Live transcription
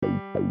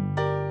Hello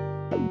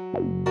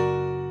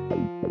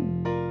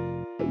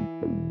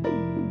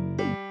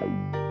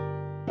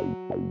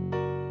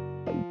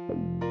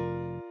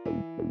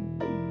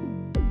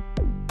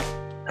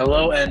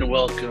and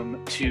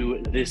welcome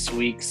to this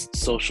week's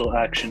Social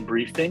Action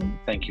Briefing.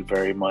 Thank you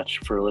very much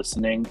for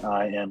listening.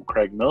 I am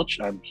Craig Milch.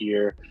 I'm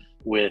here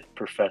with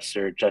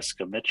Professor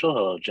Jessica Mitchell.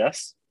 Hello,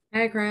 Jess.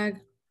 Hi, Craig.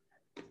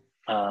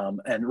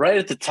 And right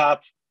at the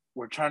top,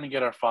 we're trying to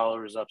get our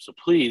followers up. So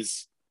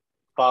please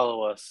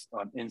follow us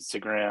on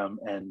Instagram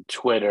and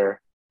Twitter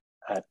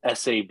at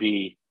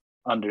SAB_podcast.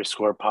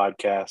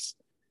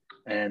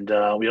 And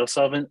we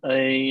also have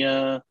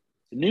a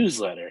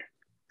newsletter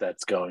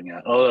that's going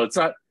out. Although it's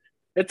not.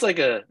 It's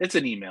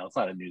an email. It's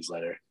not a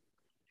newsletter.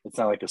 It's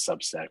not like a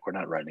Substack. We're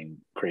not writing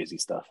crazy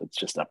stuff. It's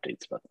just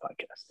updates about the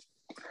podcast,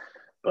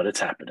 but it's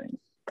happening.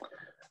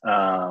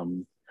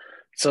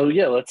 So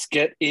yeah, let's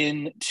get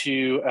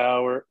into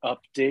our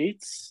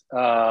updates.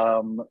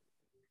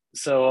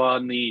 So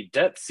on the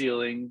debt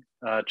ceiling,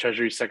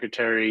 Treasury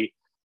Secretary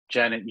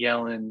Janet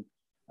Yellen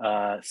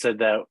said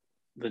that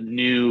the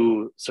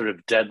new sort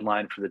of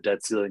deadline for the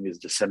debt ceiling is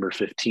December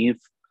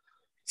 15th.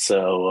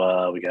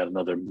 So we got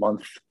another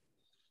month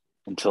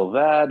until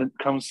that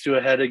comes to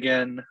a head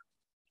again.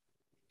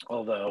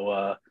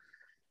 Although,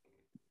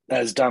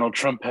 as Donald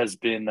Trump has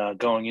been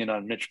going in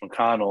on Mitch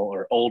McConnell,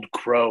 or Old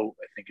Crow,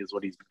 I think is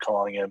what he's been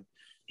calling him,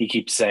 he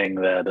keeps saying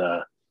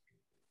that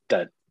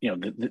that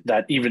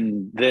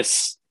even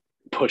this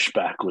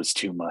pushback was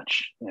too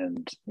much,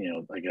 and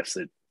I guess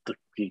that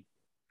the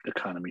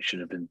economy should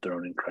have been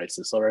thrown in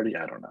crisis already.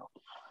 I don't know,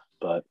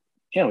 but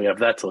we have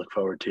that to look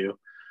forward to.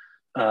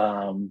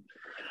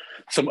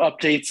 Some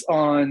updates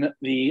on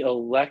the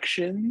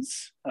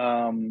elections.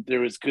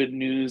 There was good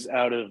news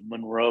out of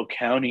Monroe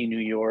County, New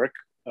York,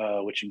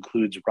 which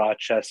includes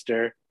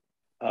Rochester.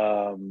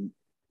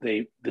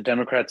 The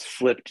Democrats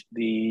flipped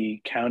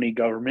the county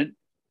government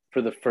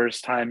for the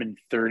first time in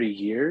 30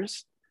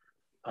 years.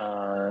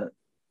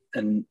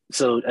 And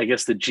so I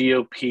guess the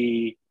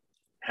GOP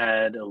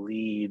had a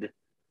lead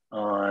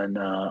on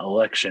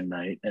election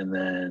night, and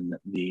then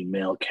the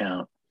mail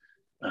count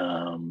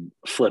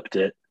flipped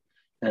it.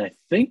 And I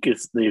think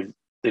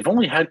they've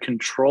only had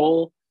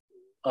control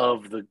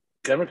of the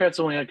Democrats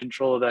only had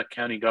control of that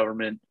county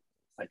government.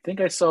 I think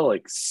I saw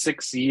like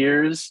 6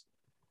 years.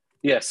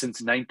 Yeah,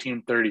 since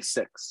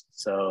 1936.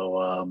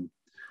 So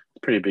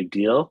pretty big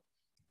deal.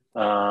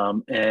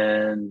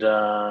 And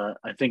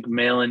I think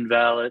mail-in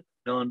ballots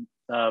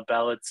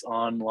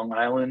on Long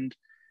Island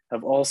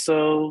have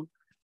also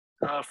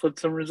flipped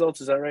some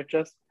results. Is that right,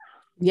 Jess?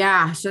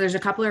 Yeah, so there's a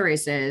couple of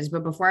races,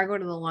 but before I go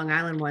to the Long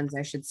Island ones,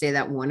 I should say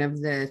that one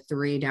of the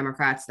three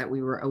Democrats that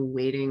we were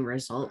awaiting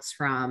results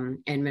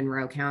from in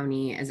Monroe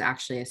County is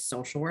actually a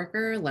social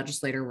worker.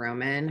 Legislator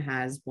Roman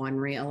has won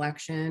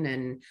re-election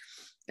and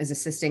is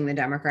assisting the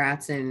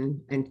Democrats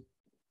in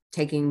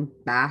taking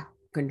back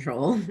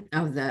control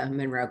of the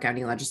Monroe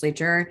County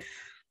legislature.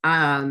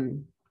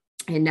 In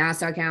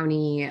Nassau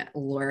County,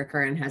 Laura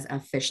Curran has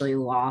officially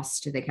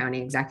lost the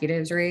county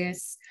executive's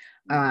race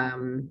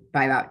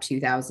by about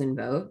 2,000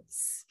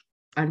 votes.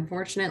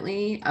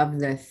 Unfortunately, of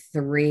the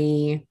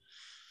three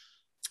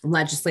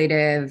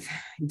legislative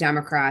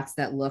Democrats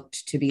that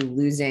looked to be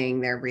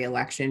losing their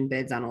re-election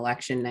bids on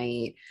election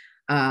night,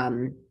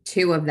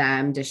 two of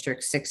them,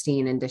 District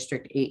 16 and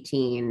District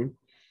 18,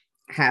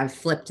 have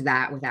flipped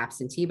that with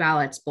absentee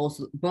ballots.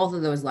 Both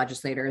of those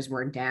legislators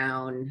were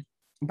down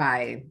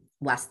by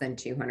less than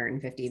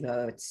 250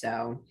 votes.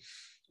 So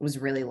it was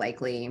really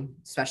likely,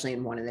 especially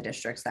in one of the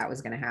districts, that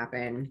was going to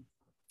happen.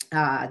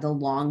 The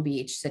Long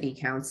Beach City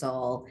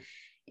Council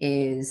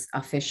is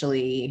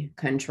officially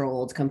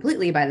controlled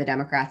completely by the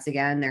Democrats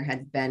again. There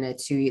had been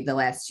the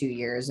last 2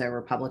 years, a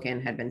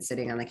Republican had been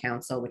sitting on the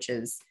council, which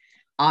is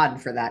odd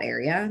for that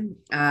area.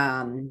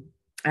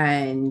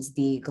 And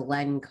the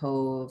Glen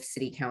Cove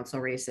City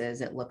Council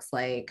races, it looks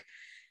like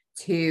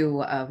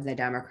two of the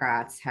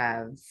Democrats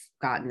have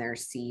gotten their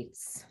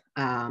seats.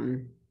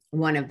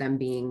 One of them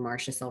being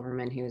Marcia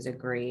Silverman, who is a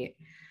great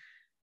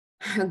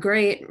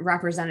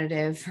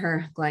representative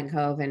for Glen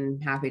Cove,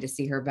 and happy to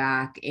see her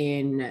back.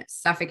 In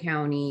Suffolk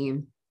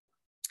County,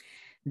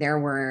 there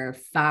were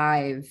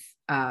 5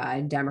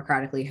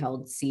 democratically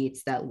held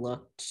seats that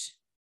looked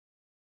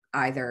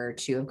either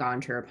to have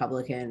gone to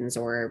Republicans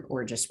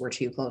or just were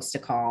too close to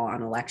call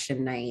on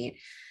election night.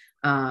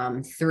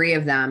 3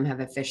 of them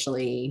have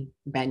officially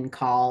been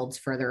called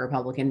for the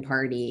Republican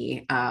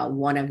Party.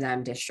 One of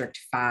them, District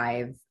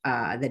 5,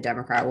 the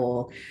Democrat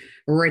will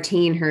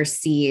retain her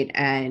seat,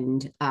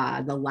 and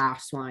the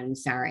last one,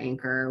 Sarah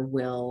Anker,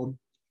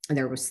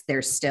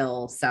 there's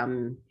still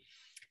some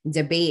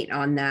debate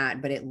on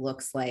that, but it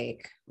looks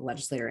like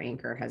Legislator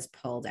Anker has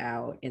pulled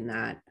out in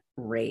that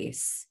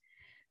race.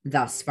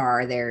 Thus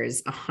far,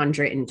 there's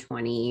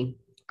 120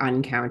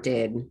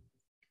 uncounted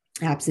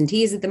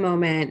absentees at the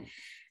moment,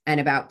 and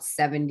about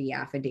 70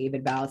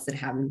 affidavit ballots that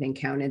haven't been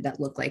counted that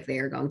look like they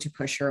are going to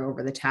push her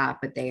over the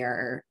top, but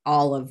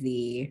all of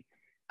the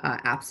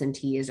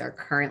absentees are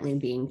currently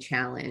being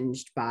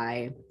challenged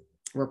by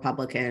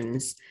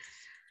Republicans.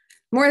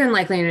 more than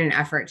likely in an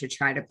effort to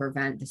try to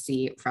prevent the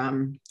seat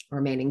from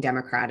remaining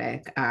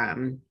Democratic.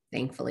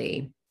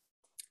 Thankfully,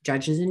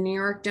 judges in New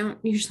York don't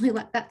usually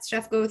let that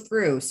stuff go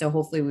through. So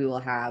hopefully we will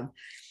have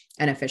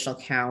an official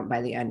count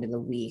by the end of the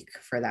week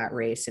for that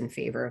race in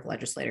favor of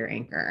legislator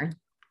Anker.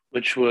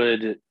 Which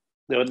would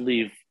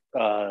leave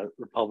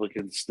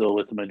Republicans still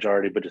with the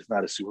majority, but it's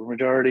not a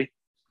supermajority.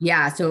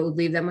 Yeah, so it would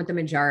leave them with the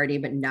majority,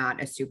 but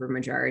not a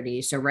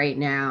supermajority. So right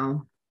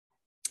now,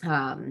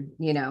 in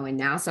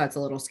Nassau, it's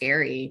a little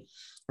scary.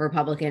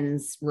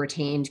 Republicans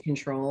retained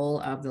control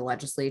of the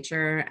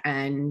legislature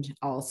and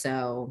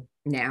also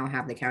now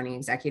have the county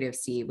executive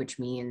seat, which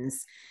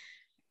means,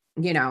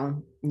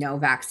 no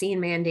vaccine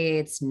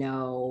mandates,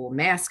 no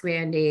mask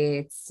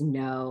mandates,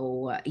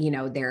 no,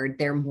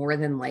 they're more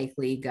than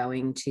likely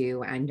going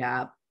to end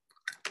up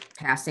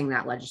passing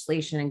that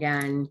legislation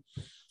again,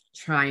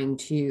 trying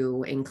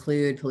to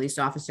include police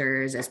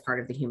officers as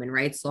part of the human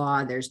rights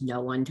law. There's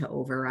no one to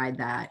override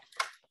that.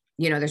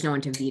 There's no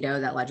one to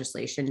veto that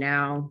legislation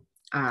now.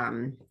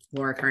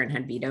 Laura Curran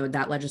had vetoed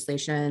that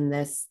legislation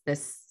this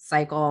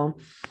cycle.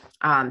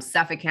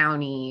 Suffolk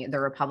County, the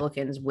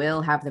Republicans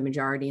will have the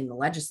majority in the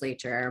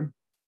legislature,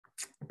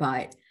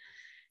 but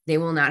they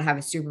will not have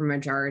a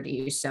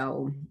supermajority.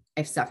 So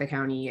if Suffolk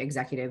County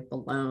Executive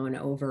Bellone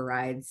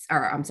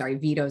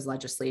vetoes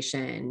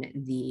legislation,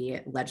 the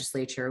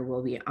legislature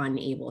will be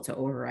unable to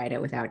override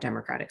it without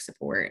Democratic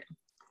support.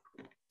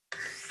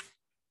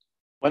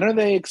 When are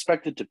they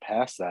expected to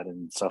pass that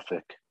in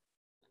Suffolk?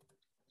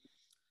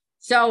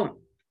 So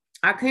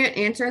I can't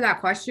answer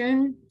that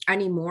question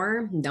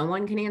anymore. No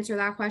one can answer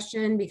that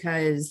question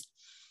because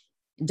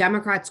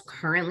Democrats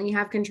currently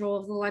have control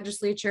of the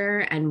legislature.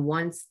 And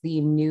once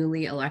the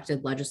newly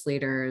elected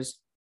legislators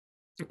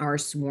are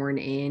sworn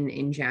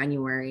in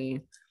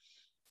January,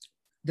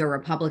 the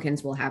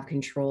Republicans will have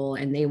control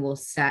and they will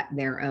set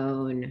their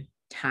own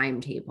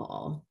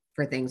timetable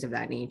for things of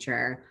that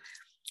nature.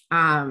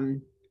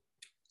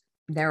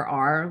 There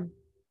are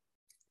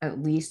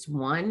at least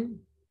one,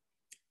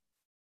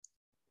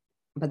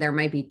 but there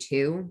might be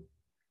two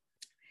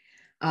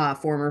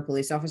former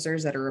police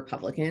officers that are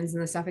Republicans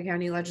in the Suffolk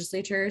County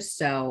legislature.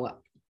 So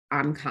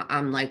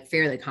I'm like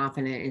fairly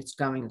confident it's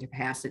going to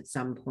pass at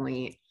some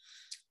point.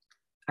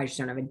 I just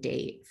don't have a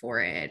date for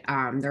it.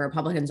 The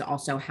Republicans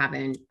also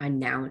haven't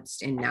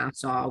announced in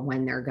Nassau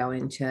when or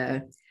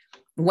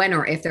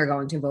if they're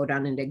going to vote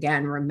on it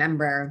again.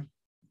 Remember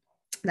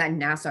that in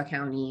Nassau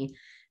County,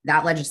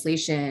 that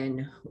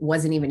legislation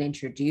wasn't even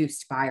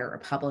introduced by a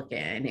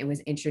Republican. It was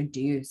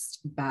introduced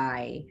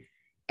by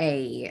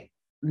a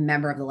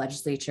member of the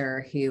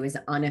legislature who is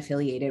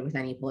unaffiliated with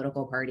any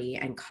political party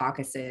and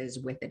caucuses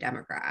with the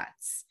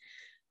Democrats.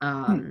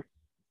 So,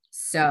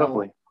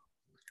 Lovely.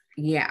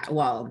 Yeah,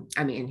 well,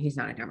 I mean, he's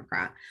not a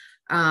Democrat.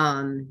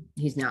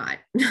 He's not.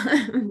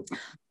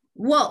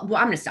 well, I'm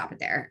going to stop it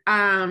there.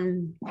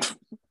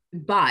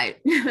 But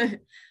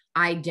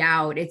I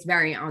doubt, it's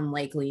very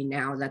unlikely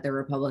now that the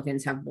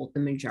Republicans have both the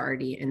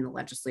majority in the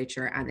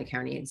legislature and the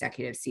county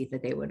executive seat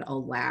that they would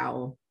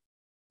allow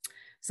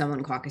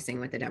someone caucusing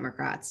with the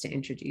Democrats to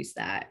introduce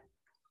that.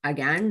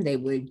 Again, they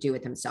would do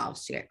it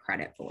themselves to get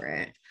credit for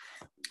it.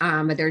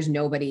 But there's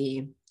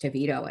nobody to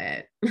veto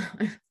it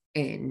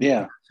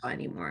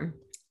anymore.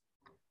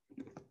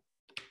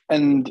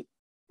 And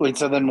wait,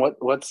 so then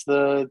what's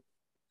the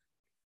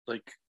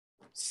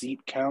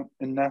seat count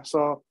in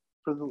Nassau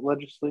for the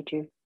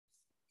legislature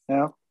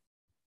now?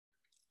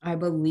 I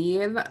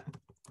believe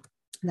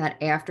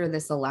that after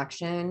this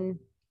election,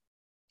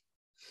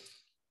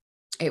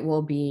 it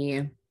will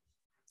be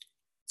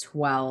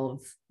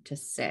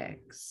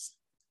 12-6.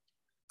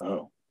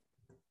 Oh,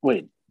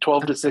 wait,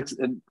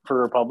 12-6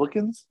 for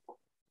Republicans?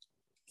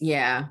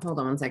 Yeah, hold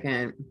on one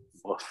second.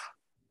 Oof.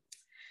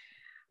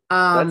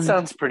 That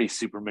sounds pretty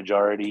super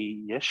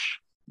majority-ish.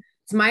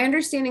 It's my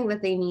understanding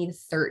that they need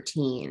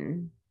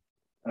 13.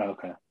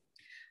 Okay.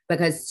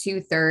 Because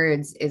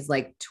 2/3 is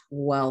like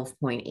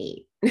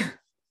 12.8.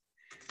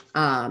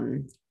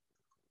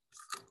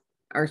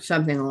 Or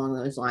something along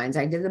those lines.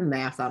 I did the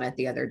math on it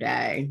the other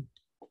day.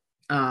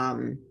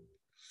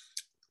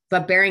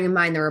 But bearing in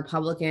mind the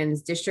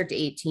Republicans, District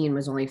 18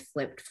 was only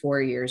flipped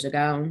 4 years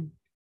ago.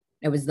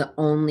 It was the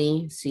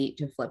only seat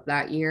to flip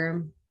that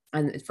year,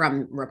 and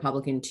from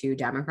Republican to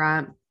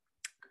Democrat.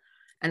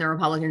 And the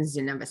Republicans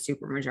didn't have a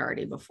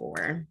supermajority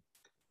before.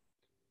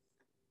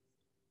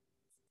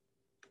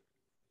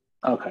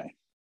 Okay.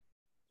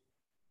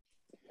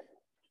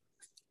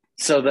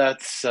 So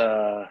that's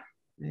wow.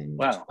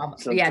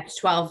 12, so, yeah, it's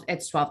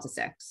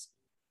 12-6.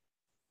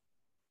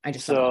 I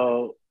just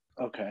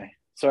okay.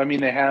 So I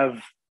mean they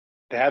have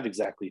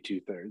exactly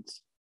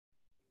 2/3.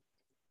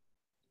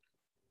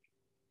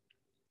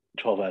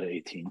 12 out of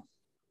 18.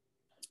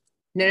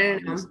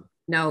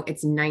 No,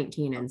 it's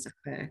 19 in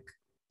Suffolk.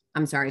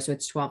 I'm sorry, so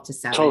it's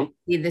 12-7.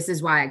 See, this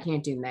is why I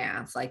can't do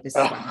math. Like this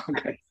is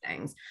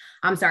things.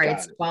 I'm sorry,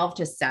 it's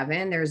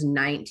 12-7. There's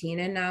 19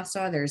 in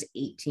Nassau. There's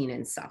 18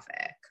 in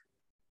Suffolk.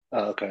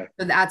 Oh, okay.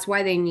 So that's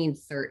why they need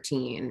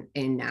 13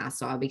 in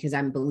Nassau, because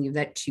I believe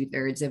that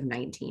 2/3 of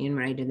 19,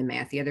 when I did the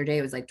math the other day,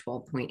 it was like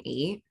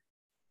 12.8,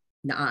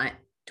 not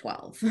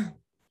 12.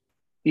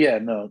 Yeah,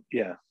 no,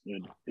 yeah,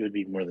 it would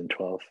be more than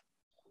 12.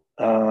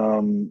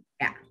 Um,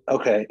 Yeah.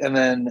 okay, and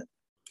then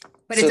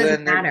But it so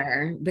doesn't then they're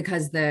matter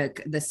because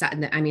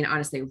I mean,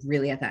 honestly,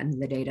 really at the end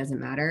of the day, it doesn't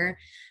matter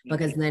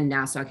because Mhm. the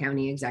Nassau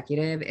County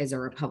executive is a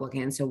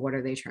Republican. So what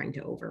are they trying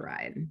to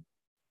override?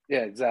 Yeah,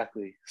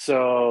 exactly.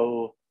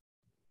 So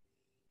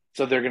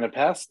they're going to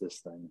pass this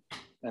thing,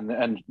 and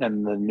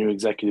the new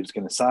executive's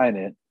going to sign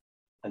it,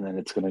 and then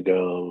it's going to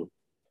go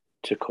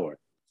to court.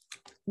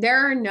 There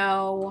are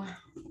no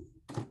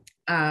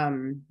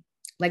um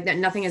like that,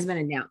 nothing has been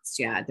announced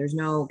yet. There's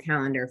no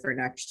calendar for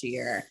next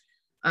year.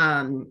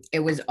 It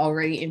was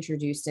already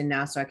introduced in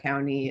Nassau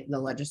County. The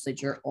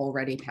legislature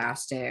already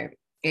passed it.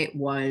 It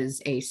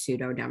was a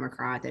pseudo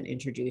Democrat that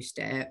introduced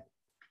it.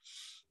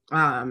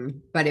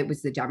 But it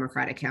was the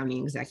Democratic county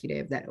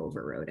executive that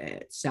overrode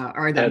it. So,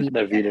 or that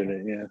That vetoed vetoed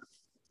it. it. Yeah,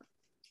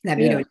 That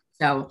vetoed yeah, it.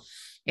 So,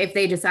 if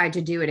they decide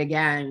to do it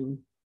again,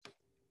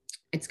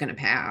 it's going to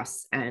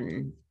pass,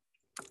 and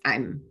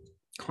I'm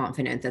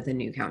confident that the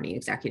new county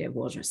executive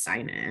will just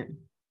sign it.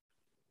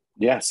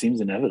 yeah.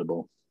 Seems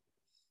inevitable.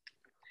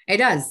 It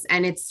does,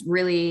 and it's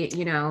really,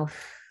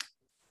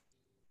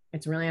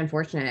 it's really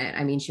unfortunate.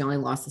 I mean, she only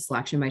lost the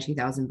election by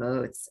 2,000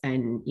 votes,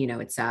 and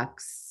it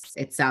sucks.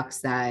 It sucks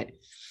that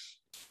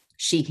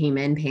she came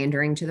in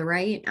pandering to the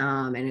right,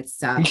 and it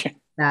sucks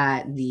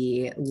that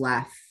the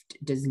left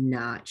does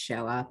not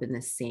show up in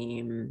the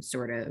same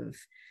sort of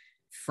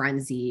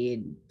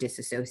frenzied,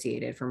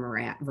 disassociated from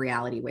a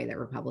reality way that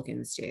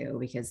Republicans do,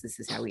 because this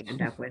is how we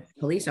end up with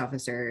police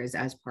officers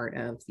as part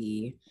of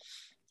the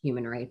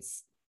human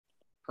rights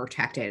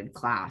protected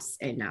class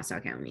in Nassau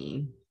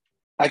County.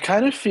 I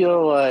kind of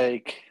feel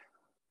like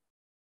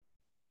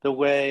the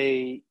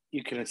way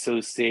you can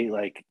associate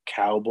like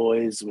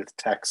cowboys with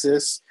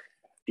Texas,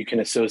 you can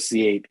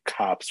associate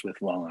cops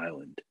with Long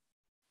Island.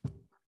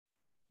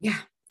 Yeah.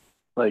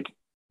 Like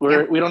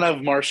Yeah. we don't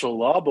have martial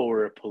law, but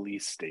we're a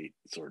police state,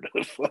 sort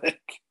of.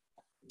 Like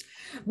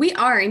We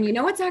are. And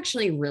what's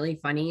actually really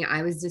funny?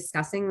 I was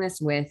discussing this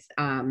with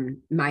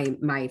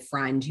my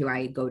friend who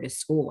I go to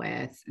school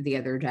with the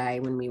other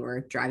day when we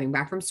were driving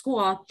back from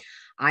school.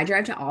 I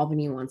drive to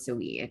Albany once a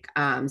week.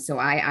 So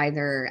I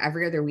either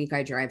every other week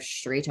I drive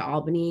straight to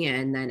Albany,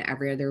 and then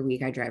every other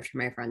week I drive to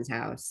my friend's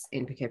house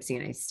in Poughkeepsie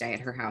and I stay at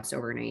her house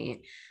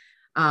overnight.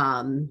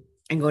 Um,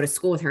 and go to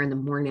school with her in the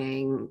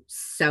morning.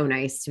 So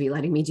nice to be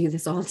letting me do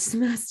this all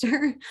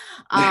semester.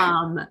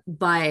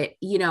 But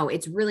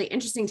it's really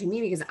interesting to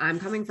me because I'm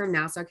coming from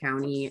Nassau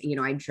County.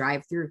 I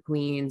drive through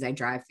Queens, I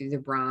drive through the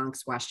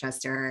Bronx,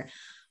 Westchester.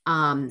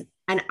 And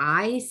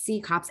I see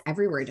cops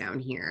everywhere down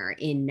here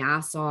in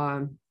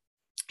Nassau,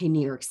 in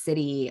New York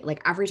City.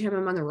 Like every time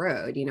I'm on the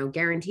road,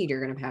 guaranteed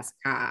you're gonna pass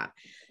a cop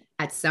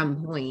at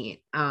some point.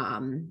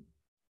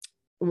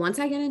 Once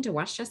I get into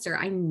Westchester,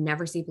 I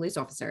never see police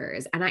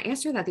officers. And I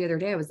asked her that the other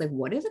day. I was like,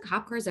 what do the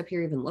cop cars up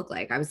here even look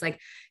like? I was like,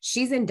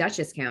 she's in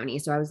Dutchess County.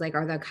 So I was like,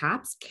 are the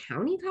cops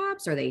county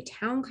cops? Are they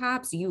town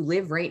cops? You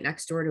live right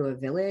next door to a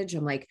village.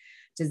 I'm like,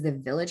 does the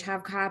village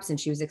have cops? And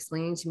she was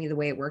explaining to me the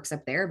way it works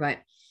up there. But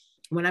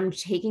when I'm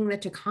taking the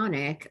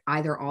Taconic,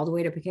 either all the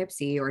way to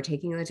Poughkeepsie or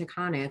taking the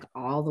Taconic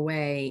all the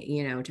way,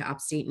 to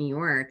upstate New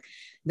York,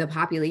 the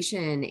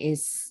population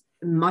is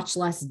much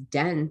less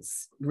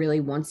dense,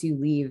 really, once you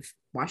leave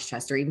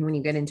Westchester. Even when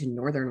you get into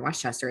northern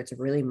Westchester, it's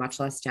really much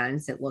less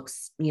dense. It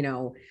looks,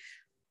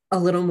 a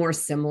little more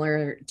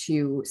similar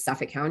to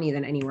Suffolk County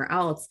than anywhere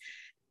else.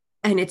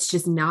 And it's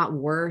just not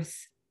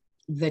worth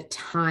the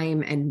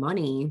time and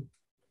money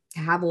to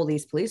have all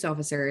these police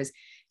officers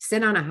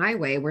sit on a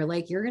highway where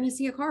like you're going to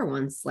see a car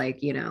once,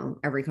 like,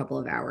 every couple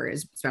of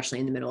hours, especially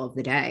in the middle of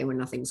the day when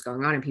nothing's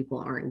going on and people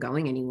aren't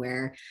going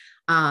anywhere.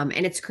 And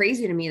it's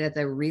crazy to me that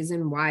the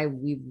reason why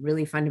we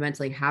really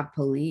fundamentally have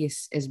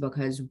police is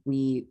because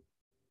we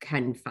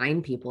can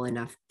find people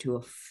enough to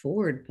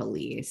afford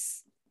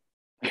police.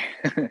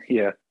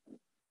 yeah,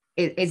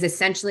 It is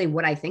essentially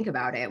what I think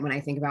about it when I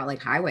think about like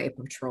highway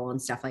patrol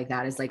and stuff like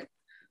that, is like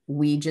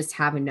we just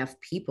have enough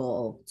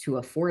people to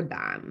afford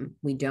them.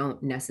 We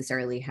don't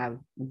necessarily have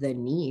the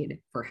need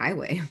for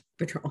highway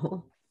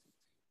patrol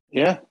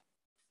yeah,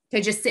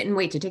 to just sit and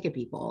wait to ticket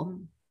people.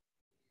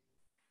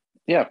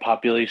 yeah.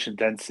 Population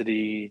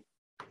density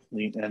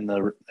and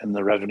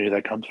the revenue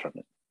that comes from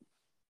it.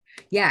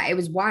 Yeah, it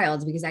was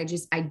wild because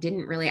I've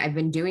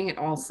been doing it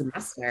all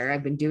semester.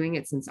 I've been doing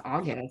it since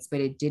August,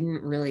 but it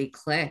didn't really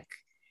click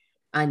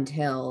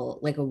until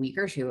like a week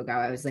or two ago.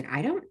 I was like,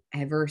 I don't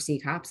ever see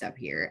cops up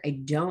here. I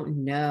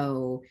don't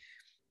know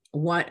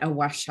what a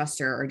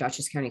Westchester or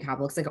Dutchess County cop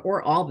looks like,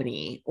 or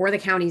Albany, or the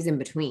counties in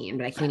between,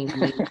 but I can't even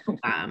name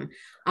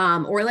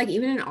them. Or like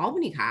even an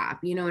Albany cop,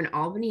 in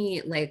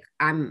Albany, like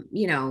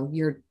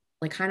you're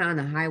like kind of on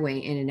the highway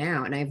in and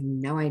out, and I have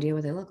no idea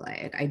what they look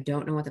like. I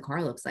don't know what the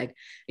car looks like.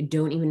 I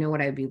don't even know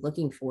what I'd be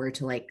looking for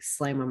to like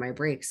slam on my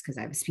brakes because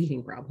I have a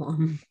speeding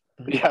problem.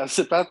 Yeah, I was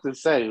about to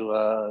say,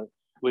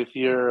 with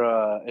your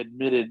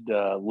admitted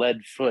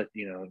lead foot,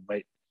 it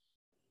might,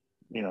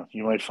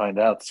 you might find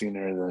out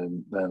sooner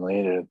than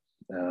later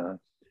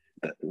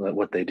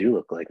what they do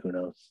look like. Who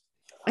knows?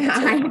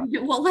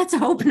 Well, let's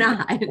hope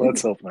not.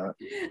 Let's hope not.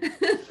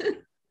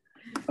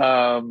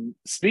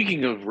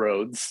 Speaking of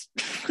roads,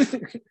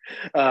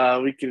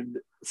 we can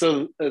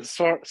so an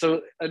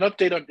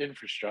update on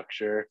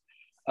infrastructure.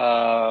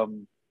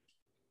 Some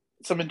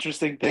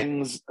interesting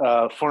things.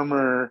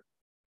 Former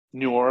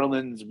New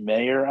Orleans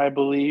mayor, I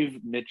believe,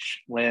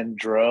 Mitch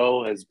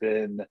Landrieu, has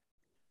been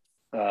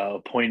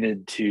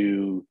appointed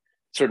to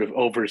sort of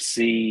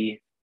oversee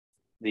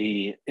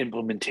the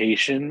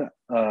implementation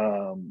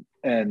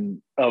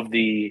and of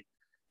the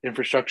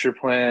infrastructure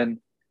plan.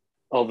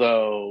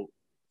 Although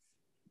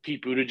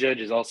Pete Buttigieg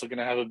is also going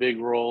to have a big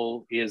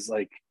role. He is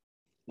like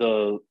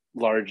the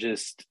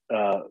largest,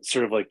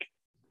 sort of like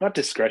not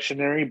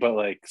discretionary, but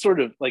like sort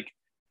of like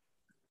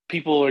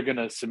people are going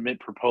to submit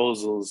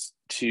proposals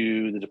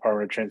to the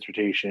Department of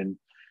Transportation,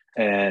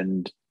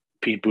 and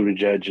Pete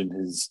Buttigieg and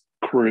his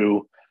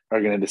crew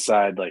are going to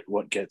decide like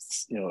what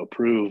gets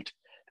approved,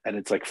 and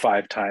it's like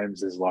 5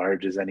 times as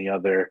large as any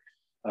other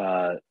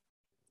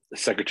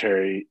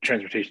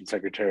transportation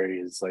secretary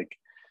is like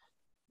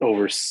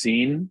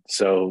overseen.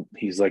 So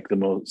he's like the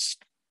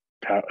most,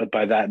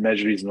 by that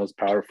measure, he's the most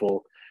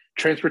powerful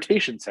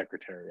transportation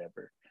secretary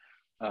ever.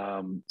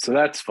 So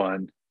that's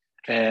fun.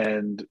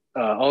 And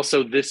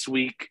also this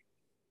week,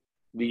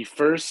 the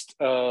first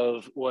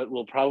of what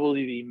will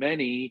probably be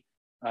many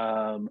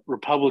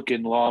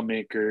Republican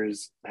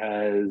lawmakers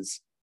has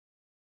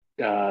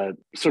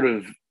sort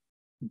of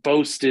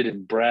boasted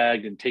and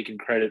bragged and taken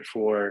credit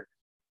for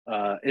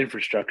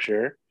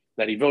infrastructure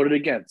that he voted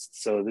against.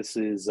 So this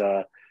is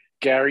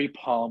Gary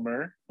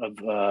Palmer of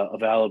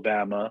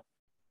Alabama.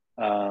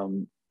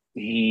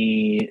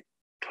 He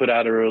put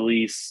out a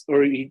release,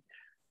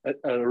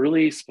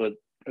 but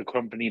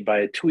accompanied by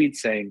a tweet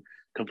saying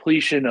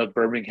completion of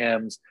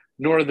Birmingham's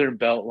Northern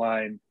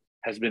Beltline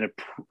has been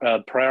a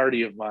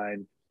priority of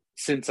mine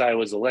since I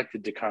was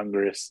elected to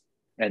Congress,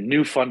 and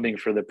new funding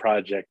for the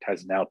project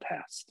has now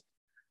passed.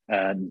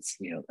 And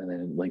and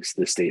then it links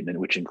to the statement,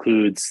 which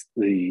includes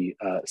the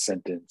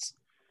sentence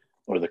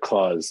or the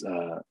clause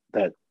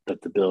that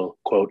the bill,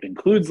 quote,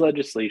 includes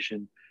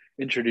legislation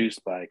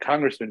introduced by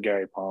Congressman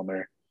Gary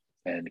Palmer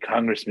and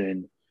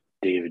Congressman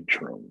David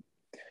Trone.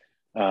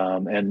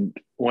 And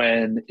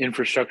when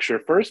infrastructure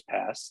first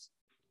passed,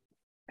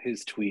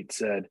 his tweet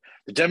said,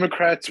 "The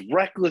Democrats'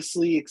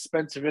 recklessly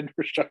expensive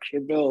infrastructure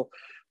bill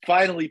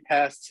finally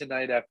passed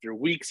tonight after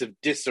weeks of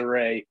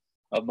disarray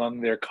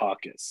among their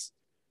caucus."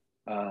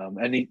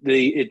 And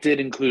it did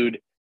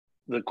include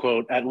the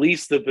quote, "At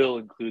least the bill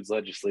includes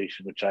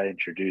legislation," which I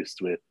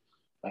introduced with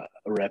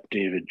Rep.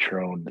 David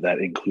Trone, that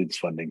includes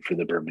funding for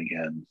the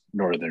Birmingham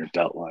Northern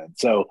Beltline.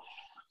 So,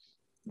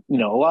 a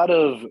lot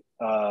of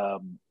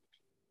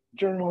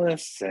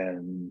journalists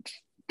and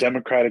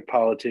Democratic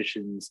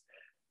politicians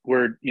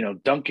were,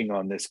 dunking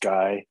on this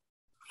guy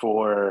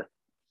for,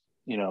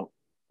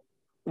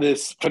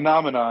 this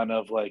phenomenon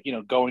of like,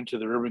 going to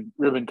the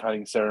ribbon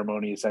cutting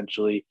ceremony,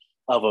 essentially,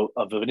 of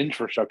an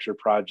infrastructure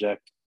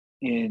project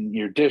in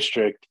your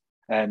district,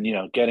 and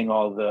getting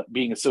all the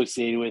being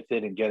associated with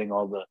it and getting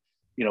all the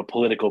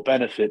political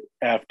benefit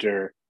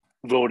after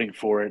voting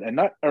for it and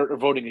not or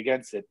voting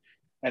against it.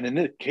 And in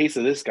the case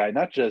of this guy,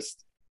 not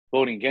just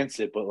voting against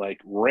it, but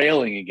like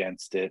railing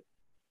against it.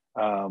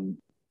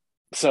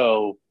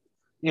 So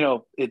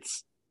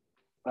it's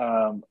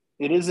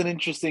it is an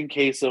interesting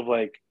case of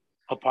like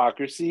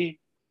hypocrisy.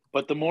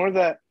 But the more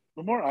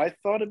I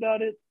thought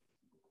about it,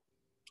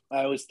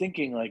 I was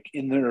thinking like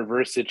in the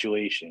reverse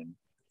situation.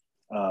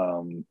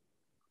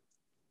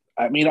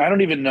 I mean, I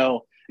don't even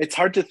know. It's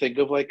hard to think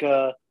of like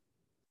a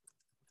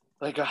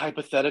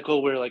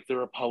hypothetical where like the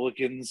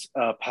Republicans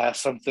pass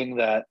something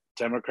that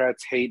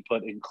Democrats hate,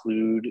 but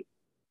include,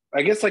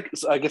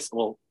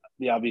 well,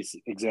 the obvious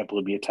example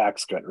would be a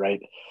tax cut,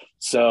 right?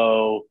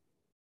 So,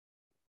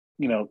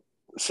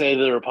 say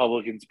the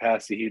Republicans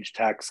pass a huge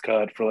tax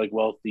cut for like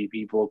wealthy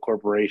people,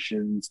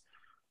 corporations,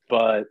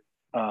 but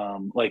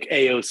like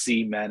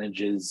AOC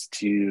manages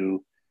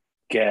to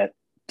get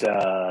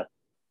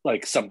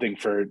like something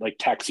for like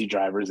taxi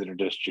drivers in her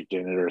district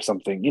in it or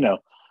something,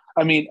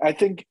 I mean, I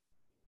think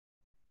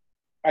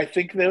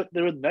that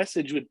the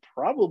message would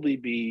probably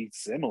be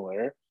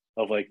similar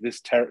of like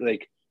these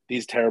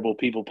terrible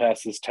people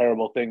passed this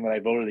terrible thing that I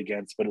voted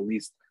against, but at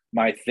least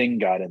my thing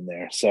got in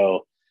there.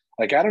 So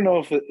like, I don't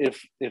know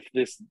if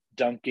this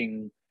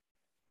dunking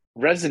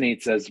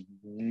resonates as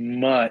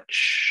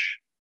much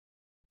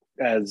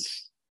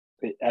as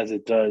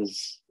it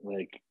does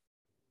like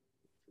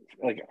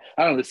I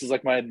don't know, this is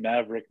like my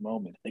Maverick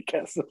moment, I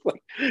guess, of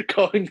like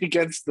going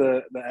against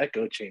the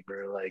echo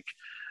chamber. Like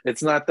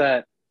it's not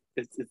that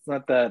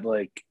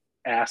like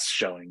ass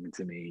showing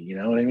to me, you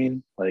know what I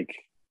mean? Like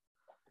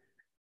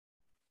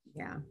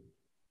Yeah.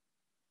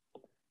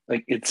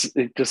 Like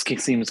it just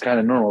seems kind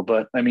of normal,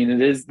 but I mean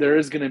there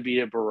is going to be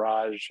a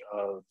barrage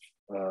of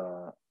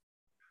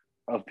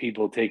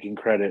people taking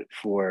credit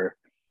for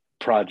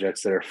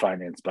projects that are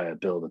financed by a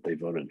bill that they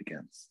voted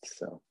against.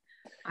 So,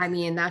 I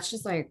mean, that's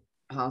just like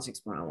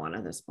politics 101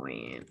 at this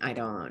point.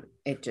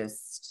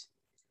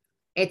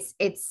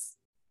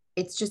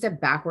 It's just a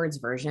backwards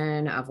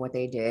version of what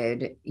they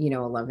did,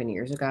 11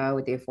 years ago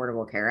with the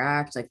Affordable Care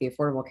Act. Like the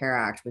Affordable Care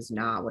Act was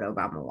not what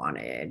Obama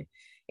wanted.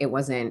 It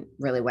wasn't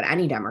really what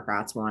any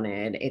Democrats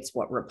wanted. It's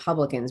what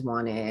Republicans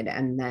wanted.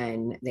 And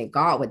then they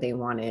got what they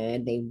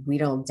wanted. They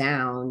wheedled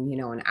down,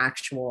 an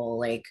actual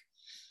like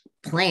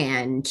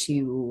plan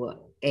to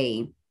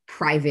a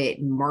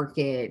private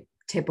market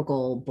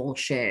typical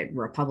bullshit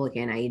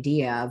Republican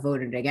idea,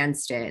 voted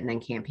against it, and then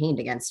campaigned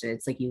against it.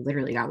 It's like you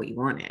literally got what you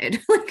wanted.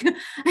 Like,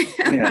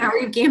 how are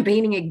you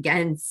campaigning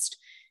against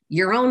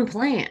your own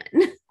plan?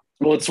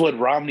 Well, it's what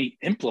Romney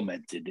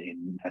implemented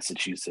in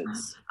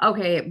Massachusetts.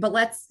 Okay, but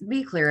let's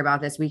be clear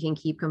about this. We can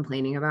keep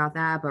complaining about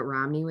that, but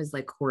Romney was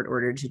like court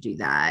ordered to do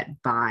that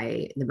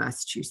by the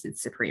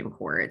Massachusetts Supreme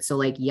Court. So,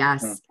 like,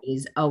 yes,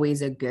 is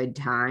always a good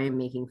time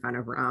making fun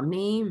of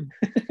Romney.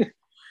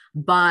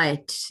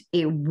 But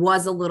it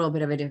was a little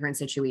bit of a different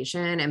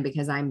situation. And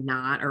because I'm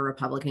not a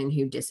Republican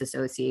who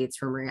disassociates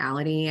from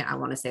reality, I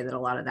want to say that a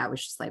lot of that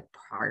was just like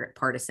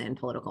partisan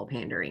political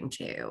pandering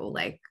too.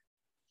 Like,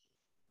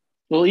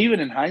 well,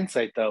 even in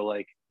hindsight, though,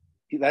 like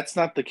that's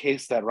not the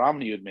case that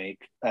Romney would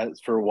make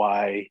as for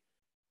why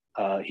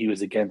he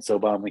was against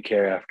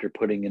Obamacare after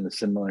putting in a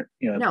similar,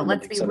 no,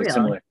 let's be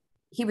real.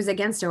 He was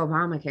against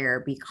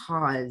Obamacare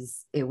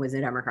because it was a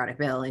Democratic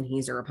bill and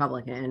he's a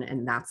Republican,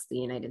 and that's the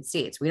United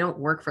States. We don't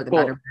work for the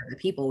betterment of the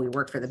people. We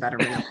work for the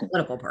betterment of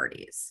political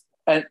parties.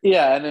 But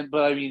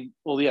I mean,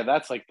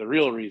 that's like the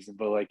real reason.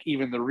 But like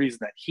even the reason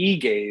that he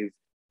gave,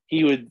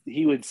 he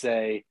would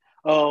say,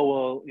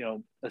 oh,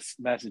 well,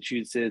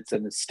 Massachusetts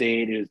and the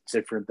state is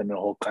different than the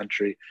whole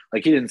country.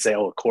 Like he didn't say,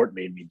 oh, a court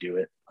made me do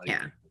it. Like,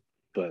 yeah.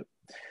 But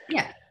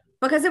yeah.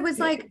 Because it was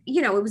like,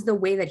 it was the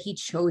way that he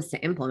chose to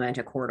implement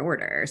a court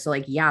order. So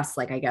like, yes,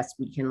 like I guess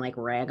we can like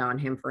rag on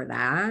him for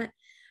that.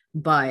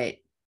 But,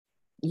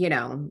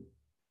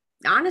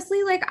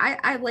 honestly, like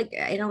I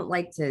don't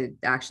like to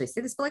actually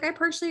say this, but like I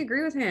partially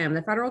agree with him.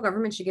 The federal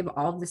government should give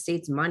all of the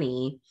states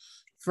money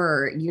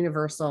for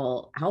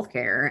universal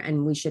healthcare,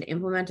 and we should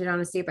implement it on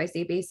a state by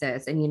state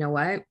basis. And you know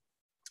what?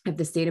 If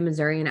the state of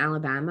Missouri and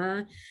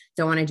Alabama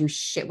don't want to do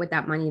shit with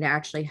that money to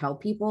actually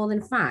help people,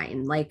 then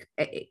fine. Like,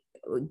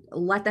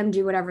 let them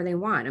do whatever they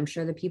want. I'm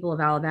sure the people of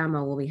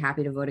Alabama will be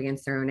happy to vote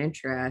against their own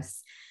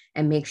interests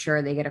and make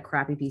sure they get a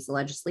crappy piece of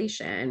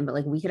legislation. But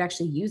like, we could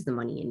actually use the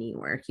money in New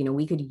York.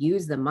 We could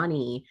use the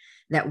money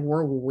that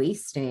we're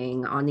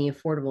wasting on the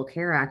Affordable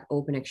Care Act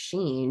open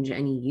exchange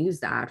and use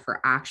that for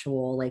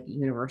actual like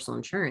universal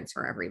insurance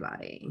for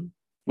everybody.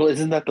 Well,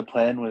 isn't that the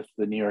plan with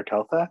the New York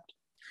Health Act?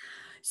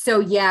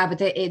 So yeah, but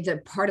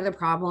the part of the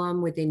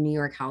problem with the New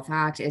York Health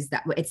Act is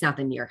that it's not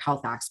the New York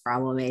Health Act's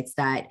problem. It's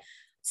that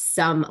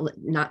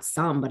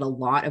but a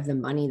lot of the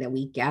money that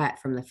we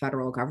get from the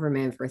federal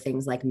government for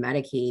things like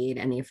Medicaid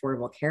and the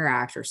Affordable Care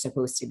Act are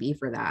supposed to be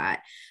for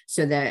that.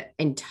 So the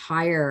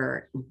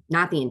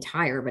not the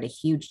entire, but a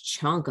huge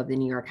chunk of the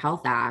New York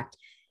Health Act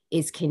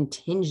is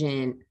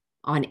contingent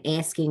on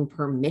asking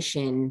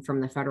permission from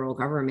the federal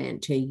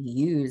government to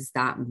use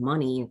that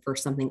money for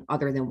something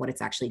other than what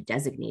it's actually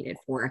designated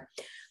for,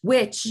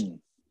 which,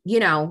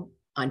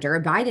 under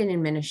a Biden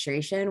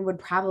administration would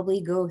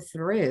probably go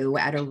through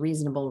at a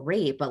reasonable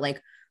rate, but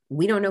like,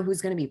 we don't know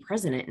who's going to be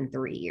president in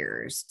 3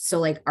 years. So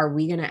like, are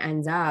we going to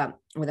end up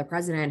with a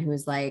president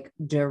who's like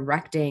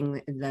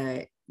directing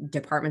the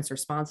departments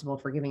responsible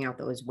for giving out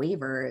those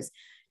waivers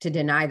to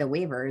deny the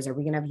waivers? Are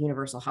we going to have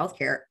universal health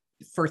care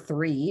for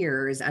 3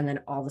 years and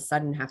then all of a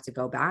sudden have to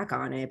go back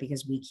on it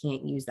because we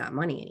can't use that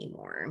money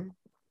anymore?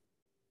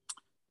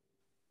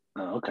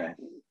 Oh, okay.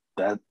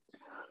 That,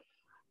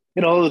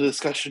 in all the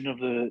discussion of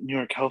the New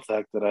York Health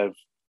Act that I've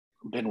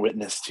been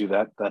witness to,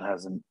 that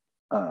hasn't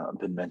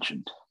been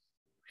mentioned.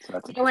 So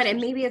that's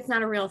and maybe it's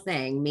not a real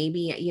thing.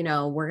 Maybe,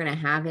 we're going to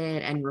have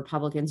it and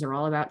Republicans are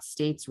all about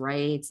states'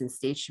 rights and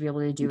states should be able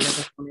to do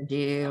whatever they want to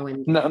do.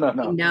 And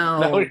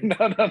no.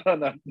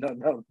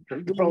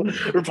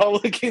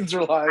 Republicans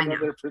rely on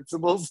their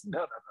principles.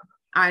 No.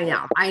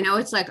 I know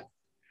it's like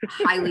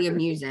highly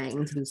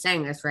amusing to be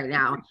saying this right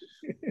now,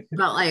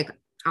 but like,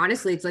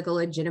 honestly, it's like a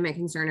legitimate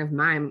concern of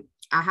mine.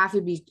 I have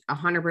to be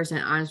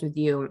 100% honest with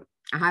you.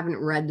 I haven't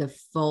read the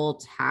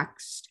full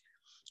text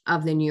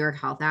of the New York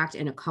Health Act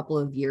in a couple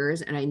of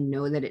years, and I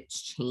know that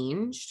it's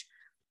changed.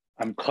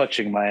 I'm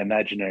clutching my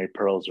imaginary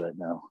pearls right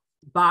now.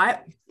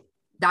 But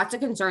that's a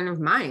concern of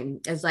mine.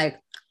 It's like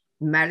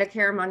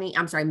Medicaid money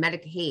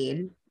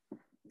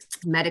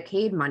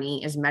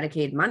is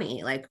Medicaid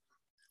money. Like,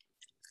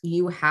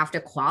 you have to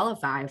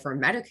qualify for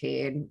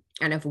Medicaid.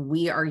 And if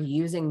we are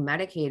using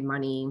Medicaid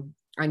money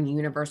on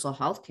universal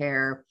health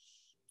care,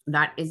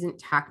 that isn't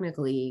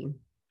technically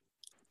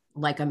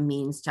like a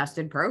means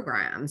tested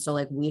program. So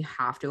like, we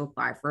have to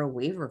apply for a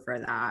waiver for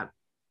that.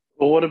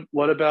 Well,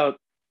 what about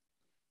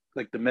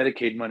like the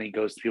Medicaid money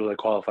goes to people that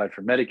qualified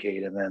for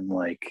Medicaid, and then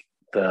like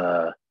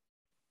the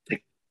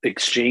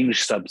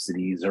exchange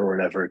subsidies or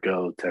whatever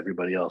go to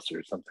everybody else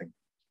or something?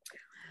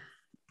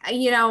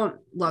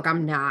 Look,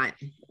 I'm not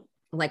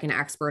like an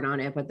expert on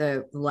it, but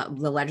the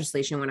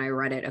legislation, when I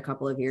read it a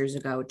couple of years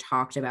ago,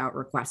 talked about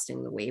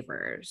requesting the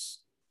waivers.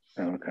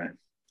 Okay.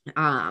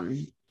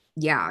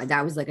 Yeah,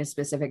 that was like a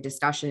specific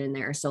discussion in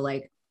there. So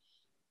like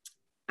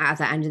at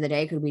the end of the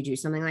day, could we do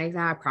something like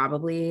that?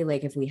 Probably.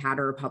 Like if we had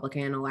a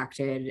Republican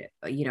elected,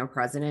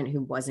 president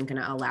who wasn't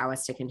going to allow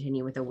us to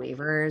continue with the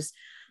waivers,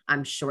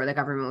 I'm sure the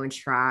government would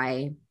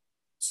try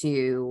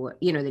to,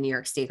 the New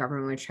York State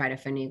government would try to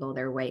finagle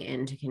their way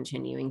into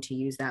continuing to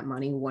use that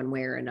money one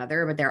way or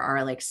another. But there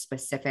are like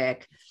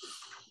specific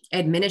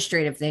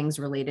administrative things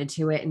related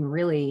to it. And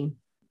really,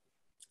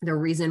 the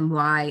reason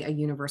why a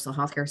universal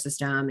healthcare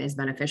system is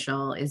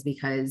beneficial is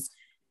because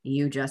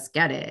you just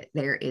get it.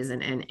 There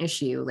isn't an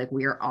issue. Like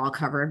we are all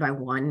covered by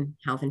one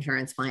health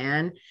insurance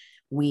plan.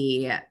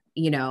 We,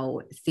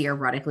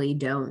 theoretically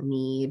don't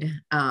need,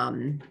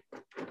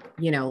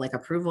 like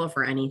approval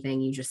for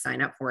anything. You just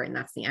sign up for it and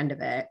that's the end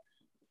of it.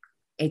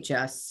 It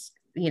just,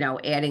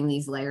 adding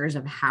these layers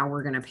of how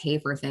we're going to pay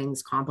for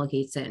things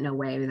complicates it in a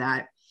way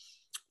that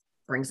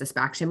brings us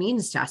back to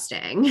means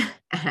testing.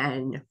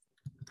 And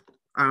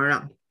I don't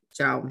know.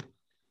 So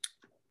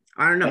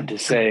I don't know. And to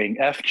saying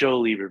F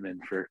Joe Lieberman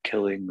for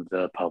killing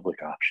the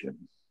public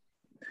option.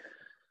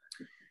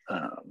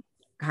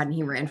 Hadn't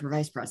he ran for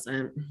vice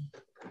president?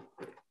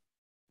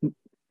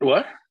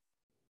 What?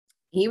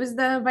 He was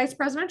the vice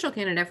presidential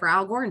candidate for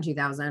Al Gore in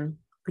 2000.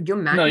 Could you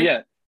imagine? No,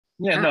 yeah.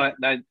 No,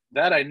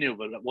 that I knew,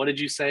 but what did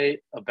you say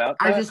about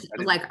that? I just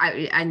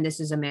and this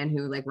is a man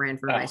who like ran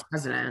for vice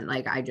president.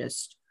 Like I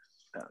just,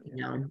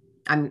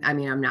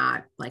 I'm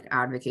not like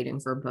advocating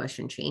for Bush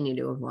and Cheney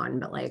to have won,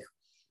 but like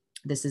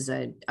this is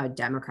a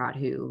Democrat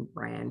who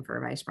ran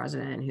for vice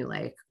president who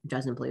like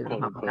doesn't believe in the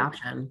public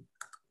option.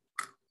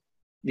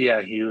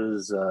 Yeah, he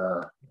was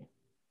the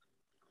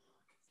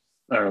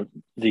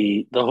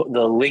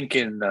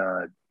Lincoln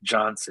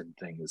Johnson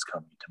thing is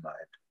coming to mind.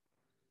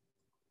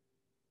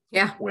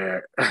 Yeah,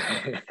 where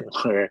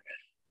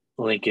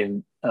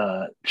Lincoln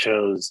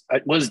chose,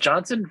 was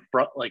Johnson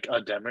from like a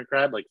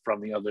Democrat, like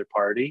from the other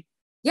party?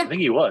 Yeah, I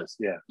think he was.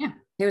 Yeah,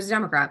 he was a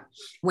Democrat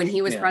when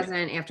he was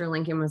president after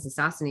Lincoln was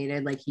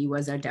assassinated. Like he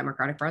was a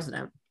Democratic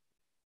president.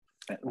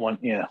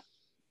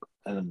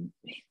 And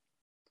he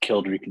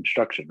killed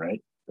Reconstruction,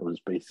 right? It was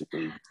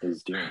basically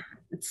his doing.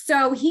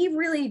 So he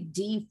really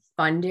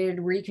defunded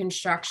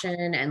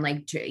Reconstruction, and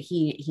like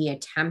he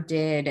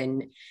attempted,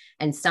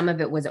 and some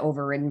of it was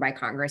overridden by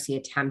Congress. He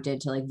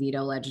attempted to like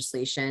veto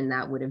legislation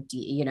that would have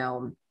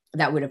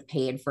that would have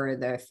paid for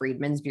the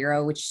Freedmen's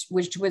Bureau, which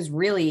was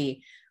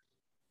really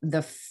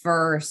the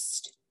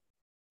first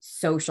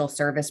social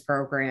service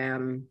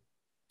program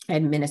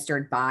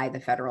administered by the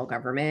federal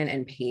government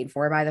and paid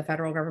for by the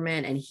federal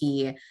government. And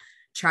he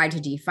tried to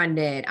defund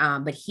it,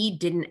 but he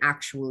didn't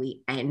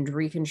actually end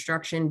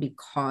Reconstruction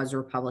because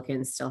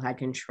Republicans still had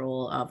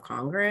control of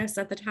Congress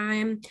at the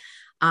time.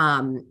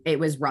 It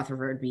was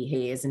Rutherford B.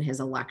 Hayes in his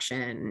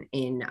election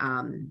in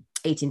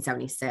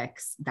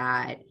 1876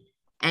 that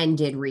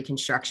ended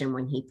Reconstruction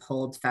when he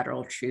pulled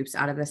federal troops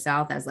out of the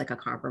South as like a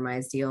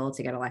compromise deal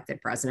to get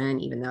elected president,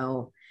 even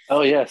though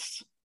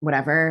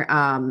whatever.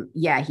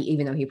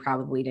 Even though he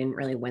probably didn't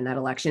really win that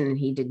election, and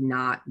he did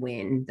not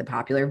win the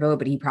popular vote,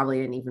 but he probably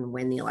didn't even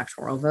win the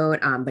electoral vote.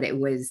 But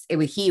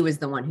he was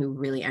the one who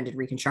really ended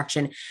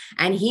Reconstruction,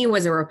 and he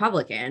was a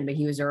Republican, but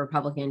he was a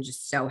Republican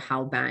just so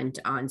hell bent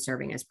on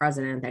serving as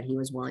president that he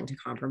was willing to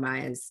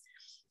compromise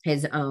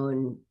his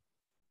own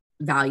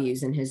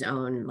values and his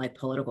own like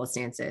political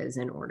stances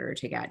in order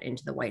to get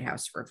into the White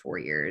House for 4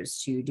 years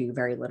to do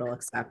very little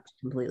except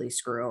completely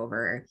screw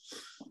over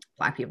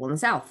Black people in the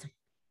South.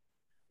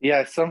 Yeah,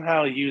 I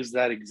somehow used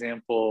that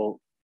example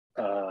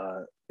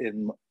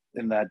in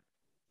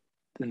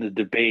the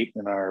debate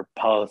in our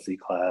policy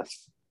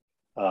class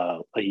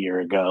a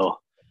year ago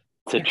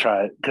to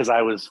try, because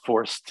I was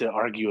forced to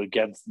argue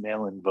against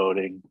mail-in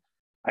voting.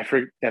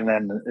 And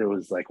then it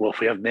was like, well, if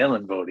we have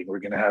mail-in voting, we're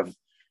going to have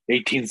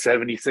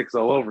 1876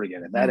 all over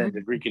again, and that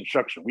ended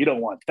Reconstruction. We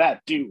don't want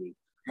that, do we?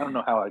 I don't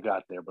know how I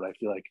got there, but I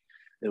feel like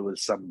it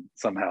was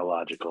somehow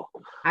logical.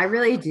 I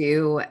really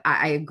do.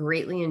 I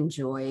greatly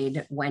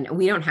enjoyed when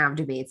we don't have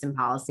debates in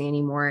policy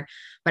anymore,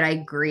 but I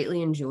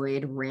greatly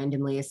enjoyed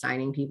randomly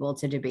assigning people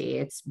to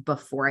debates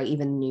before I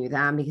even knew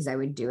them, because I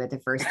would do it the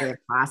first day of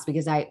class,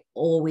 because I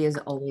always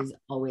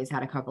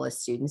had a couple of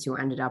students who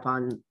ended up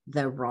on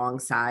the wrong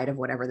side of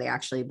whatever they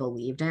actually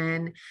believed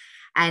in.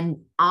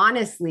 And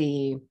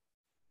honestly,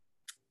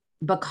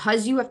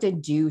 because you have to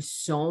do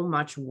so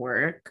much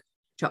work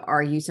to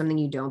argue something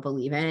you don't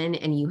believe in,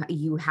 and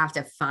you have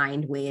to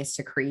find ways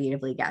to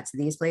creatively get to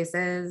these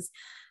places,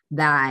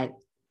 that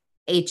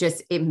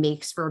it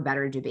makes for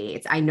better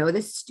debates. I know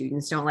the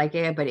students don't like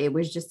it, but it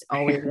was just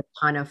always a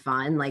ton of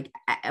fun, like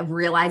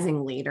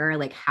realizing later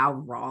like how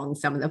wrong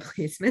some of the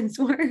placements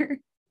were.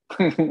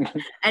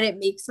 And it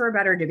makes for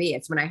better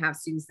debates when I have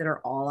students that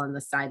are all on the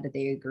side that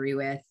they agree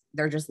with.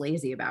 They're just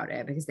lazy about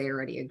it because they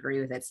already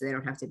agree with it, so they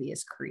don't have to be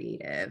as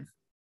creative.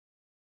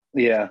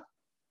 Yeah,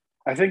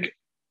 I think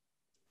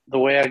the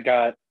way I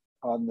got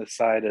on the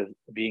side of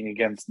being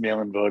against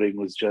mail-in voting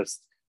was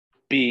just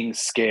being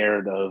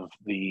scared of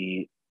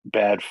the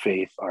bad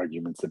faith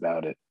arguments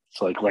about it.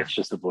 So like, let's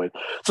just avoid.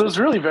 So it's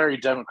really very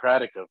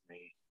democratic of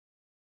me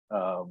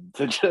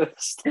to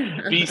just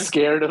be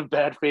scared of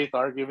bad faith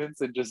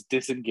arguments and just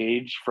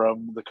disengage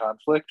from the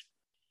conflict.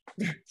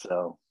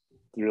 So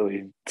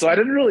really, so I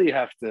didn't really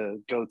have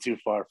to go too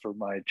far for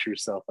my true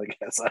self, I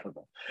guess. I don't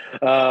know.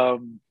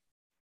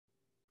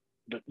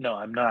 But no,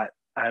 I'm not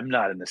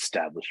an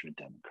establishment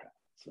Democrat,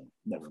 so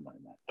never mind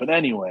that. But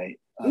anyway,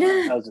 I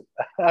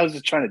was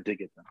just trying to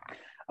dig at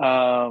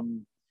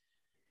them.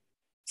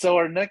 So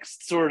our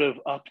next sort of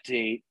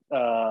update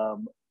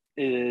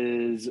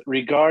is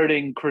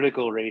regarding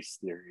critical race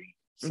theory.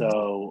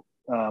 So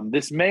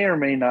this may or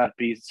may not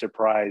be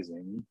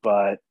surprising,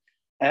 but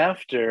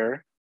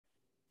after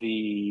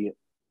the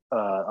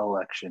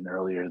election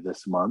earlier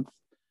this month,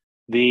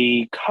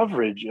 the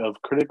coverage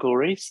of critical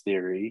race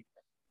theory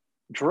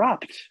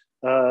dropped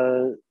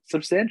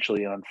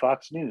substantially on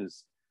Fox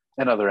News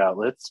and other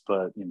outlets,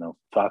 but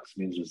Fox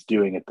News was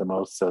doing it the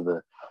most, so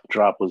the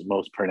drop was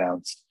most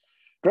pronounced.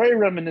 Very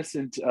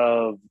reminiscent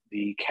of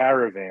the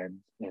caravan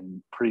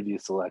in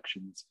previous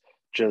elections,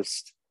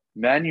 just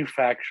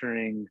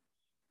manufacturing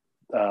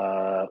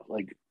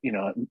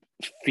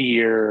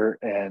fear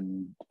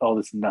and all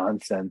this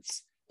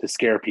nonsense to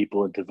scare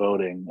people into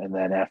voting, and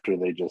then after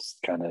they just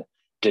kind of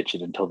ditch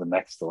it until the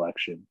next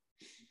election.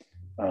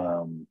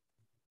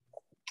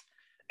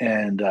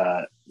 And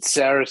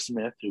Sarah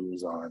Smith, who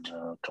was on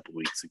a couple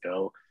weeks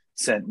ago,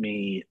 sent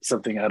me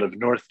something out of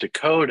North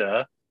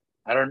Dakota.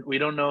 We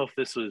don't know if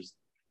this was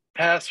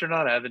passed or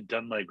not. I haven't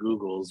done my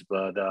Googles,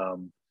 but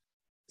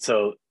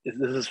so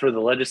this is for the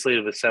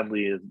Legislative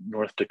Assembly of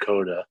North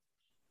Dakota.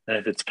 And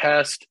if it's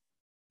passed,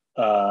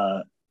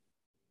 so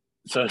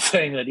it's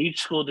saying that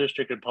each school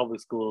district and public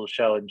school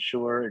shall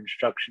ensure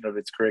instruction of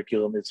its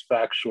curriculum is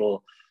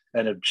factual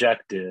and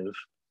objective.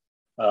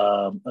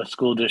 A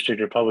school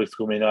district or public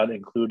school may not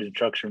include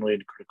instruction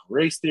related to critical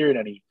race theory in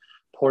any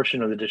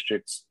portion of the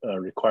district's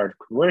required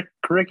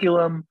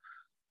curriculum.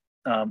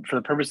 For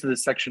the purpose of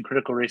this section,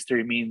 critical race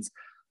theory means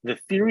the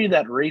theory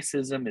that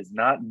racism is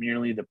not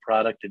merely the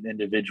product of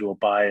individual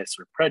bias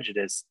or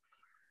prejudice,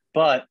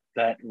 but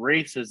that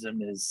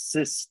racism is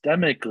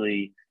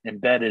systemically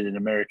embedded in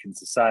American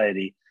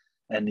society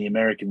and the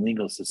American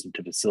legal system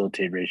to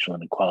facilitate racial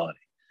inequality.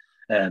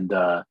 And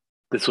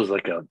this was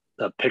like a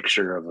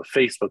picture of a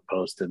Facebook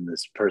post, and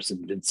this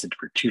person, Vincent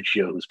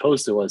Bertuccio, whose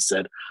post it was,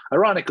 said,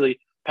 ironically,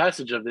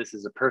 passage of this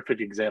is a perfect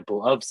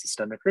example of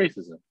systemic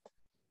racism.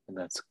 And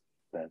that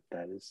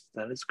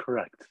is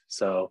correct.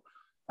 So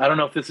I don't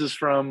know if this is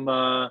from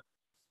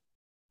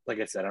like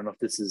I said, I don't know if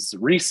this is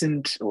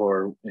recent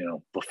or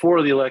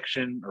before the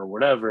election or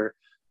whatever,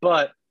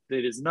 but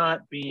it is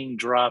not being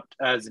dropped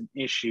as an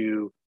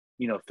issue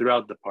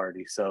throughout the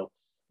party. So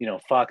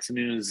Fox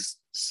News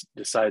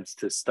decides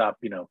to stop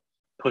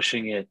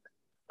pushing it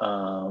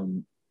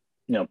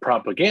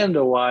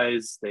propaganda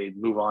wise. They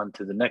move on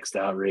to the next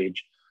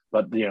outrage,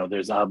 but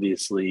there's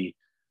obviously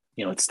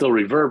it still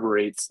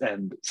reverberates,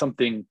 and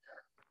something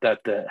that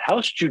the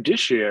House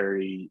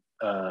Judiciary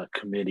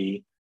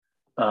Committee,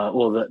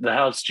 the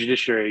House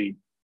Judiciary,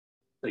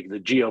 like the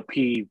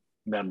GOP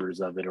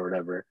members of it or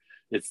whatever,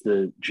 it's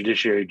the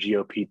Judiciary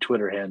GOP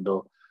Twitter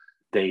handle.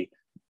 They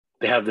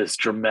have this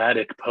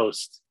dramatic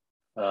post,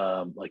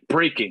 like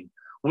breaking: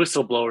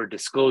 whistleblower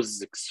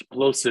discloses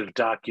explosive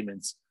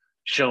documents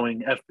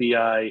showing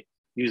FBI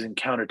using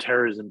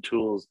counterterrorism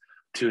tools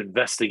to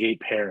investigate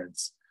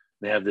parents.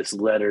 They have this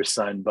letter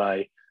signed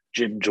by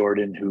Jim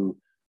Jordan, who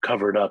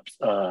covered up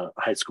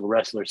high school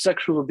wrestler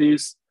sexual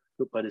abuse,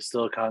 but is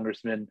still a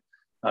congressman.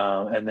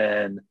 And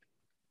then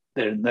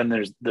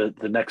there's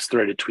the next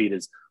threaded tweet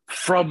is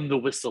from the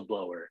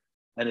whistleblower.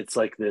 And it's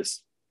like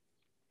this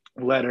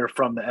letter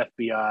from the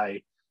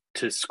FBI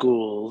to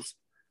schools.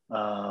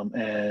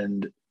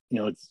 And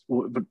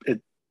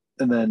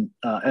then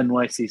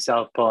NYC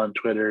Southpaw on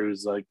Twitter,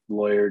 who's like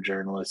lawyer,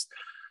 journalist,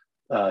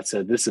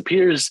 said, this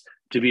appears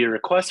to be a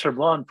request from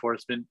law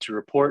enforcement to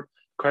report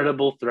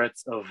credible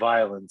threats of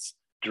violence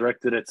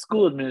directed at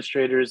school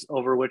administrators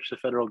over which the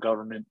federal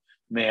government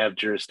may have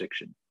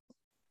jurisdiction.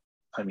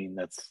 I mean,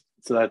 it's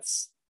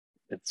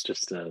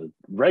just a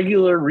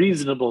regular,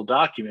 reasonable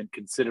document,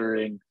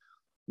 considering,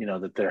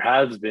 that there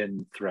has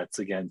been threats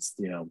against,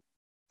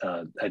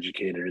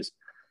 educators,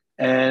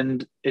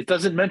 and it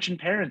doesn't mention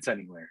parents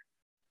anywhere.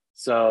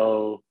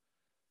 So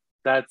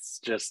that's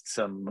just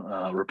some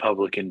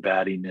Republican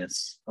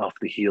battiness off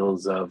the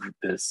heels of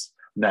this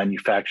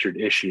manufactured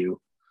issue.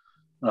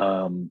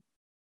 And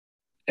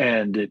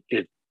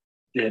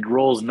it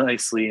rolls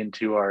nicely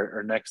into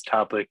our next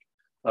topic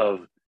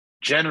of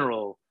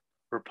general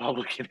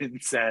Republican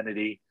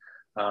insanity,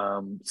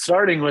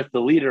 starting with the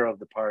leader of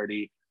the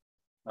party,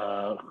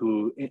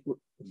 who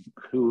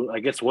I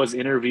guess was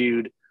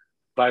interviewed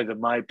by the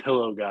My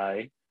Pillow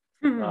guy.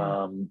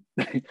 And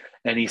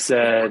he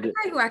said, the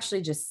guy who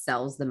actually just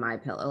sells the My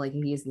Pillow, like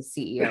he's the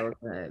CEO of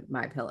the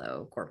My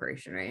Pillow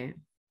Corporation, right?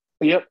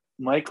 Yep,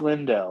 Mike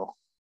Lindell.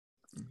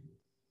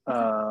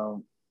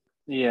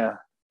 Yeah,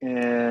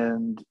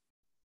 and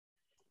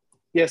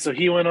yeah, so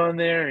he went on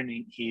there, and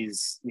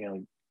he's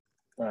the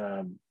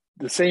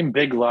same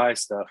big lie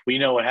stuff. We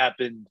know what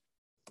happened.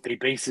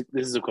 This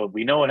is a quote.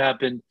 We know what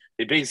happened.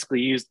 They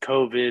basically used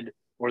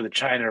or the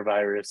China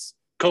virus,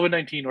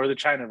 COVID-19 or the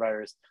China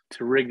virus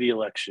to rig the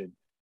election,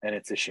 and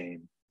it's a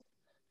shame.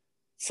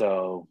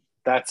 So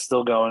that's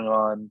still going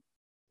on.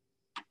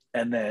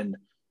 And then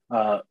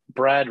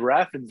Brad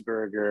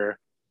Raffensperger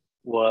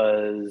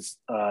was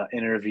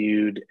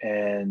interviewed,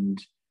 and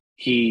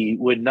he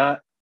would not.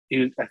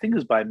 I think it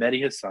was by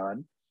Mehdi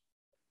Hassan,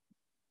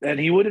 and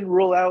he wouldn't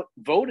rule out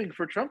voting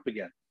for Trump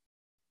again,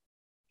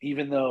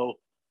 even though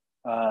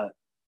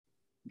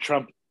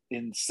Trump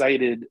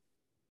incited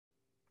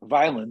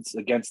violence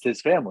against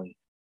his family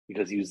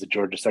because he was the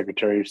Georgia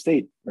Secretary of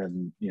State,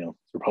 and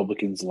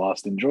Republicans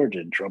lost in Georgia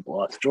and Trump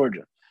lost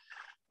Georgia.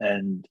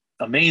 And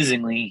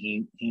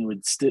amazingly,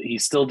 he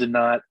still did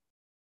not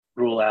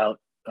rule out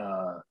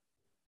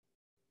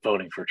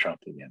voting for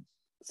Trump again.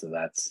 So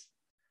that's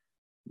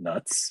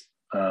nuts.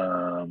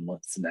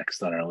 What's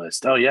next on our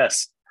list? Oh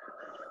yes,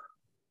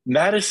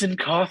 Madison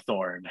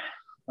Cawthorn,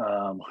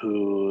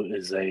 who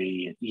is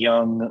a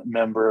young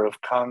member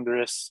of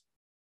Congress.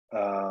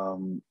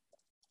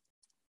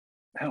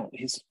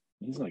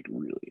 He's like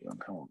really young.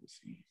 How old is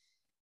he?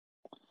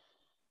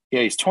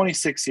 Yeah, he's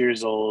 26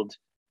 years old.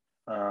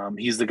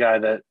 He's the guy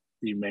that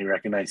you may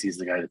recognize. He's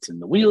the guy that's in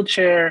the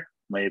wheelchair.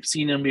 May have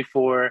seen him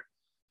before.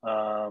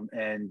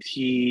 And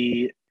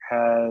he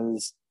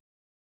has.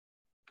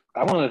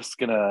 I'm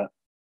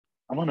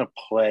gonna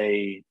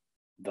play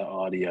the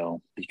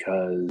audio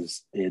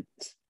because it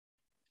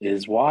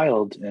is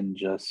wild and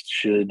just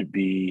should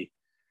be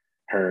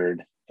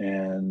heard.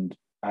 And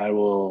I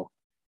will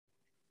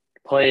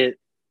play it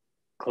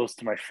close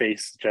to my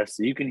face just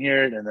so you can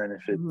hear it, and then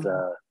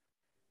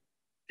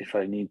if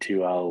I need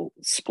to, I'll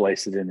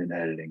splice it in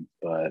editing.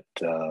 But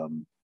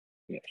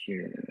yeah,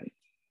 here.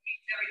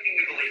 Everything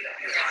we believe in.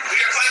 We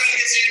are fighting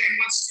this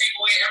enemy wants to take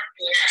away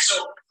everything we have. So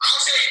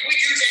I'll tell you, if we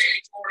do take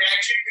any forward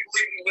action, we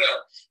believe we will.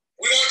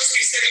 We won't just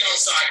be sitting on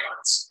the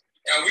sidelines.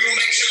 We will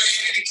make sure that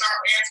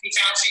Anthony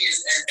Fauci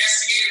is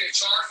investigated and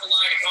charged for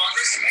lying to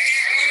Congress.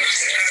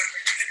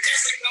 The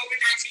testing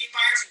COVID-19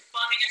 virus and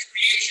funding its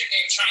creation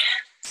in China.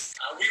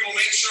 We will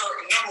make sure,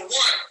 number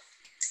one,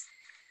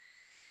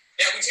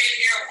 that we take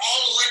care of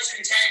all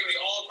election integrity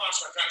all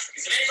across our country.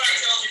 Because if anybody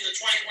tells you the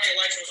 2020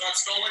 election was not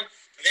stolen,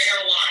 they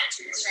are lying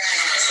to you. So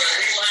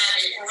we will have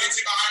a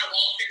forensic audit of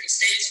all 50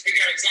 states to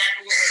figure out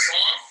exactly what went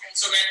wrong,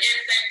 so that if,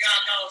 thank God,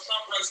 Donald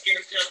Trump runs again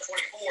in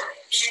 2024,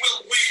 he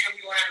will win and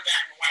we will have him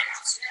back in the White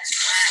House.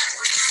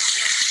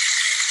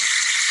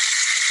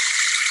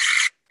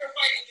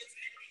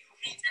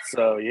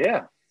 So,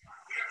 yeah.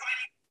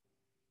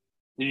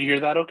 Did you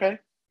hear that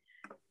okay?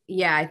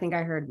 Yeah, I think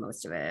I heard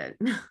most of it.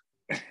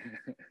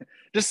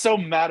 Just so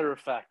matter of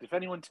fact. If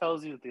anyone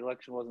tells you that the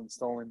election wasn't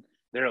stolen,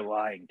 they're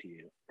lying to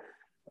you.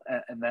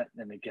 And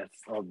it gets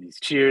all these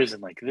cheers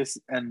and like this.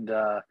 And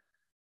so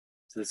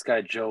this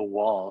guy, Joe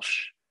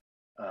Walsh,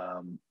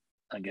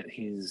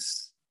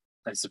 he's,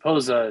 I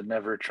suppose, a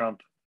never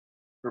Trump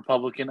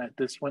Republican at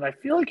this point. I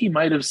feel like he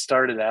might have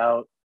started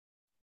out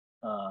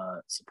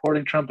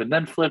supporting Trump and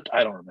then flipped.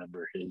 I don't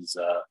remember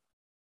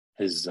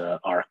his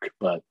arc,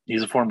 but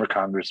he's a former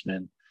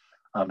congressman.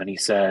 And he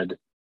said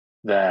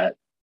that,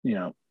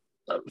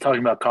 talking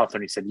about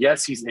Cawthorn, he said,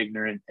 yes, he's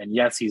ignorant, and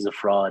yes, he's a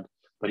fraud,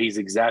 but he's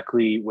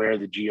exactly where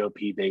the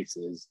GOP base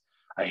is.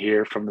 I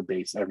hear from the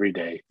base every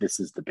day. This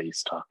is the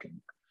base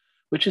talking,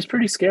 which is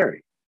pretty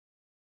scary.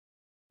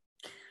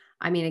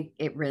 I mean,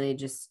 it really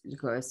just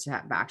goes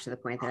back to the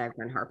point that I've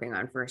been harping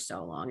on for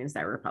so long, is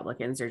that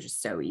Republicans are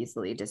just so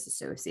easily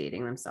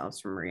disassociating themselves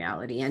from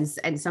reality. And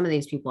some of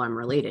these people I'm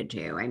related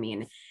to. I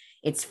mean,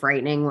 it's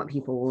frightening what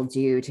people will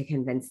do to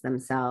convince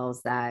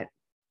themselves that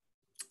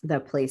the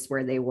place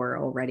where they were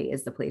already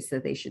is the place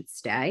that they should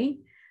stay.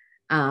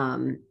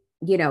 Even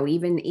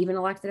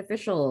elected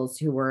officials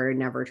who were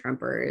never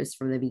Trumpers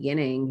from the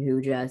beginning,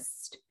 who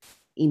just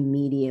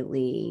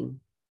immediately,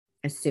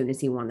 as soon as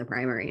he won the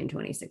primary in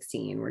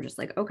 2016, were just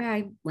like,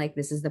 okay, like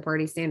this is the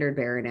party standard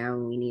bearer now,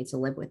 and we need to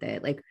live with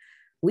it. Like,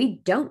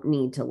 we don't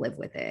need to live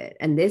with it.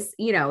 And this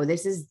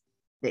is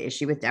the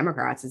issue with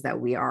Democrats, is that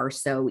we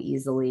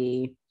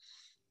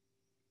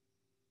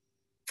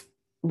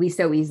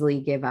so easily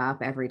give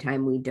up every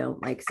time we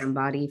don't like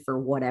somebody for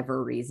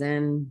whatever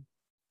reason,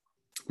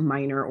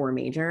 minor or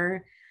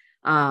major.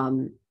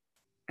 And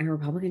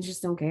Republicans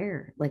just don't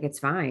care. Like, it's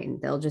fine.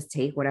 They'll just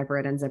take whatever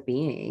it ends up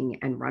being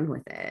and run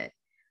with it.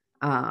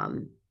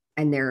 And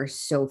there are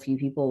so few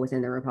people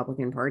within the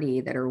Republican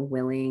Party that are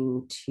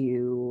willing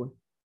to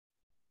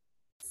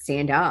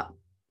stand up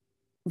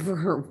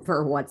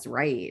for what's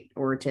right,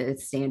 or to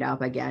stand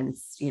up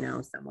against,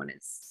 someone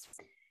as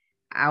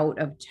out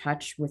of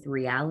touch with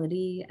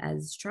reality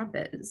as Trump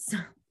is.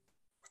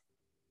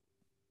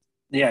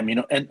 Yeah,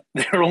 and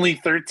there are only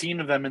 13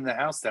 of them in the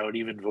House that would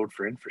even vote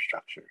for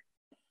infrastructure.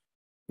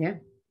 Yeah.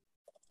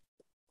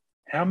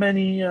 How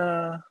many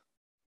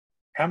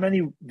How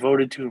many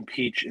voted to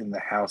impeach in the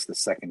House the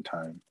second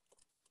time?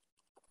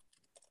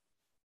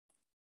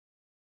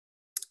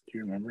 Do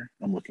you remember?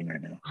 I'm looking right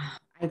now.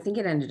 I think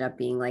it ended up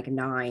being like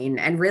 9.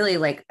 And really,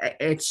 like,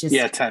 it's just.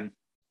 Yeah, 10.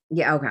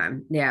 Yeah. Okay.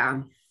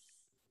 Yeah.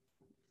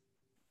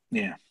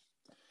 Yeah.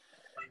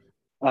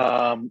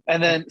 And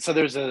then, so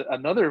there's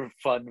another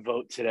fun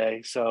vote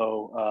today.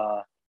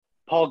 So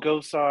Paul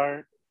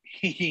Gosar,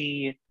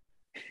 he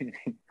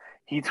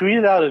he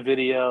tweeted out a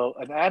video,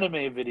 an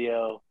anime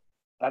video,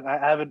 and I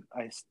haven't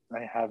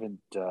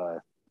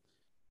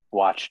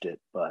watched it,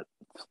 but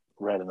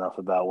read enough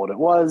about what it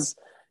was.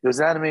 It was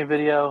an anime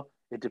video.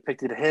 It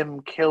depicted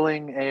him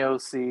killing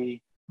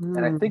AOC,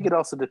 and I think it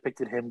also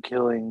depicted him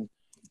killing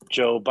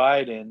Joe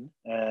Biden.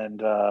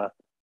 And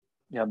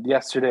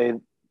yesterday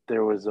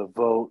there was a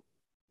vote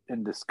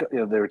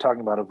they were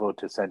talking about a vote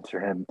to censor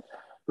him,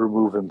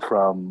 remove him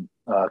from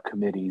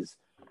committees.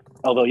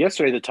 Although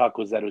yesterday the talk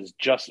was that it was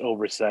just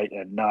oversight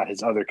and not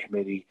his other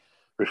committee,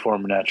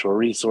 Reform of Natural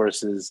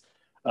Resources.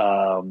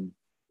 And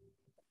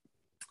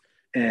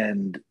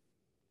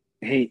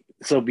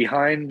so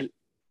behind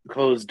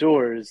closed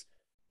doors,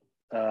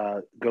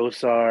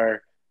 Gosar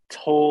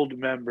told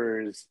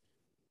members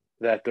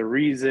that the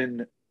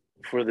reason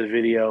for the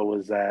video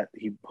was that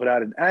he put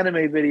out an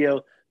anime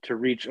video to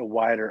reach a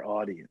wider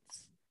audience.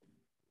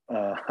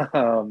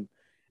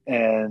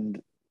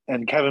 And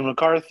Kevin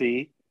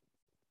McCarthy,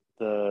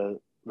 the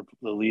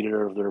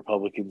leader of the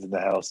Republicans in the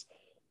House,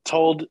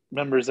 told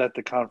members at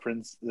the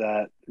conference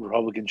that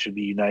Republicans should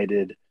be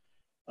united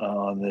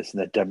on this,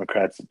 and that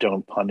Democrats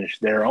don't punish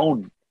their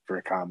own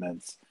for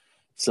comments.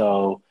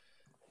 So,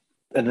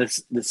 and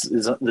this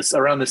is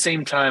around the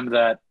same time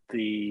that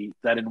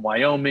in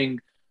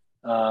Wyoming,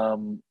 I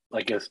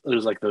guess it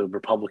was like the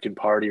Republican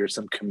Party or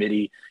some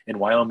committee in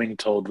Wyoming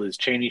told Liz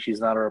Cheney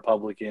she's not a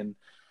Republican.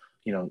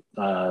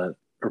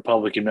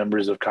 Republican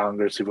members of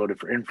Congress who voted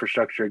for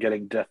infrastructure are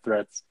getting death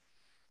threats.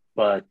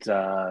 But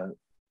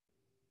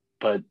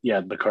yeah,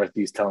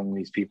 McCarthy's telling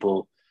these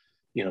people,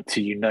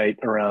 to unite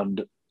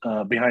around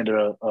behind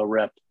a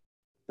rep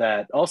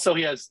that also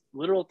he has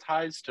literal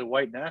ties to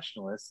white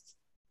nationalists,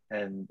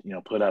 and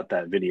put out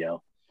that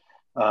video.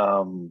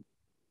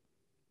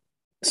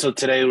 So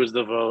today was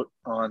the vote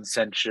on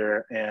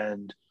censure,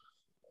 and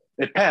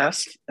it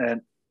passed,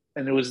 and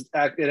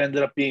it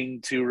ended up being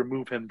to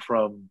remove him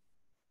from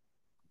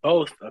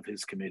both of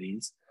his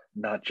committees,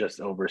 not just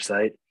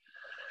oversight.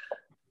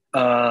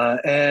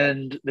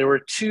 And there were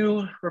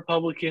 2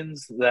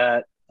 Republicans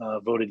that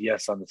voted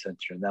yes on the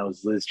censure, and that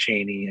was Liz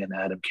Cheney and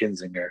Adam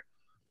Kinzinger,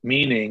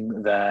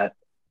 meaning that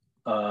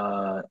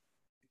that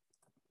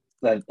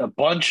a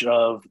bunch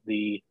of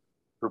the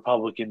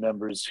Republican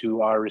members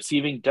who are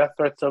receiving death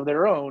threats of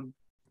their own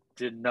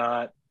did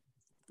not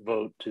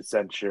vote to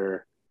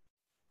censure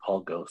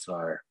Paul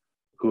Gosar,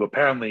 who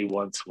apparently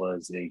once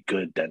was a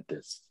good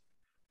dentist.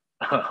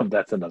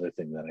 That's another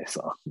thing that I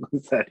saw.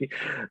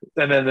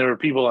 And then there were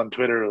people on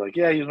Twitter like,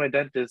 yeah, he was my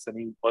dentist and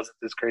he wasn't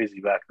this crazy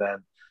back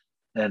then.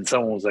 And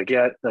someone was like,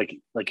 yeah, like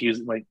he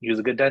was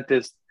a good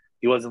dentist.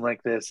 He wasn't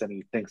like this, and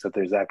he thinks that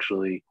there's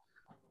actually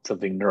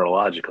something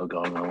neurological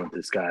going on with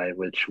this guy,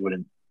 which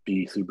wouldn't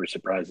be super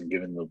surprising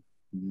given the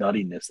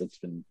nuttiness that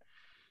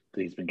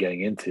he's been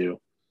getting into.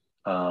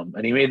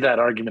 And he made that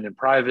argument in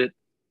private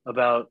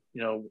about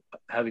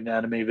having the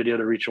anime video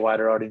to reach a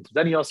wider audience.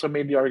 Then he also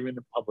made the argument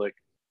in public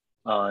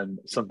on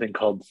something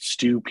called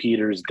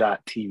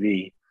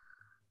StuPeters.tv.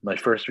 My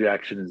first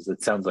reaction is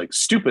it sounds like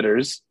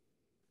Stupiders.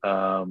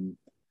 But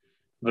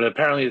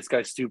apparently this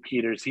guy Stu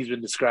Peters, he's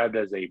been described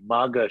as a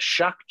MAGA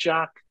shock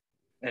jock,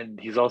 and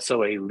he's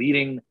also a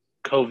leading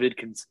COVID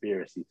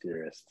conspiracy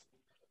theorist.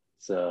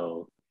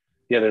 So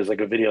yeah, there's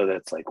like a video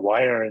that's like,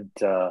 why aren't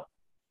the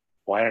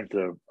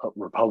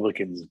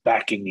Republicans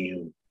backing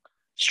you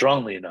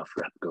strongly enough,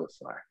 Rep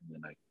Gosar? And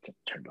then I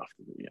turned off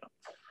the video.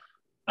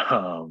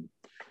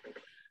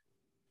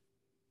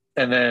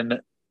 And then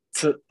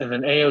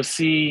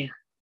AOC.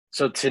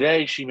 So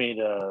today she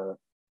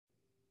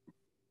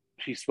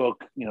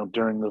spoke,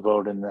 during the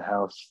vote in the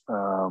House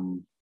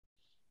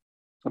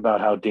about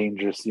how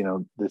dangerous,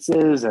 this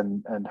is,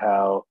 and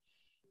how,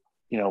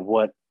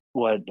 what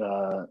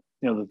that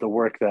the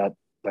work that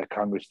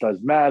Congress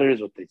does matters,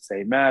 what they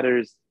say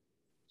matters.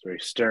 It's very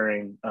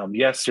stirring.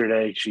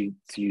 Yesterday, she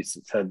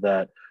said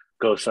that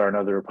Gosar and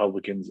other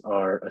Republicans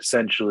are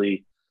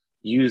essentially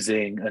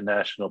using a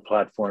national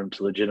platform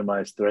to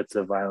legitimize threats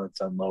of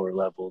violence on lower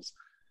levels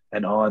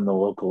and on the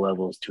local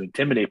levels to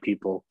intimidate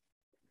people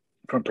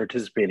from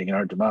participating in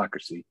our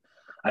democracy.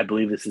 I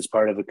believe this is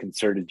part of a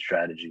concerted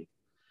strategy.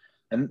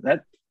 And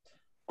that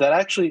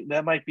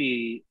might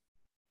be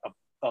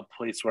a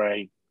place where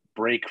I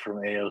break from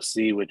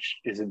AOC, which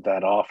isn't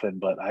that often,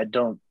 but I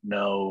don't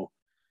know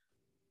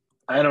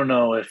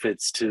if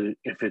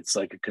it's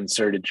like a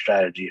concerted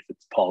strategy, if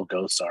it's Paul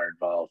Gosar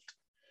involved.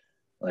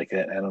 Like,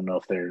 I don't know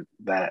if they're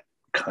that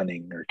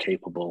cunning or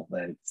capable.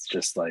 That it's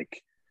just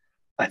like,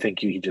 I think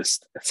he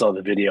just saw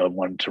the video and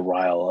wanted to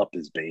rile up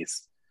his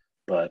base,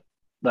 but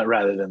not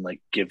rather than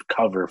like give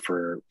cover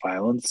for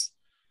violence.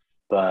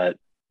 But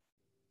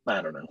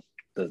I don't know.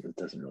 it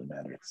doesn't really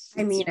matter.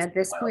 I mean, at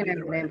this wild point, I'm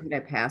either going way. to put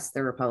it past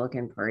the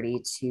Republican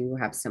Party to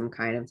have some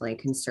kind of like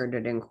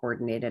concerted and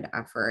coordinated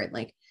effort.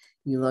 Like,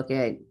 you look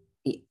at,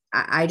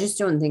 I just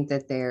don't think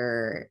that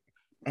they're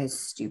as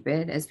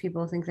stupid as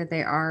people think that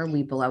they are.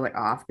 We blow it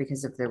off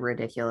because of the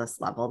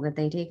ridiculous level that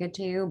they take it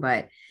to.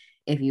 But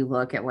if you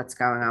look at what's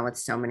going on with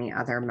so many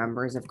other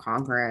members of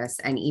Congress,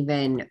 and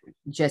even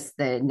just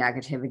the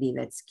negativity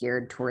that's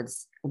geared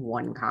towards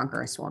one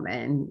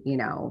congresswoman,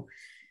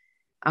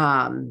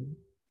 um,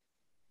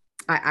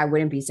 I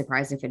wouldn't be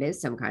surprised if it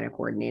is some kind of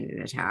coordinated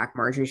attack.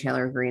 Marjorie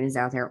Taylor Greene is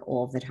out there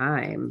all the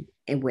time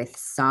with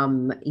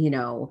some,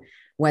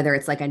 whether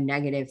it's like a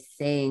negative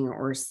thing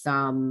or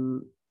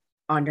some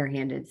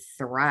underhanded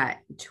threat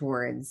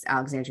towards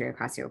Alexandria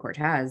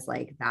Ocasio-Cortez,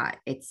 like that.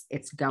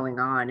 It's going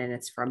on, and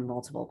it's from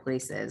multiple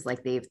places.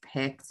 Like, they've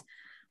picked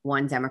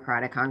one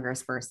Democratic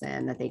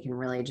congressperson that they can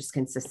really just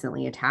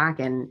consistently attack,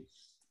 and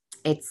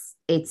it's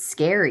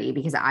scary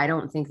because I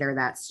don't think they're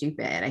that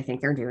stupid. I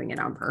think they're doing it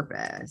on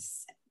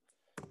purpose.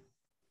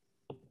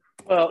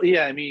 Well,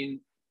 yeah, I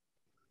mean,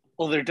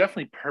 they're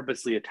definitely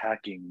purposely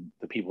attacking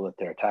the people that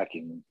they're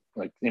attacking.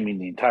 Like, I mean,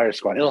 the entire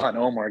squad. Ilhan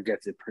Omar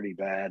gets it pretty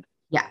bad.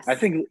 Yes. I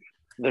think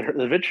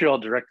the vitriol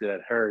directed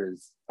at her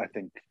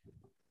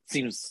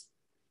seems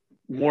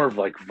more of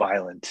like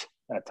violent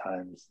at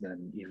times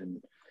than even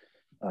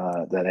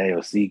that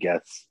AOC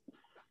gets.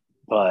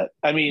 But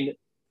I mean,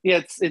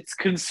 yeah, it's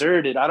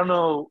concerted. I don't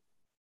know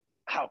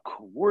how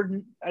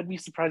coordinated. I'd be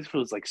surprised if it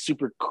was like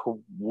super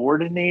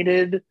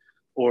coordinated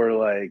or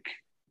like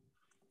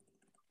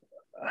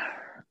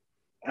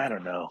I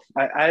don't know.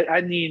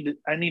 I need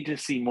to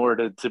see more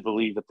to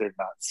believe that they're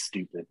not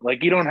stupid.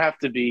 Like, you don't have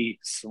to be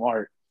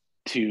smart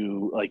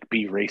to like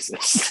be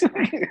racist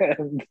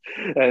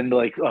and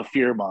like a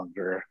fear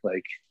monger.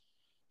 Like,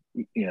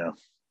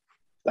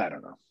 I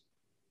don't know.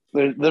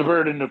 The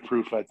burden of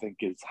proof, I think,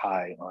 is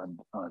high on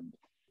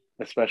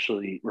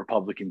especially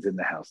Republicans in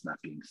the House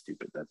not being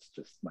stupid. That's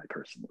just my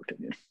personal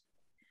opinion.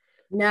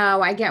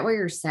 No, I get what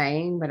you're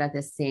saying, but at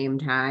the same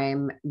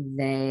time,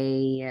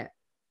 they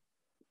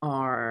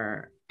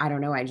are, I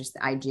don't know, I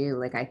do,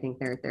 like, I think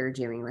they're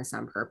doing this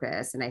on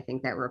purpose. And I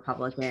think that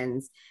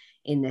Republicans,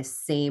 in the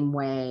same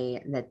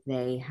way that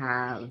they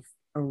have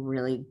a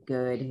really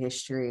good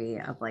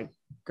history of like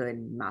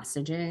good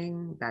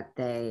messaging, that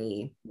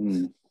they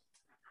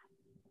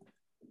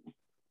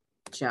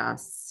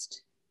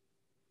just,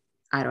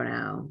 I don't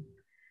know,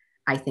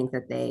 I think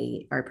that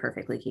they are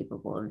perfectly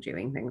capable of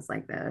doing things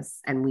like this,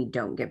 and we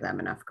don't give them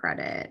enough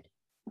credit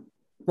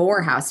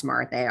for how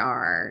smart they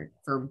are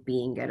for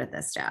being good at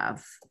this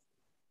stuff.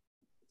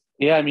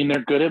 Yeah, I mean,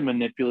 they're good at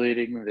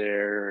manipulating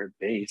their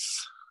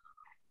base.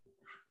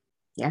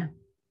 Yeah.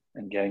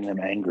 And getting them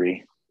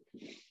angry.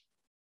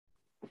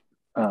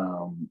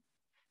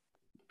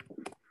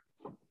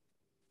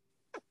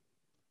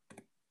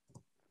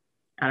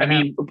 I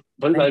mean,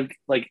 but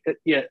like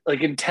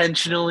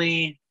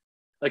intentionally,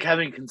 like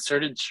having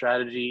concerted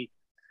strategy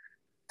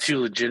to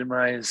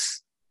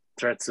legitimize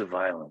threats of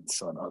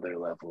violence on other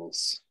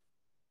levels.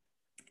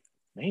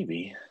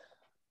 Maybe.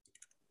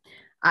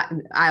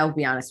 I'll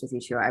be honest with you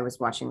too. I was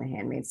watching The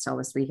Handmaid's Tale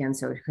this weekend,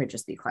 so it could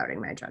just be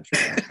clouding my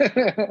judgment.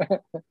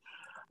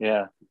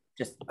 Yeah.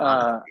 Just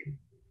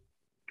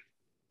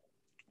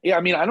yeah,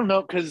 I mean, I don't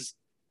know, because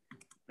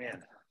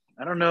man,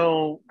 I don't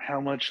know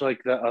how much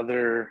like the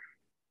other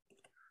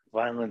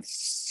violence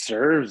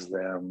serves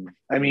them.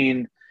 I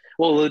mean,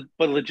 well,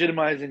 but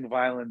legitimizing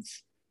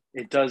violence,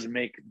 it does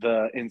make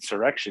the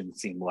insurrection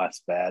seem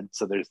less bad.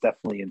 So there's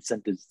definitely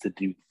incentives to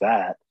do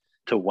that,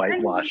 to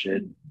whitewash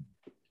it.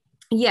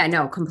 Yeah,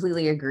 no,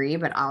 completely agree.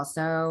 But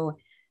also,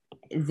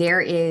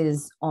 there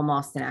is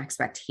almost an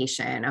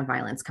expectation of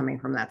violence coming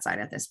from that side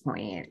at this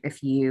point.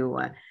 If you,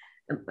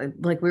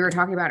 like we were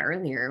talking about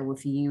earlier,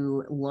 if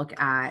you look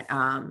at,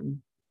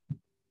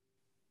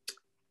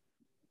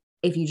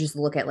 if you just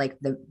look at like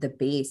the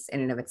base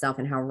in and of itself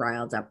and how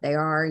riled up they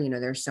are,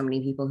 there's so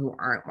many people who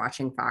aren't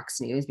watching Fox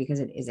News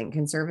because it isn't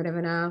conservative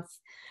enough,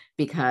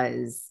 which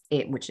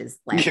is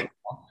laughable,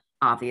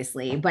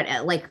 obviously, but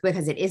like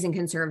because it isn't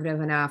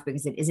conservative enough,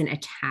 because it isn't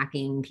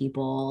attacking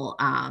people,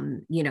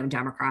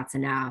 Democrats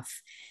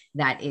enough,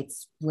 that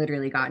it's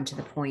literally gotten to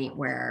the point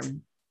where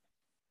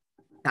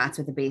that's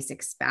what the base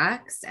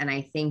expects. And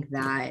I think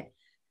that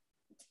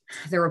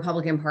the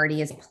Republican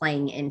Party is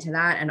playing into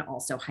that and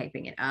also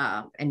hyping it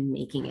up and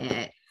making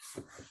it,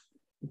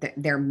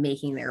 they're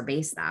making their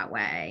base that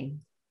way.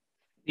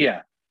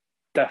 Yeah,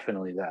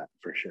 definitely that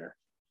for sure.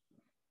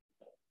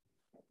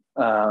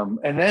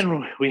 And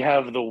then we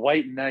have the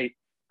White Knight,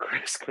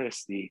 Chris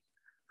Christie,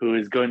 who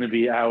is going to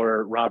be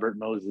our Robert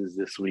Moses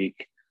this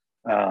week.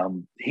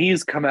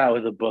 He's come out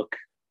with a book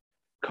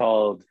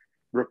called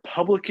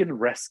Republican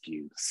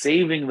Rescue,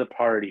 Saving the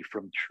Party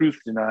from Truth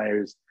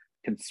Deniers,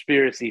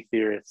 Conspiracy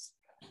Theorists,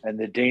 and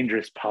the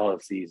Dangerous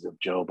Policies of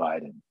Joe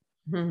Biden.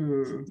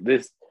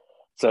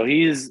 So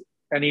he's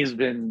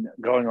been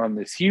going on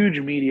this huge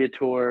media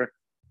tour,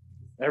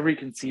 every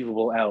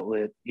conceivable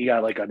outlet. He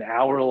got like an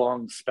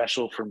hour-long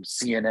special from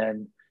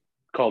CNN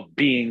called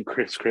Being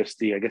Chris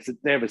Christie. I guess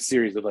they have a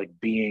series of like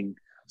Being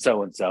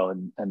so and so,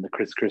 and the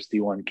Chris Christie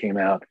one came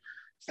out.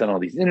 He's done all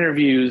these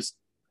interviews.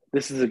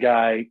 This is a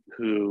guy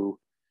who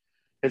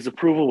his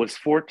approval was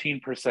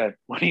 14%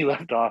 when he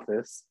left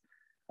office,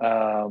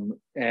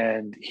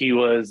 and he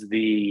was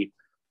the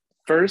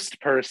first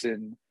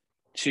person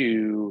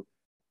to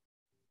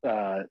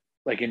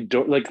like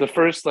the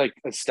first like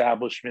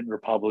establishment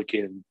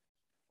Republican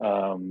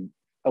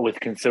with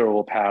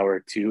considerable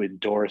power to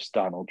endorse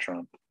Donald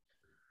Trump.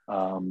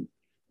 And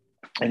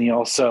he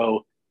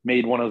also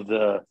made one of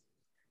the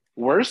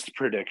worst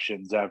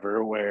predictions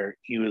ever, where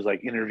he was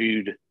like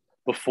interviewed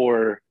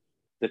before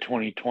the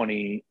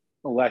 2020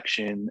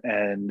 election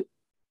and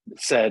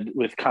said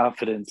with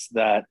confidence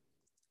that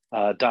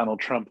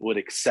Donald Trump would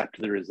accept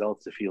the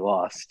results if he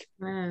lost.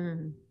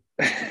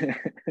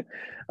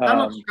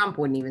 Donald Trump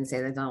wouldn't even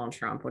say that Donald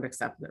Trump would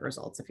accept the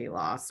results if he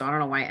lost. So I don't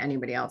know why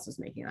anybody else is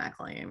making that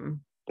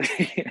claim.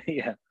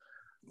 Yeah.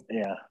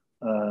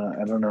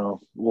 I don't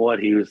know what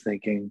he was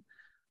thinking,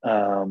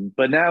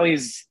 but now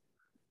he's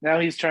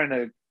trying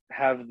to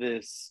have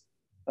this.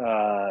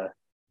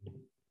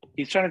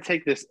 He's trying to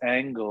take this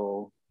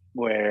angle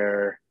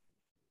where,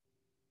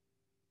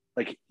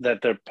 like,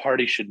 that the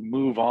party should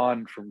move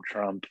on from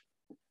Trump,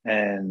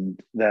 and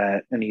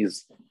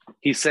he's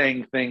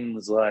saying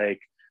things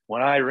like,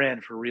 when I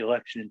ran for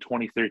re-election in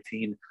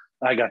 2013,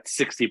 I got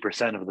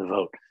 60% of the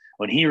vote.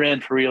 When he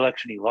ran for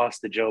re-election, he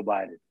lost to Joe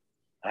Biden.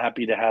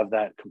 Happy to have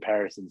that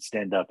comparison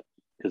stand up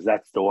because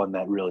that's the one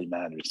that really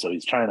matters. So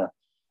he's trying to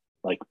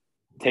like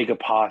take a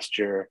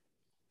posture,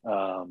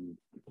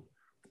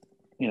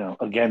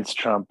 against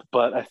Trump.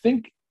 But I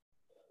think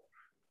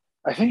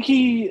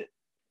he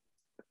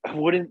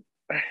wouldn't.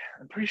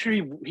 I'm pretty sure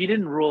he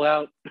didn't rule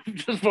out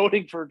just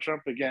voting for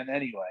Trump again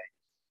anyway.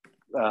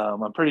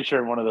 I'm pretty sure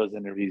in one of those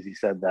interviews he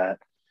said that,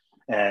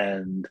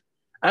 and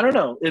I don't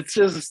know. It's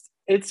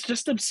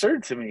just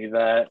absurd to me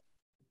that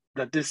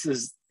this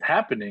is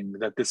happening,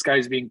 that this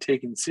guy's being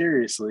taken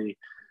seriously,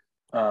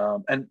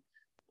 and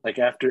like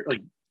after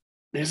like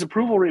his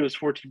approval rate was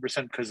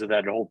 14% because of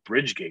that whole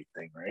Bridgegate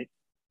thing, right?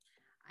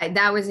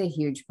 That was a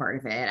huge part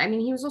of it. I mean,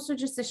 he was also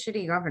just a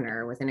shitty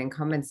governor with an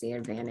incumbency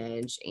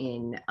advantage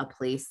in a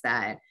place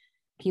that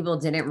people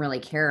didn't really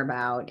care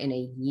about in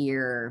a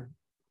year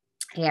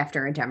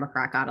after a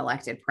Democrat got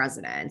elected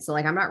president. So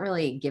like, I'm not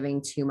really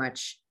giving too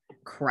much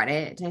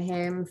credit to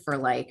him for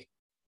like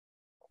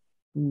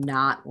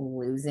not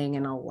losing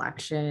an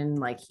election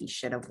like he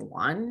should have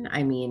won.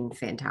 I mean,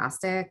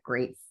 fantastic,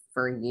 great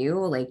for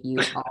you. Like, you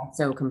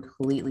also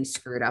completely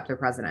screwed up the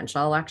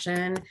presidential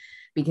election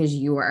because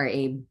you are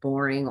a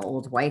boring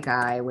old white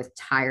guy with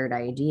tired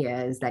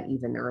ideas that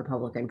even the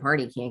Republican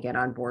Party can't get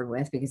on board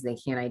with because they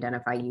can't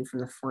identify you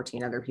from the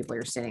 14 other people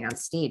you're sitting on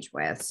stage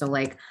with. So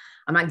like,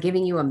 I'm not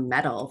giving you a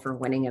medal for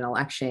winning an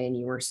election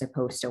you were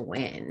supposed to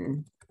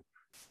win.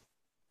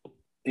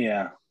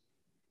 Yeah.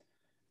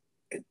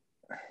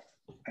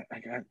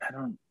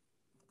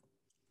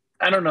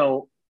 I don't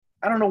know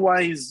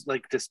why he's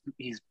like this.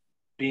 He's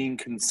being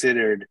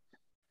considered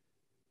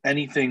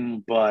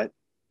anything but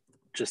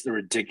just a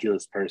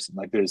ridiculous person.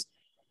 Like there's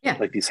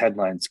like these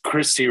headlines: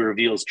 Christie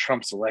reveals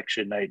Trump's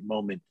election night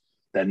moment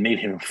that made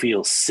him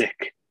feel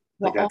sick.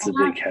 Like that's a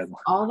big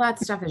headline. All that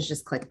stuff is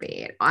just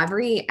clickbait.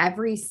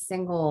 Every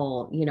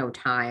single,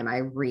 time I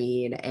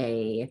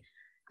read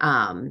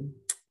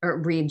or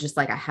read just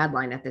like a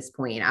headline at this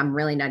point, I'm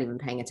really not even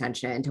paying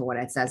attention to what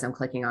it says. I'm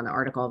clicking on the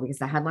article because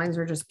the headlines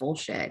are just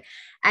bullshit.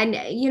 And,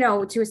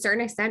 to a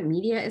certain extent,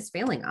 media is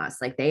failing us.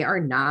 Like they are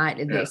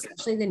not,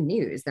 especially the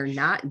news, they're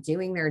not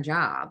doing their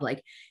job.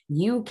 Like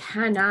you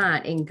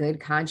cannot in good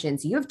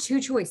conscience, you have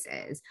two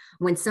choices.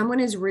 When someone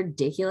as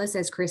ridiculous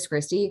as Chris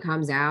Christie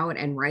comes out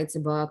and writes a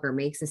book or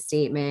makes a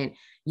statement,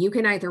 you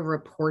can either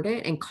report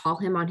it and call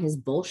him on his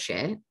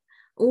bullshit,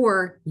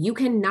 or you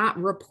cannot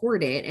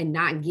report it and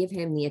not give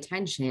him the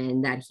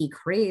attention that he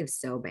craves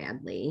so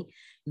badly.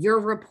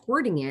 You're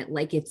reporting it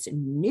like it's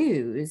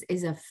news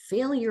is a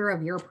failure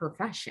of your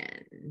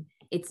profession.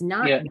 It's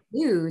not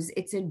news,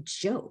 it's a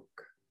joke.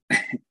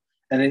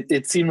 And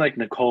it seemed like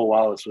Nicole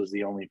Wallace was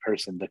the only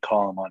person to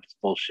call him on his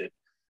bullshit.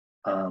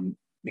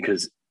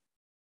 Because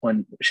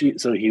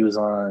he was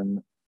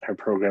on her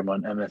program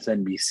on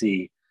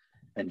MSNBC,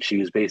 and she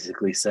was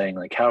basically saying,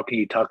 like, how can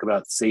you talk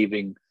about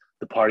saving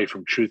the party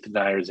from truth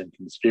deniers and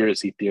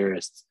conspiracy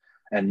theorists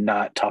and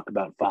not talk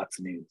about Fox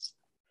News?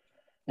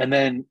 And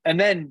then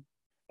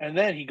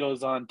he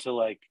goes on to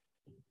like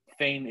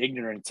feign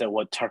ignorance at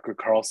what Tucker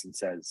Carlson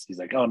says. He's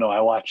like, oh no, I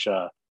watch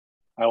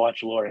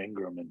Laura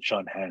Ingraham and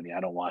Sean Hannity.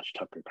 I don't watch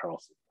Tucker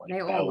Carlson. Like,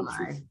 they all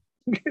lie.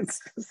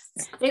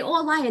 They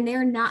all lie, and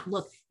they're not.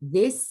 Look,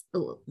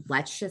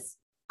 let's just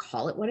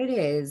call it what it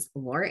is.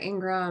 Laura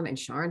Ingraham and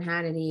Sean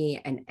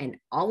Hannity and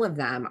all of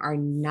them are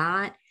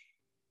not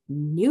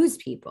news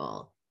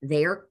people.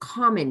 They are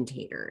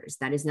commentators.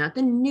 That is not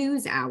the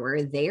news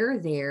hour. They are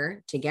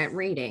there to get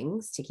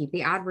ratings, to keep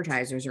the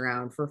advertisers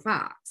around for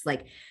Fox.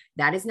 Like,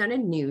 that is not a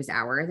news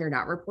hour. They're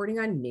not reporting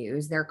on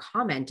news. They're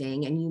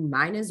commenting, and you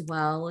might as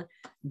well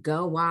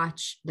go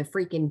watch the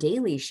freaking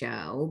Daily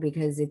Show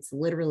because it's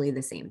literally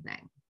the same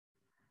thing.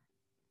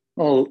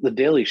 Well, the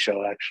Daily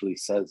Show actually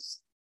says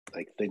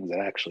like things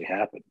that actually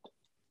happened.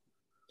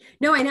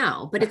 No, I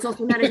know, but it's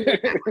also not a news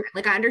hour.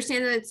 Like, I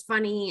understand that it's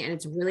funny and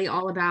it's really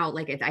all about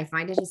like I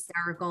find it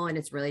hysterical, and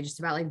it's really just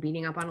about like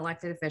beating up on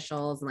elected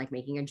officials and like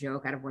making a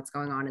joke out of what's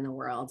going on in the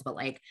world. But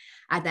like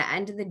at the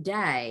end of the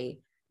day,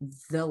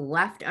 the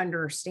left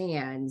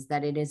understands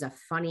that it is a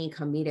funny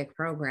comedic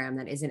program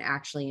that isn't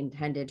actually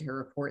intended to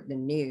report the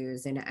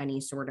news in any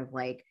sort of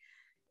like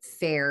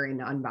fair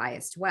and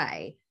unbiased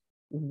way.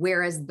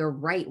 Whereas the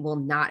right will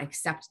not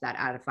accept that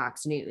out of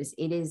Fox News.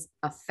 It is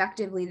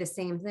effectively the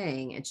same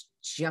thing. It's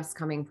just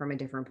coming from a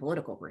different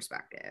political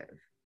perspective.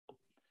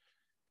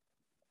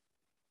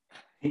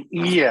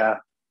 Yeah.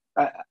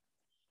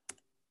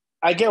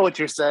 I get what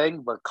you're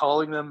saying, but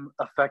calling them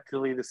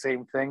effectively the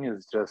same thing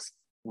is just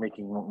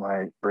making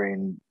my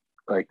brain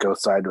like go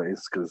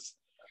sideways because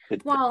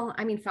well,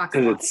 I mean, Fox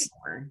it's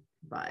more,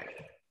 but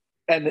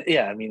and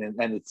yeah, I mean,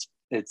 and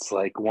it's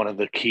like one of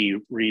the key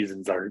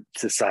reasons our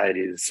society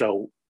is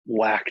so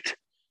whacked.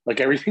 Like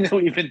everything that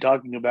we've been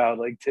talking about,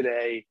 like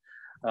today,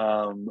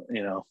 you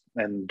know,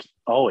 and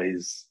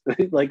always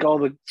like all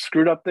the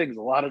screwed up things.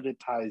 A lot of it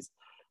ties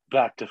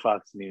back to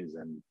Fox News,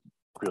 and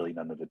really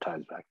none of it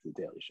ties back to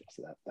the Daily Show.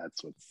 So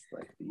that's what's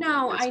like.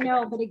 No, I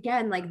know, but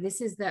again, like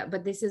this is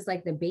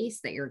like the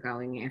base that you're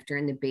going after,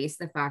 and the base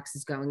that Fox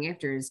is going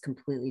after is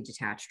completely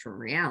detached from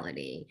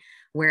reality.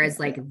 Whereas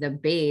like the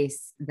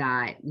base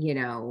that, you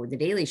know, the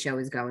Daily Show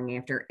is going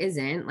after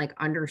isn't, like,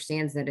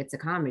 understands that it's a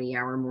comedy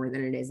hour more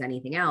than it is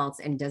anything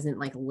else, and doesn't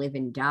like live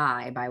and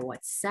die by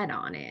what's said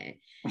on it.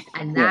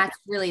 And that's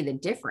really the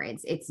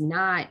difference. It's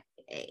not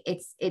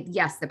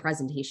yes, the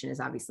presentation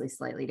is obviously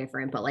slightly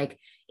different, but like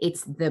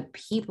it's the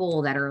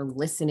people that are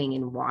listening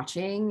and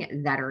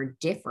watching that are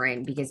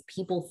different, because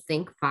people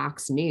think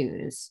Fox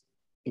News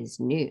is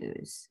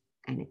news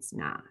and it's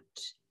not.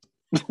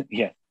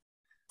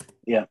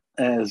 Yeah,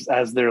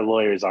 as their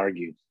lawyers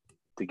argued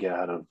to get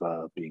out of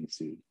being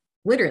sued.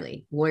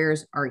 Literally,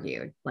 lawyers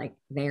argued like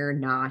they're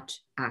not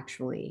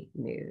actually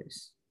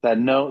news.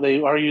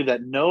 They argue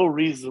that no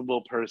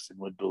reasonable person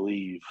would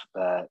believe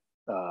that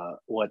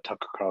what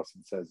Tucker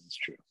Carlson says is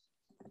true.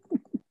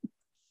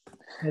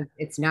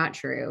 It's not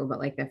true, but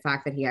like the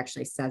fact that he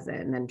actually says it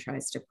and then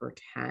tries to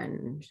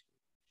pretend,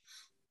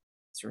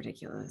 it's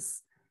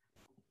ridiculous.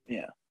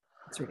 Yeah,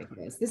 it's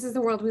ridiculous. This is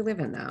the world we live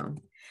in, though,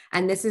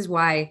 and this is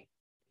why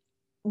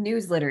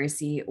news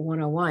literacy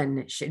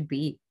 101 should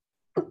be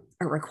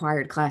a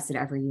required class at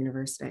every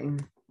university.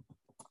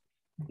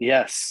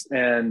 Yes,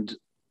 and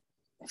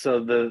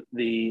so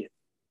the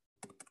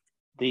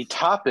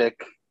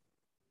topic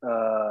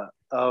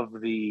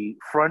of the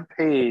front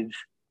page.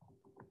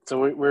 So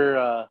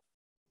we're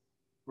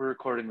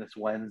recording this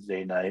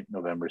Wednesday night,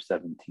 November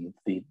 17th.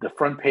 The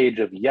front page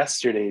of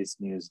yesterday's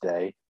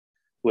Newsday,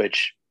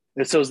 which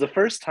so it was the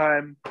first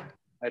time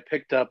I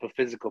picked up a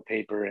physical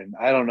paper in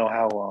I don't know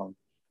how long,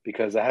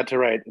 because I had to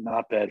write an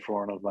op-ed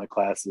for one of my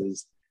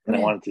classes, and I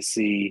wanted to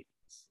see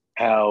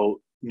how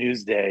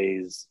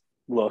Newsdays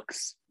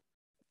looks,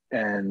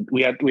 and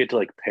we had to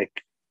like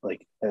pick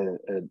like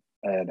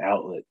an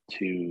outlet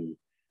to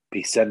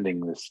be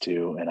sending this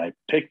to, and I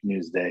picked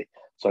Newsday.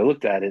 So I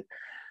looked at it,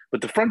 but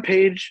the front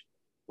page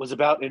was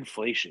about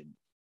inflation,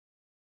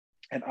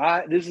 and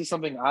this is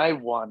something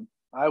I've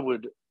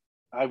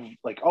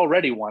like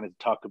already wanted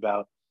to talk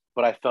about,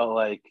 but I felt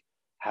like,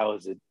 how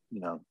is it,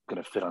 you know,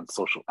 going to fit on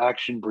Social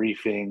Action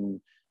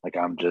Briefing? Like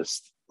I'm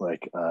just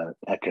like an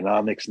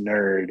economics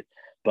nerd,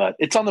 but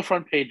it's on the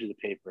front page of the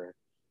paper,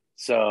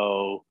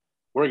 so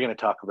we're going to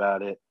talk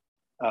about it.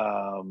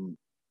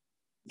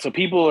 So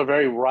people are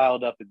very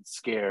riled up and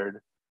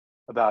scared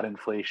about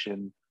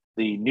inflation.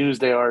 The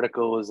Newsday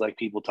article is like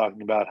people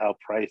talking about how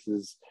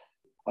prices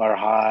are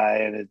high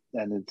and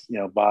it's you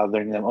know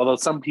bothering them. Although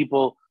some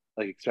people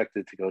like expect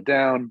it to go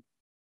down.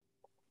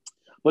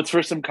 But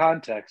for some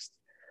context,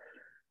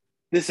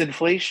 this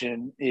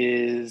inflation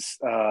is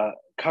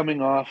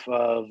coming off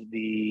of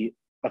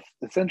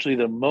essentially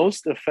the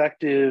most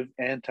effective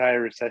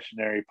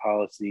anti-recessionary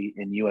policy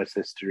in U.S.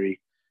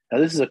 history. Now,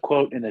 this is a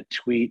quote in a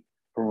tweet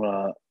from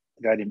a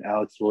guy named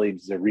Alex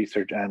Williams, a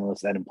research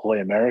analyst at Employ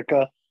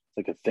America.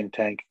 It's like a think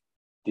tank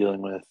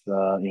dealing with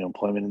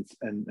employment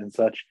and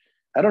such.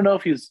 I don't know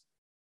if it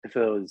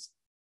was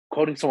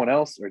quoting someone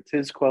else or it's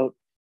his quote,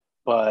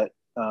 but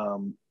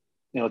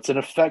it's in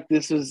effect.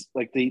 This is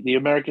like the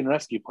American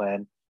Rescue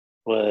Plan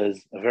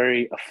was a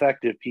very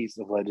effective piece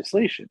of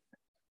legislation.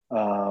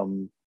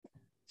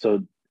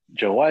 So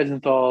Joe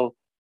Weisenthal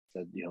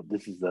said,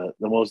 this is the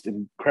most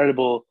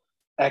incredible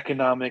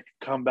economic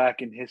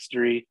comeback in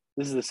history.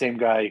 This is the same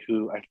guy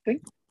who I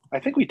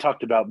think we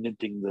talked about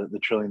minting the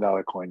 $1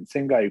 trillion coin.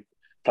 Same guy who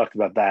talked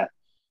about that.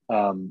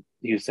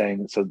 He was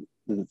saying, so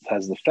this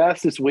has the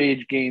fastest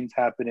wage gains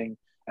happening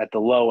at the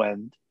low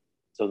end.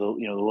 So the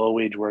low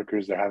wage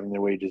workers, they're having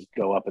their wages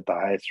go up at the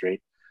highest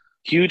rate.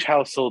 Huge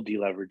household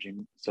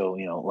deleveraging, so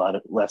a lot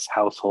of less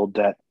household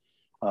debt.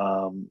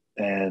 And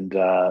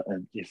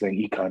you're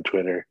saying econ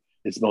Twitter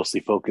is mostly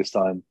focused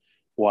on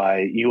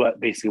why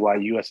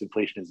U.S.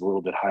 inflation is a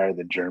little bit higher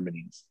than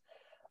Germany's.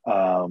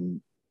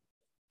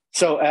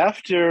 So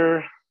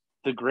after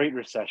the Great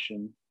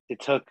Recession, it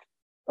took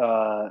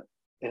an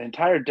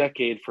entire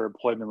decade for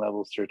employment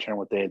levels to return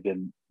what they had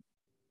been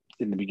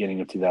in the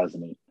beginning of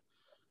 2008.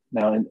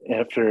 Now,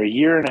 after a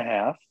year and a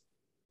half,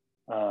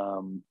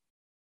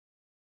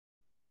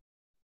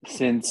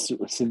 since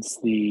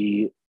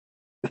the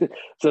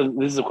so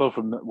this is a quote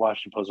from the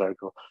Washington Post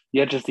article.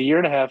 Yet just a year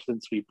and a half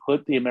since we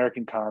put the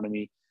American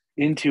economy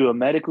into a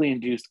medically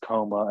induced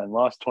coma and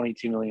lost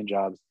 22 million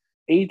jobs,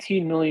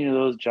 18 million of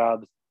those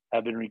jobs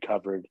have been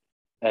recovered,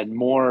 and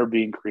more are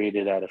being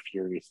created at a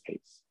furious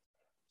pace.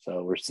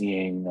 So we're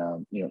seeing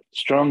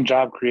strong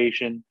job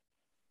creation,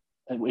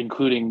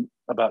 including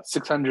about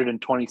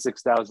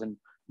 626,000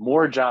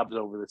 more jobs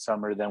over the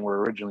summer than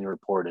were originally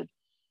reported.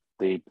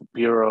 The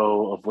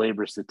Bureau of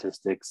Labor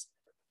Statistics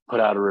put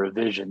out a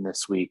revision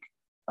this week.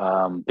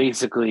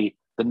 Basically,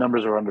 the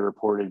numbers are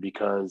underreported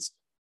because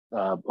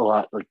a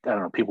lot,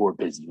 people were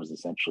busy was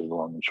essentially the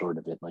long and short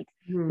of it.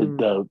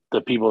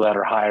 The people that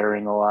are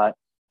hiring a lot,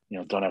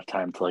 don't have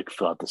time to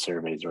fill out the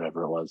surveys or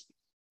whatever it was.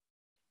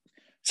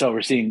 So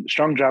we're seeing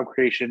strong job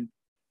creation,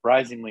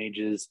 rising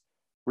wages,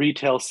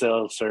 retail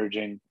sales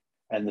surging,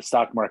 and the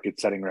stock market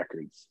setting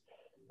records.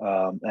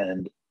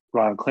 And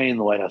Ron Klain,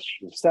 the White House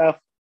Chief of Staff,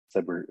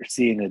 said we're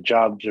seeing a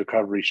jobs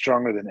recovery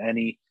stronger than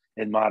any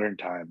in modern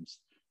times.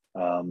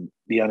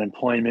 The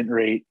unemployment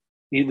rate,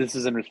 this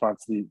is in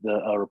response to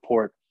the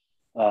report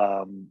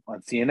on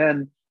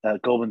CNN,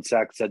 Goldman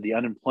Sachs said the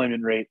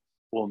unemployment rate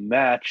will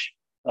match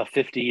a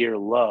 50-year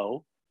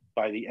low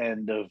by the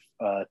end of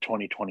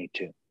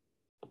 2022.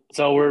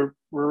 So we're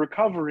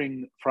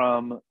recovering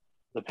from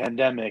the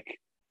pandemic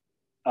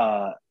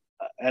at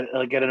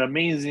an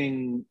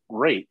amazing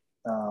rate.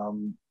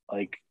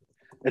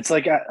 It's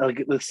like at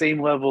the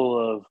same level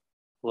of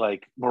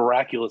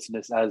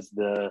miraculousness as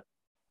the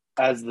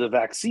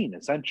vaccine,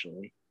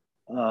 essentially.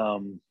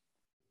 According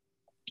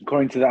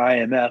to the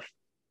IMF,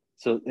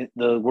 so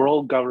the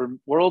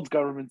world's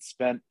government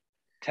spent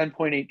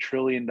 $10.8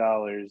 trillion,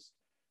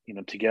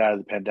 to get out of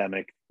the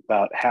pandemic.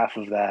 About half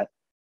of that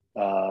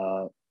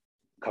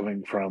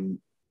coming from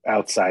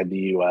outside the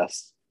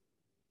U.S.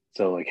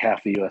 So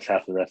half the U.S.,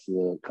 half the rest of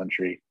the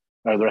country,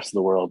 or the rest of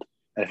the world.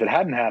 And if it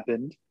hadn't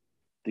happened,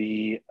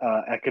 the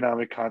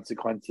economic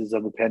consequences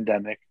of the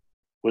pandemic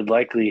would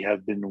likely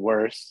have been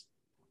worse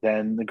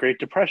than the Great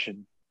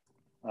Depression.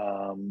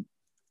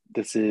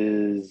 This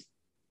is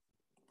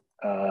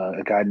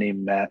a guy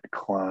named Matt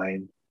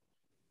Klein,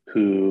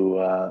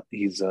 who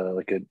he's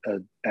an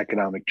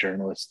economic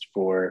journalist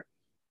for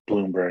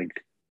Bloomberg.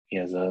 He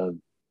has a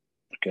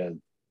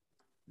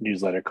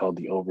newsletter called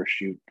The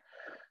Overshoot.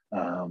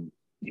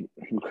 He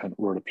kind of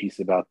wrote a piece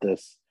about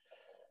this.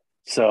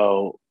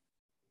 So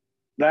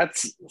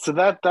that's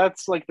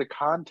the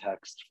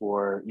context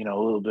for a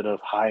little bit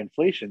of high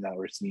inflation that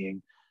we're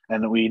seeing,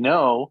 and we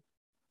know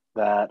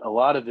that a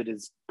lot of it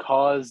is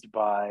caused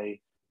by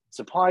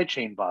supply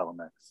chain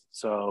bottlenecks.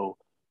 So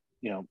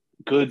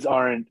goods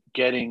aren't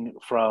getting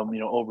from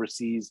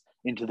overseas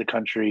into the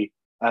country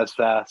as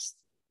fast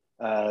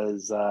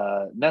as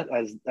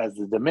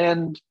the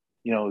demand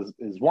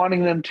is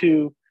wanting them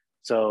to.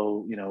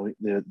 So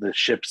the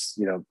ships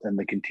and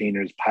the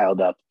containers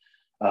piled up,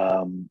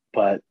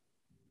 but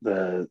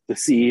the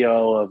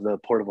CEO of the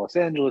Port of Los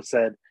Angeles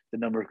said the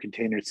number of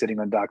containers sitting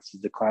on docks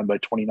has declined by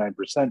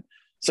 29%.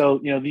 So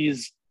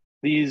these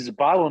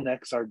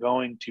bottlenecks are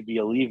going to be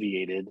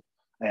alleviated,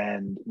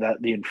 and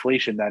that the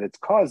inflation that it's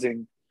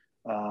causing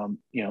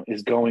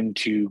is going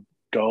to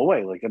go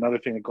away. Another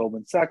thing that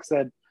Goldman Sachs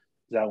said is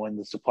that when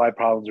the supply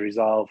problems are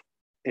resolved,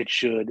 it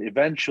should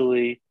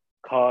eventually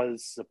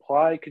cause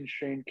supply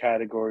constrained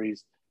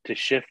categories to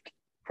shift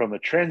from a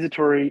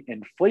transitory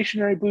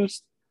inflationary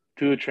boost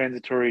to a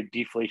transitory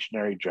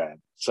deflationary drag.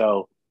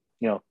 So,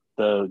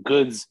 the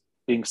goods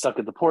being stuck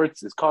at the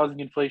ports is causing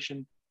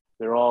inflation.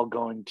 They're all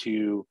going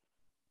to,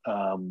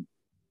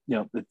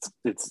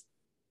 it's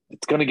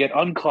going to get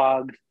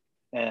unclogged,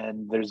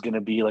 and there's going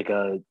to be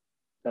a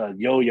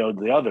yo-yo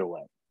the other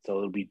way. So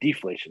it'll be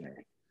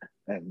deflationary,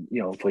 and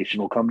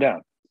inflation will come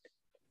down.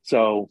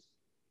 So,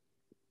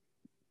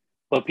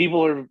 but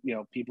people are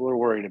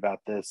worried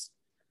about this,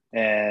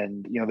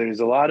 and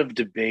there's a lot of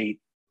debate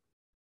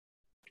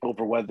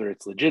over whether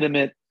it's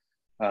legitimate.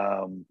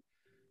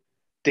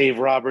 Dave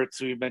Roberts,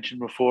 who we mentioned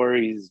before,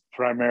 he's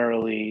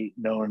primarily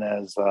known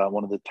as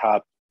one of the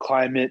top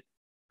climate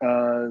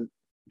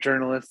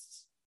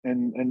journalists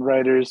and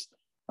writers.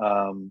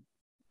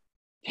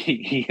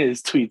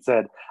 His tweet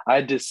said,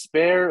 "I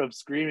despair of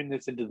screaming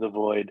this into the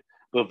void,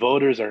 but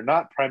voters are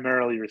not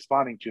primarily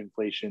responding to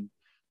inflation.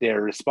 They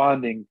are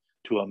responding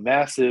to a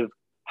massive,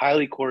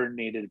 highly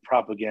coordinated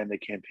propaganda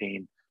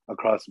campaign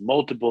across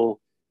multiple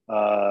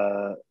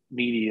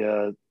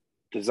media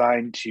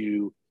designed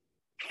to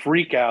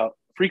freak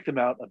them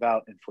out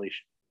about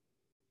inflation.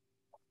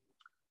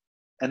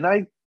 And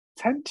I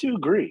tend to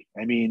agree.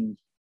 I mean,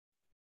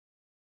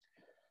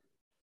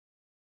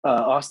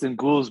 Austin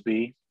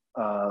Goolsbee,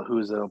 who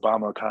is an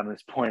Obama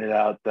economist, pointed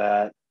out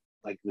that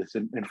like this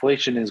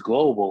inflation is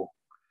global.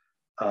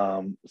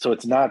 So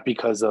it's not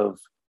because of,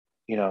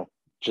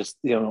 just,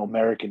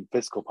 American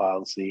fiscal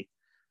policy.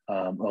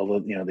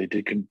 Although,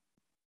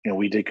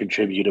 we did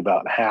contribute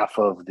about half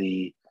of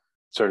the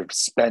sort of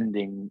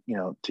spending,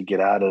 to get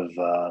out of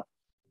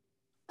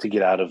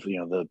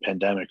the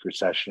pandemic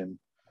recession.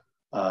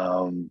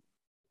 But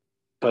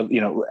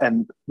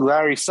and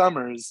Larry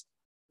Summers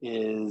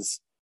is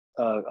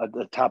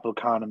a top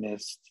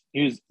economist.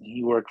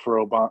 He worked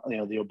for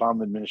Obama, the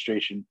Obama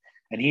administration,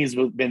 and he's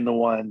been the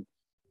one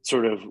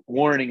sort of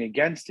warning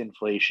against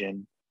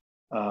inflation.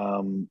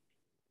 From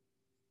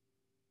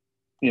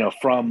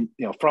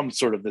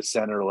sort of the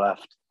center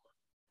left,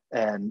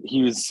 and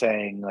he was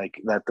saying like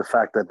that the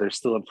fact that there's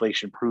still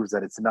inflation proves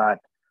that it's not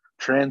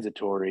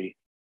transitory.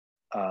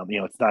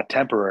 It's not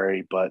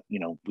temporary, but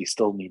we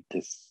still need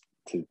this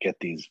to get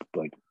these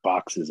like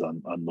boxes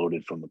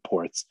unloaded from the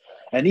ports.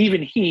 And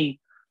even he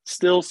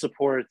still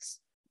supports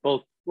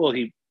both. Well,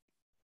 he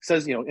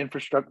says the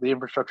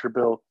infrastructure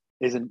bill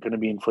isn't going to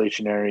be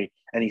inflationary,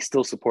 and he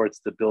still supports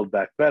the Build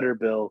Back Better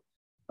bill.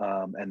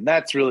 And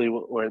that's really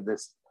where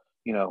this,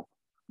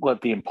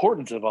 what the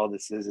importance of all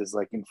this is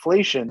like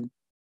inflation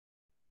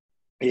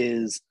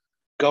has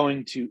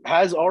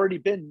already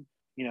been,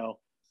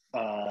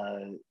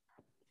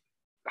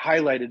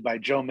 highlighted by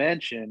Joe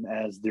Manchin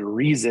as the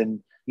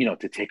reason,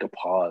 to take a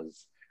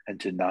pause and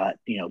to not,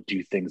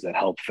 do things that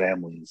help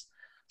families.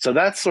 So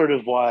that's sort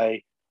of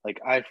why, like,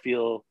 I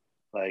feel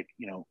like,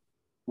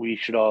 we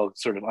should all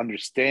sort of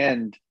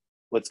understand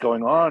what's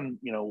going on,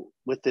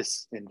 with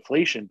this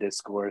inflation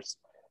discourse.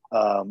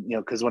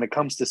 Because when it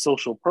comes to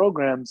social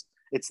programs,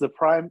 it's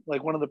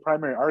one of the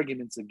primary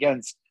arguments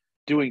against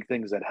doing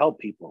things that help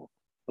people.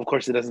 Of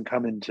course, it doesn't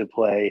come into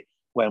play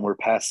when we're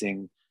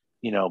passing,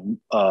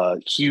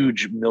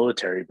 huge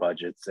military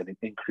budgets and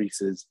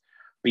increases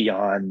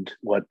beyond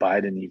what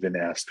Biden even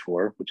asked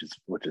for, which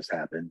has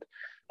happened.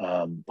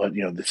 But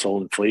this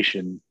whole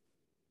inflation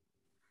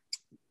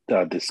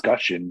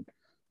discussion,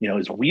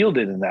 is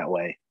wielded in that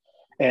way.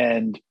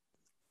 And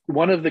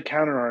one of the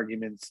counter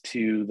arguments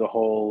to the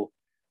whole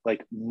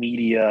like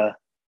media,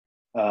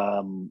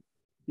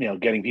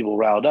 getting people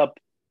riled up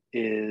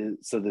is,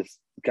 so this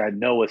guy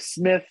Noah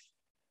Smith,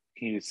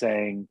 he was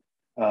saying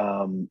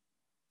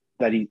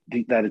that he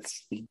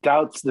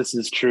doubts this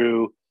is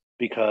true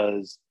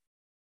because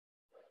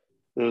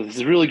this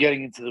is really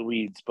getting into the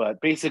weeds,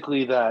 but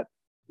basically that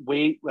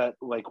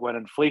like when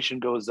inflation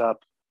goes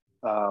up,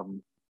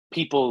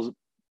 people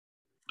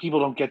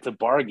don't get to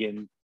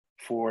bargain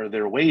for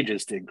their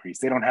wages to increase.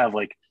 They don't have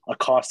like a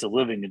cost of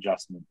living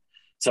adjustment.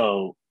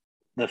 So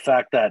the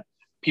fact that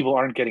people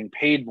aren't getting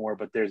paid more,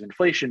 but there's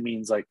inflation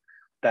means like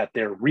that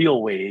their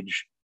real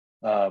wage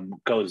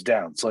goes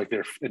down. So like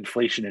their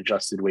inflation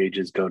adjusted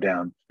wages go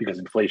down because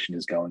inflation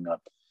is going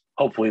up.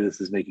 Hopefully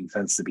this is making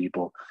sense to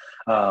people.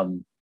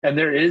 And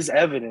there is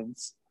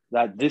evidence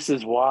that this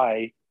is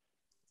why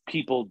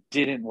people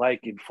didn't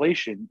like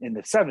inflation in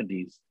the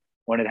 70s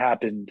when it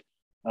happened,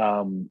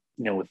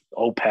 with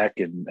OPEC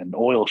and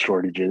oil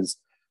shortages.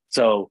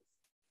 So,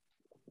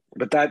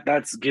 but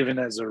that's given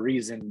as a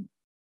reason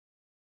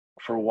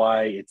for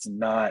why it's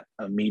not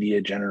a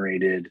media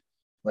generated,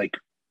 like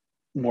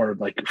more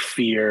like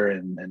fear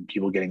and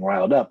people getting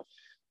riled up.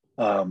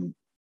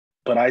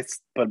 But I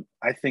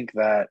think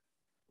that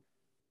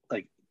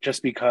like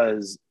just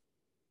because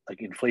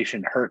like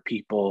inflation hurt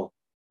people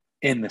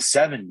in the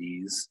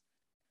 70s,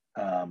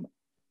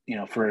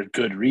 for a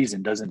good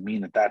reason doesn't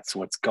mean that that's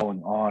what's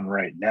going on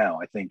right now.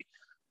 I think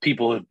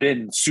people have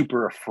been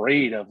super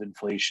afraid of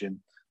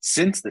inflation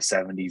since the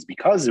 70s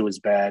because it was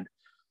bad.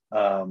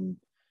 But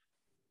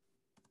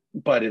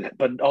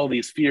all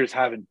these fears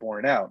haven't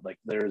borne out. Like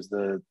there's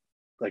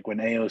when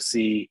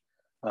AOC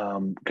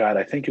got,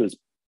 I think it was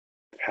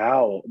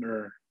Powell,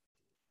 or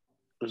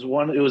it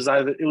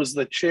was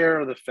the chair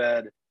of the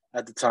Fed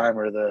at the time,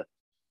 or the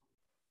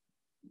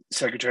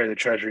Secretary of the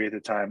Treasury at the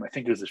time. I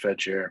think it was the Fed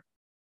chair,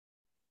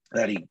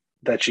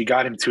 that she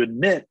got him to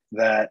admit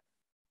that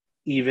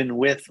even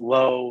with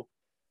low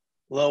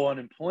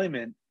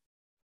unemployment,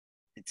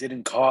 it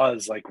didn't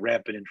cause like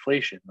rampant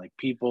inflation. Like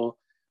people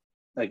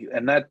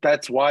and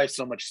that's why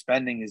so much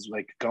spending is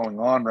like going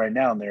on right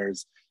now, and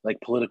there's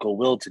like political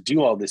will to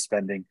do all this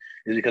spending,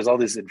 is because all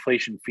this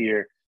inflation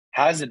fear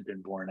hasn't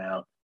been borne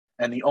out.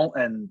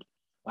 And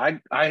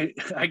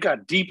I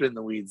got deep in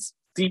the weeds,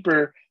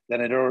 deeper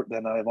than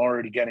I'm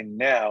already getting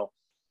now,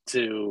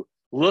 to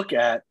look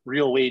at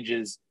real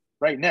wages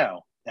right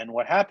now. And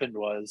what happened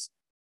was,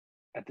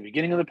 at the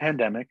beginning of the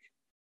pandemic,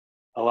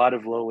 a lot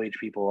of low wage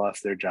people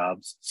lost their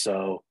jobs.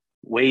 So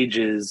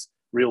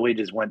real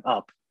wages went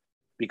up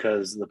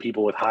because the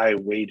people with high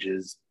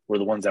wages were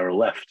the ones that were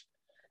left.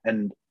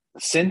 And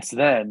since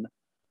then,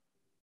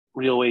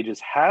 real wages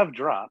have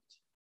dropped,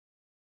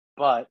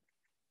 but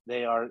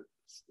they are,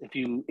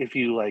 if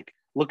you like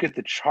look at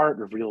the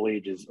chart of real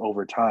wages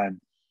over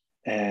time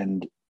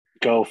and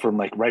go from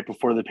like right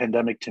before the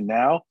pandemic to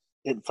now,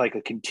 it's like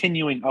a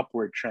continuing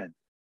upward trend.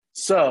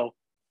 So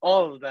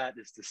all of that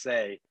is to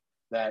say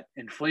that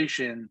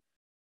inflation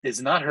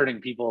is not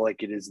hurting people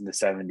like it is in the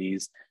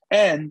 70s.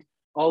 And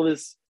all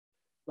this,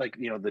 like,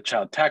 you know, the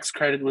child tax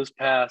credit was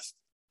passed.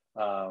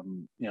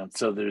 You know,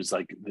 so there's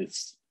like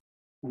this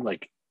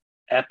like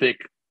epic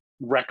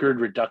record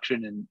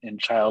reduction in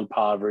child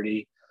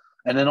poverty.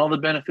 And then all the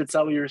benefits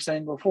that we were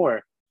saying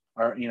before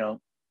are, you know,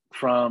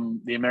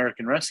 from the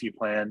American Rescue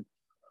Plan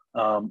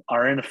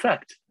are in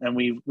effect. And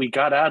we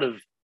got out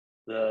of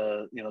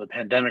the, you know, the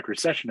pandemic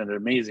recession at an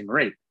amazing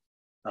rate.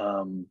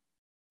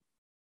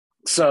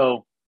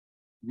 So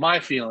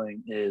my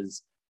feeling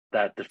is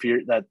that the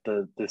fear that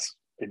this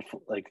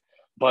like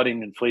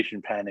budding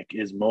inflation panic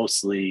is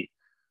mostly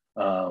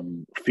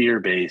fear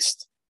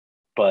based,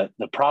 but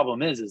the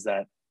problem is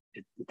that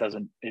it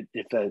doesn't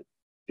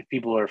if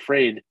people are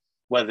afraid,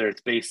 whether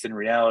it's based in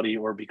reality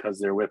or because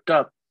they're whipped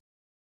up,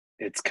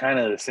 it's kind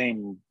of the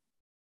same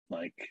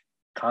like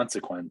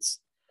consequence,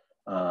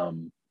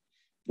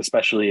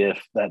 especially if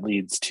that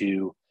leads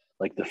to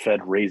like the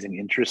Fed raising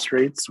interest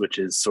rates, which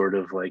is sort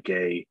of like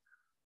a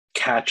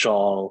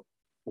catch-all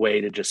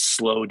way to just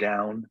slow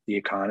down the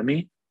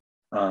economy,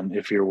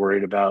 if you're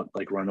worried about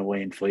like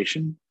runaway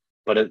inflation.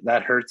 But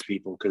that hurts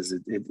people because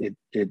it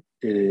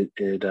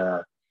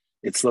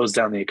slows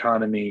down the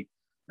economy,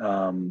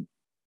 and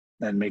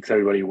makes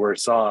everybody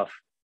worse off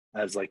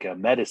as like a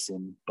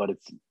medicine. But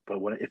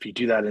if you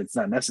do that and it's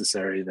not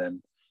necessary,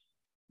 then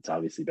it's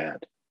obviously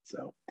bad.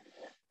 So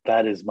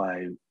that is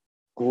my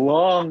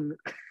long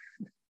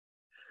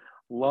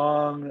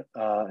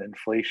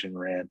inflation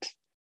rant.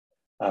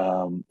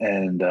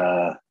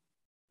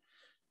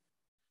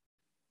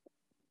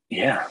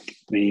 Yeah,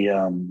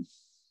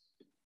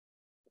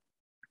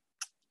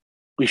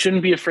 we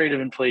shouldn't be afraid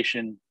of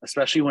inflation,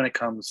 especially when it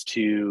comes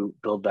to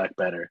Build Back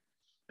Better,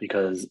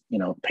 because, you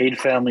know, paid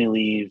family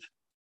leave,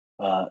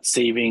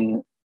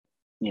 saving,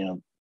 you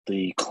know,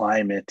 the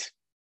climate,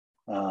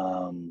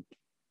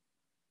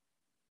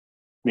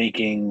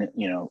 making,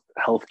 you know,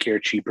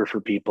 healthcare cheaper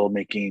for people,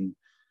 making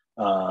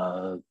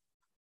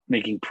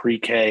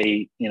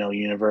pre-K, you know,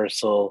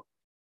 universal,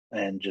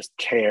 and just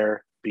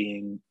care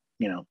being,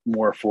 you know,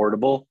 more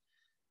affordable.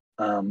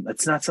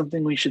 It's not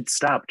something we should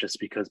stop just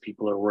because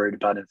people are worried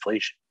about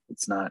inflation.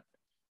 It's not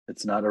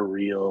a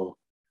real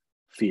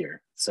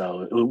fear.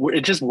 So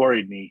it just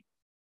worried me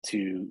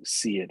to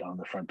see it on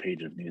the front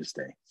page of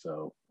Newsday.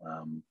 So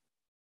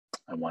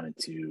I wanted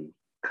to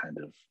kind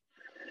of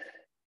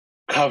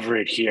cover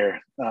it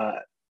here.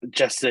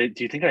 Jessica,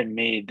 do you think I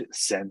made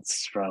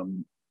sense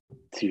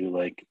to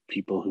like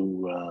people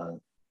who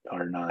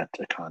are not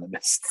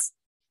economists?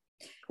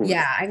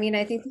 Yeah, I mean,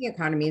 I think the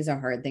economy is a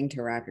hard thing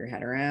to wrap your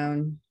head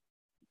around.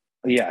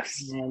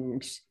 Yes.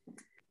 And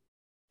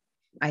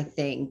I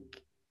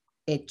think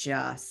it's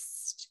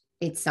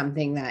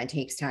something that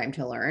takes time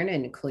to learn.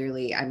 And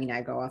clearly, I mean,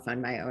 I go off on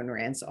my own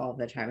rants all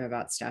the time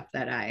about stuff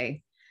that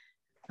I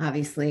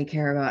obviously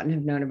care about and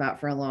have known about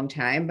for a long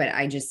time. But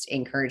I just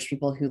encourage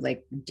people who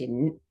like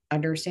didn't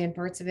understand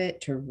parts of it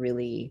to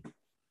really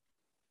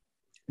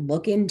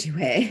look into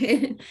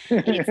it.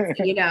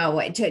 You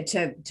know,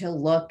 to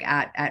look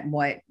at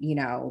what, you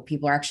know,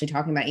 people are actually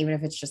talking about, even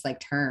if it's just like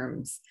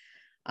terms.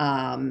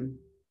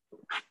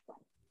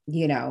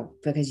 You know,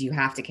 because you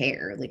have to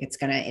care, like it's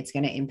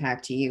gonna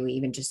impact you.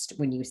 Even just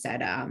when you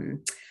said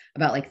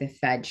about like the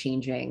Fed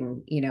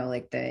changing, you know,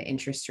 like the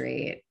interest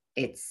rate,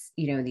 it's,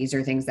 you know, these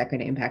are things that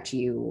could impact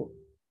you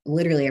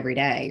literally every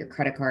day. Your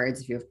credit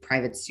cards, if you have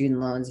private student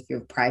loans, if you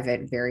have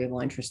private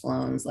variable interest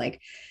loans,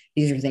 like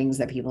these are things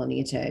that people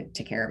need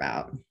to care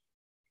about.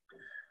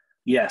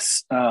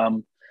 Yes.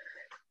 And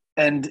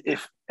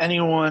if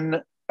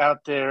anyone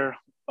out there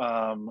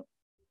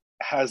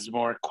has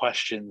more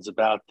questions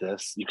about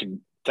this, you can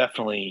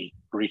definitely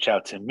reach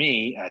out to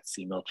me at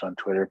CMilch on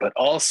Twitter, but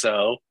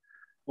also,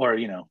 or,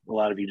 you know, a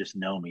lot of you just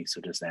know me,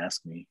 so just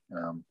ask me.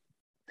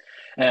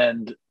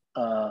 And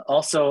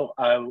also,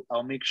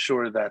 I'll make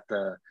sure that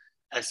the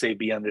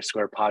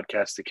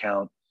SAB_podcast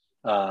account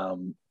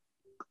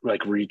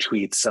like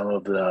retweets some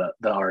of the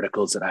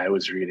articles that I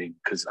was reading,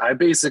 because I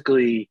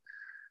basically,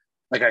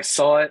 like, I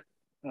saw it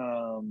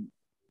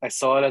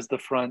as the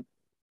front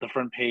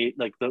page,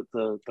 like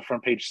the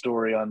front page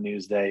story on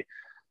Newsday,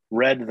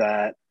 read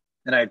that,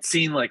 and I'd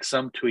seen like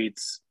some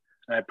tweets,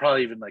 and I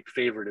probably even like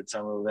favorited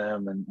some of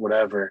them and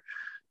whatever.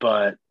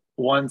 But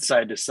once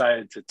I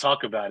decided to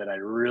talk about it,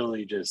 it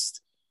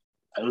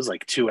was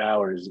like 2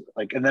 hours.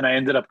 Like, and then I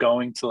ended up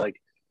going to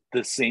like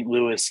the St.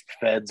 Louis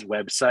Fed's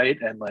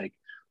website and like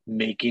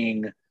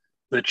making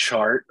the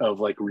chart of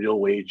like real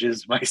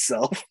wages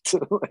myself to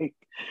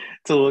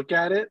look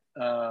at it.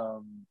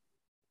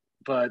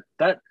 But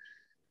that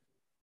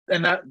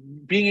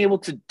being able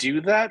to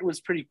do that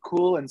was pretty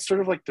cool, and sort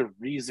of like the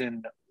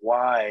reason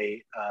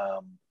why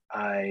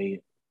I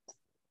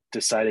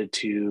decided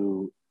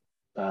to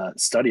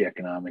study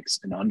economics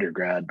in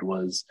undergrad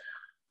was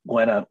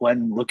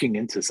when looking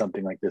into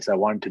something like this, I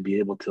wanted to be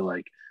able to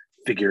like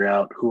figure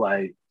out who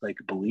I like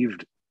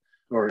believed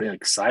or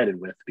like sided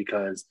with,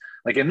 because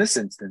like in this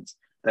instance,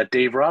 that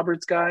Dave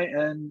Roberts guy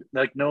and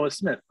like Noah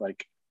Smith,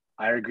 like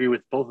I agree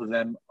with both of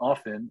them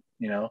often,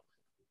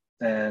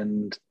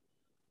 and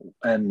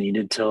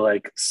needed to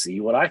like see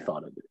what I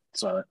thought of it.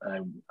 So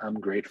I'm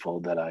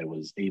grateful that I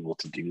was able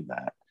to do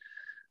that.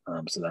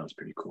 So that was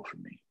pretty cool for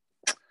me.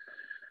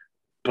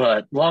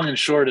 But long and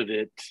short of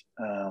it,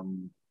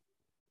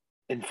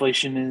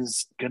 inflation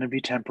is going to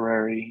be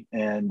temporary,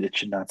 and it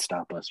should not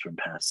stop us from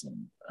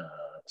passing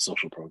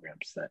social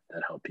programs that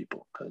help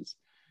people, because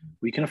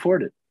we can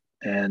afford it,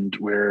 and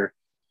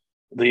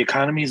the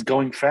economy is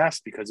going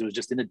fast because it was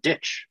just in a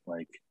ditch.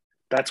 Like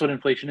that's what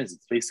inflation is.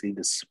 It's basically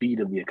the speed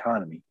of the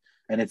economy,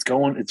 and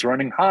it's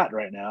running hot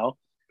right now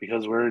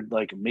because we're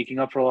like making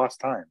up for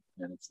lost time,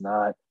 and it's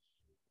not.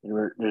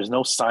 There's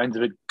no signs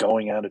of it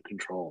going out of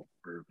control,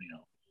 or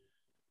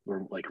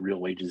like real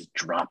wages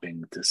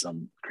dropping to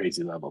some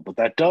crazy level. But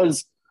that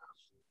does.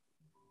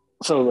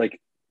 So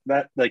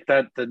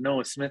the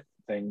Noah Smith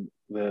thing,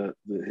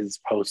 his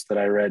post that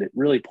I read, it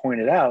really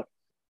pointed out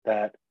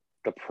that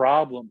the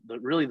problem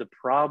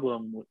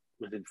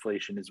with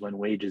inflation is when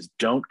wages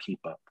don't keep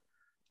up.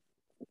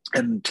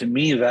 And to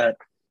me, that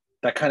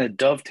kind of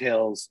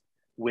dovetails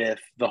with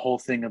the whole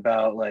thing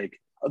about like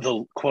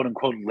the quote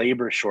unquote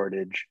labor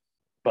shortage,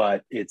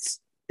 but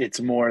it's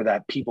more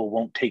that people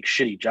won't take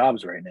shitty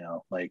jobs right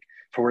now, like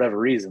for whatever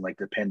reason, like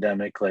the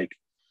pandemic, like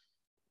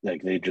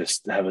they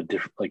just have a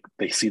different, like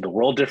they see the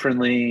world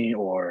differently,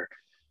 or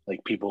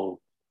like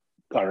people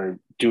are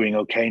doing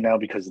okay now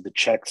because of the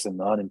checks and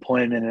the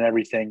unemployment and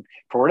everything.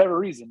 For whatever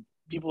reason,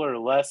 people are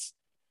less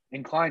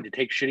inclined to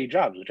take shitty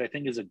jobs, which I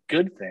think is a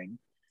good thing.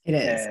 It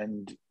is.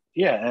 And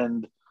yeah,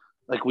 and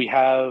like we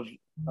have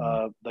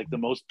like the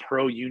most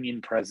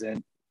pro-union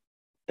president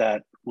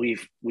that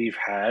we've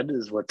had,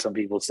 is what some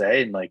people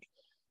say, and like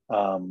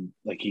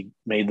he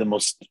made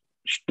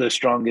the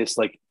strongest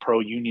like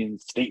pro-union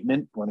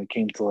statement when it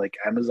came to like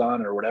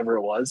Amazon or whatever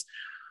it was.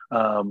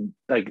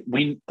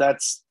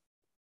 That's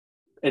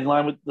in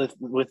line with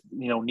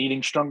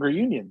needing stronger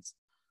unions.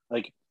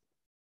 Like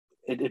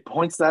it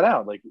points that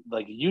out. Like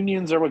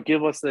unions are what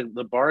give us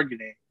the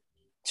bargaining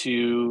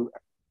to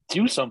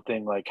do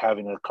something like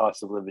having a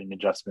cost of living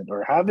adjustment,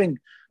 or having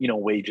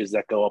wages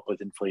that go up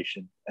with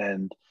inflation,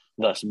 and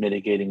thus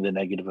mitigating the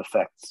negative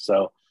effects.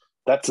 So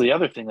that's the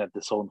other thing that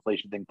this whole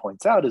inflation thing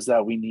points out, is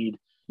that we need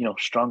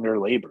stronger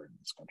labor in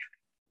this country,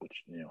 which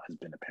has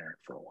been apparent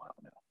for a while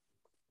now.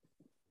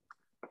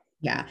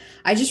 Yeah,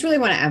 I just really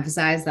want to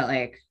emphasize that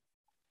like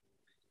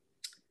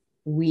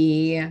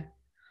we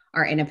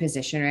are in a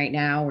position right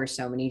now where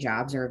so many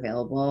jobs are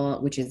available,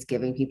 which is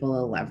giving people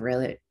a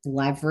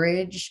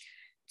leverage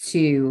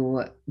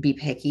to be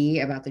picky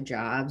about the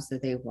jobs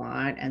that they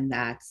want. And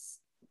that's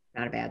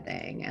not a bad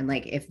thing. And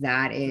like, if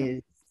that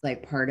is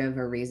like part of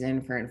a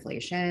reason for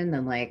inflation,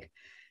 then like,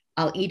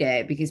 I'll eat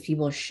it, because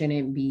people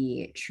shouldn't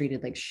be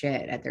treated like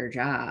shit at their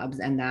jobs.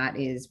 And that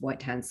is what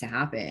tends to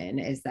happen,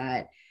 is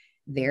that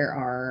there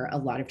are a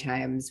lot of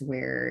times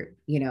where,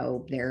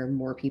 there are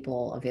more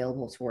people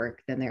available to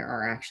work than there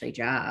are actually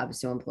jobs.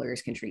 So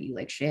employers can treat you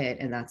like shit,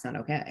 and that's not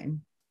okay.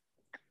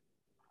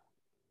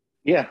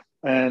 Yeah.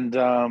 And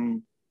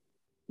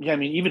yeah, I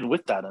mean, even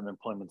with that,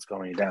 unemployment's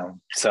going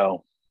down.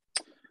 So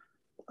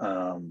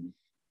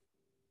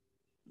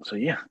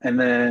yeah. And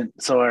then,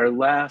 so our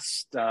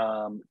last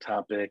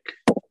topic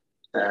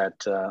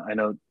that I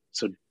know,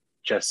 so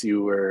Jess,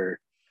 you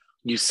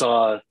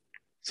saw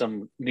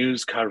some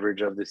news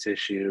coverage of this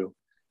issue,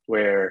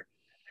 where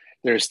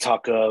there's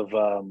talk of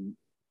the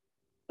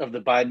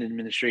Biden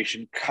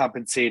administration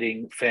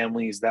compensating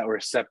families that were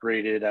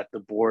separated at the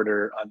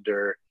border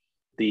under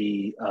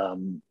the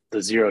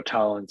zero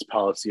tolerance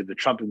policy of the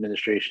Trump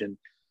administration.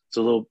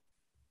 So a little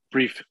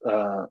brief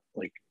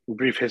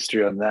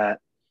history on that.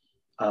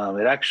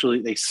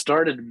 They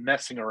started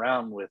messing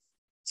around with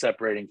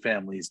separating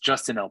families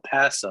just in El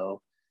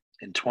Paso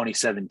in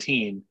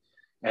 2017,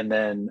 and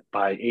then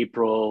by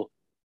April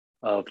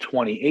of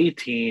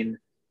 2018,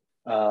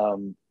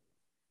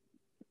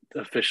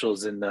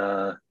 officials in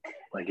I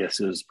guess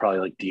it was probably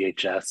like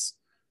DHS,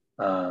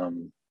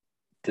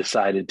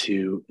 decided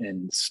to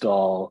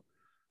install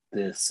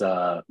this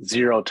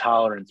zero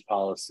tolerance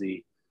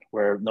policy,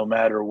 where no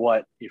matter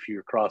what, if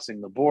you're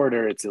crossing the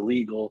border, it's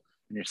illegal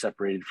and you're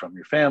separated from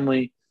your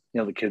family.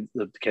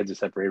 The kids are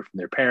separated from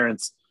their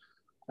parents.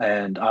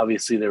 And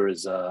obviously there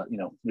was,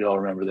 we all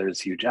remember there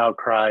was a huge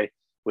outcry,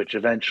 which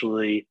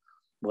eventually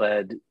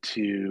led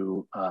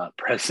to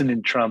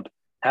President Trump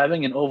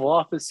having an Oval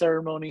Office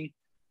ceremony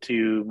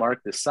to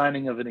mark the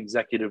signing of an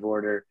executive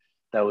order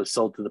that was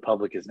sold to the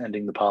public as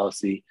ending the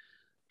policy.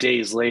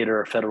 Days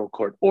later, a federal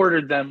court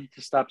ordered them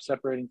to stop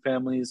separating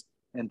families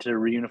and to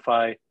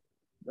reunify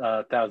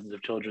thousands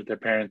of children with their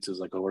parents. It was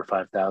like over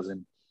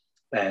 5,000.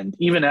 And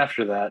even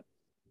after that,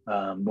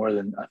 more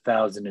than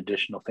 1,000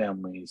 additional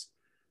families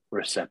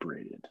were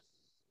separated.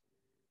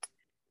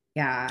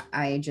 Yeah,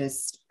 I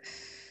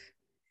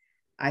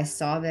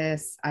saw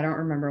this. I don't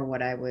remember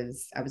what I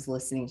was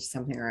listening to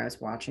something, or I was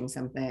watching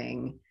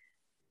something,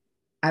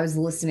 I was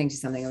listening to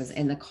something. I was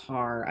in the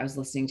car. I was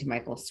listening to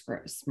Michael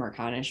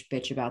Smerconish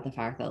bitch about the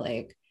fact that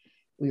like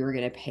we were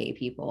going to pay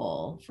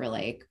people for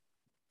like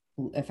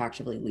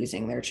effectively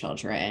losing their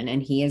children.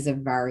 And he is a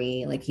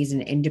very like he's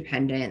an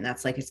independent.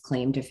 That's like his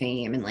claim to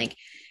fame. And like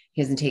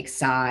he doesn't take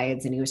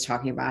sides. And he was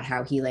talking about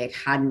how he like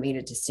hadn't made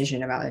a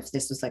decision about if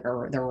this was like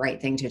the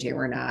right thing to do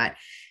or not.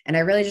 And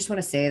I really just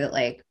want to say that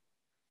like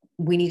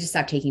we need to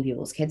stop taking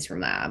people's kids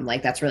from them.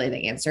 Like that's really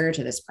the answer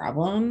to this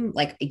problem.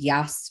 Like,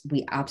 yes,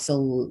 we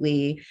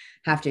absolutely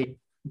have to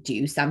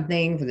do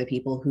something for the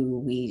people who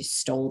we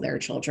stole their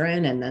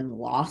children and then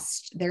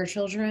lost their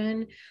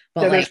children.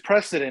 But Yeah, like, there's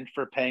precedent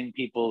for paying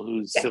people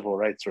whose yeah, civil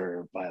rights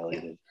were yeah.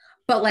 violated.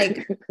 But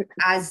like,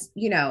 as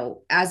you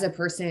know, as a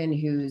person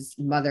whose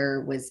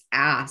mother was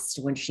asked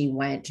when she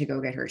went to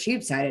go get her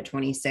tube side at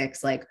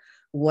 26, like,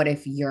 what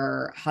if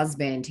your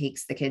husband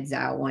takes the kids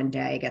out one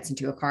day, gets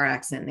into a car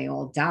accident, and they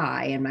all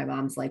die? And my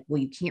mom's like,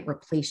 well, you can't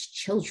replace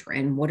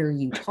children. What are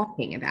you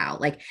talking about?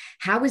 Like,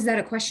 how is that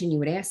a question you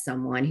would ask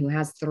someone who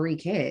has 3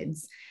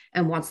 kids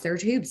and wants their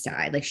tubes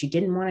tied? Like, she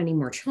didn't want any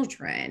more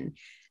children.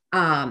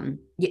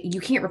 You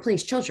can't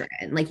replace children.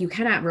 Like, you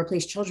cannot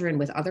replace children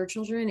with other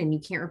children, and you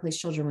can't replace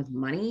children with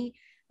money.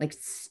 Like,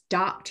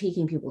 stop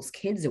taking people's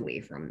kids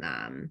away from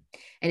them.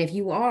 And if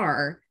you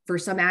are, for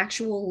some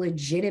actual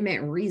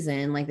legitimate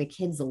reason, like the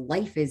kid's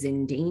life is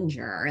in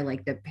danger,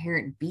 like the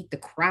parent beat the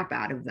crap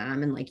out of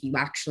them, and like you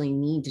actually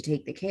need to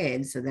take the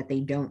kid so that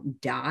they don't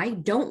die,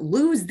 don't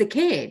lose the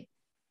kid.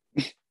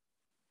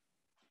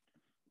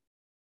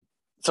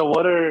 So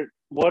what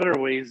are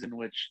ways in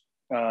which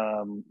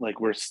like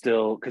we're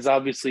still, because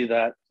obviously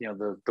that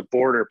the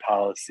border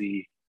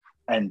policy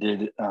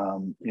ended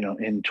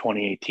in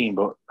 2018,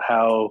 but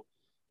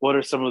what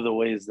are some of the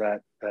ways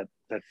that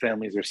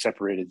families are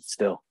separated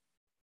still?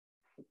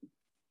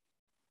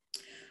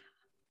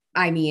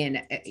 I mean,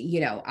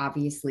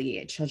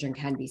 obviously children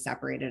can be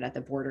separated at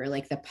the border.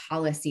 Like the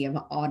policy of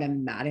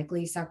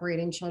automatically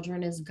separating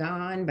children is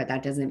gone, but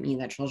that doesn't mean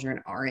that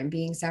children aren't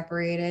being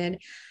separated.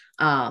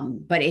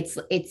 But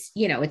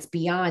it's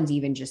beyond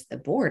even just the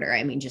border.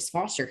 I mean, just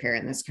foster care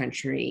in this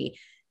country,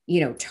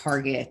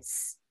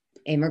 targets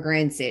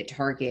immigrants, it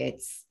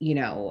targets,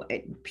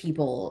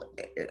 people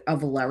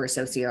of lower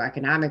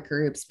socioeconomic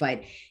groups.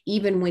 But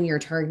even when you're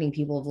targeting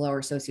people of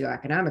lower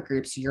socioeconomic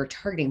groups, you're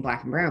targeting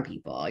Black and brown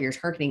people, you're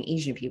targeting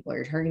Asian people,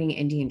 you're targeting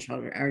Indian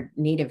children or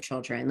Native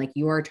children. Like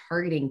you are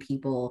targeting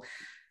people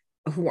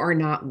who are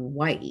not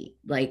white.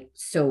 Like,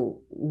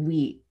 so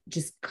we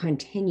just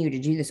continue to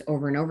do this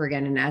over and over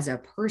again. And as a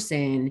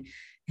person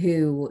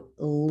who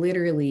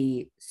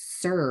literally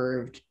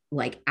served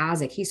like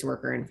as a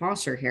caseworker in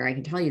foster care, I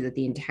can tell you that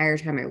the entire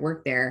time I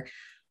worked there,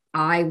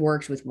 I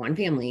worked with one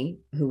family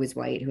who was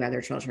white who had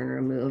their children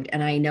removed.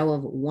 And I know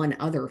of one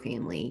other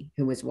family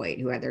who was white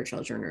who had their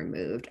children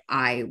removed.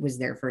 I was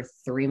there for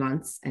 3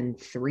 months and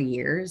 3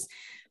 years.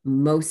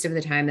 Most of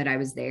the time that I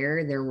was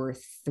there, there were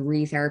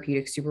 3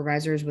 therapeutic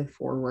supervisors with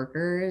 4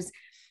 workers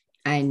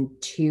and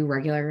 2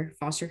 regular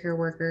foster care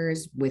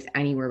workers with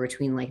anywhere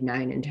between like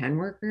 9 and 10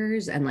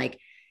 workers. And like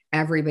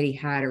everybody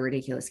had a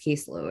ridiculous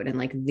caseload. And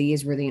like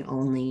these were the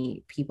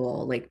only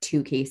people, like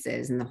 2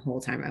 cases in the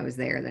whole time I was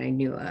there that I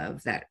knew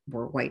of that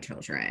were white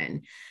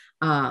children.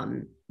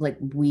 Like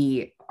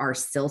we are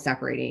still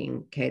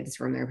separating kids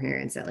from their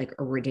parents at like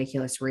a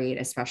ridiculous rate,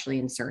 especially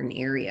in certain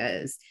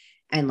areas.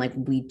 And like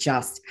we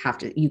just have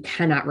to, you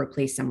cannot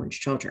replace someone's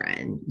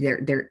children.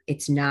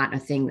 It's not a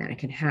thing that it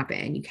can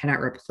happen. You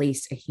cannot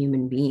replace a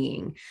human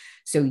being.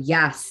 So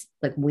yes,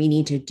 like we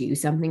need to do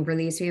something for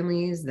these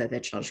families, the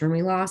children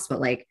we lost,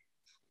 but like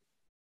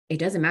it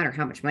doesn't matter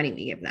how much money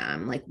we give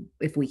them. Like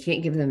if we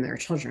can't give them their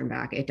children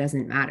back, it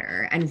doesn't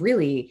matter. And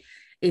really,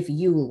 if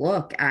you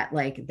look at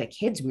like the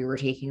kids we were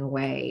taking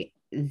away,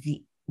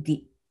 the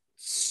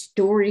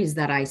stories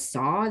that I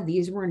saw,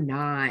 these were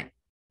not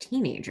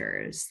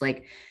teenagers.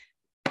 Like,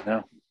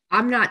 No.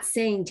 I'm not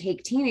saying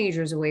take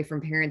teenagers away from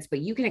parents, but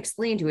you can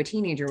explain to a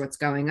teenager what's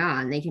going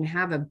on. They can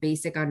have a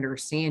basic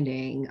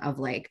understanding of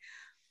like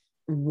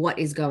what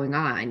is going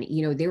on.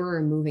 They were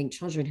removing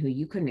children who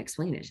you couldn't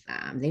explain it to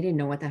them. They didn't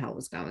know what the hell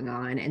was going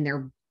on. And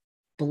they're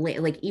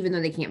like, even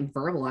though they can't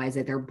verbalize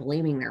it, they're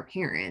blaming their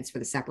parents for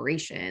the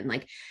separation.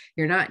 Like,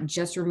 you're not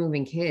just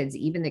removing kids,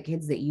 even the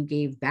kids that you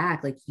gave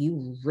back, like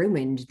you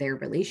ruined their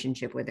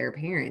relationship with their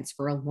parents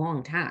for a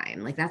long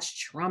time. Like that's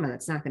trauma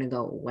that's not going to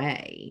go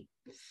away,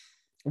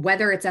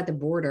 whether it's at the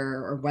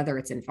border or whether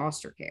it's in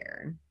foster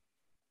care.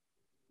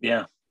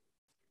 Yeah.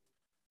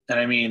 And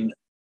I mean,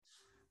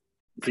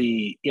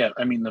 the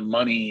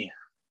money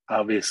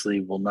obviously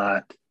will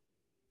not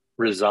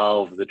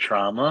resolve the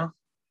trauma.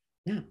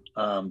 Yeah.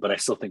 But I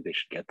still think they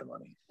should get the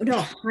money. No,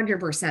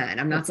 100%.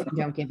 I'm not saying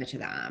don't give it to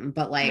them,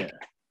 but like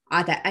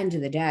at the end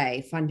of the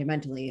day,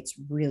 fundamentally, it's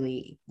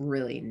really,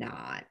 really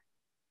not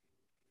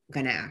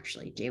going to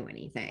actually do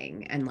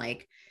anything. And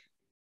like,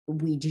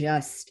 we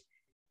just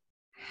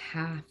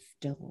have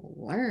to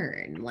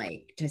learn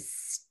like to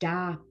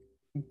stop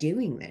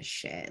doing this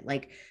shit.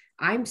 Like,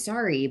 I'm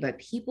sorry, but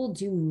people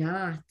do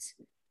not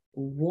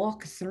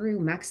walk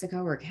through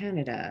Mexico or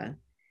Canada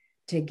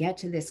to get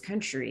to this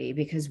country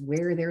because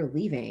where they're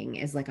leaving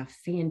is like a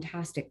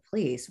fantastic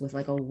place with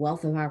like a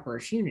wealth of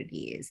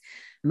opportunities.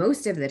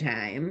 Most of the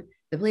time,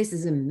 the place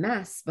is a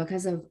mess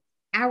because of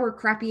our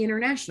crappy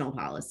international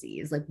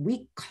policies. Like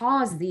we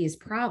cause these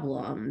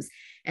problems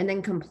and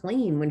then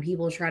complain when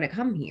people try to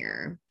come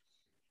here.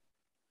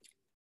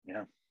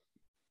 Yeah.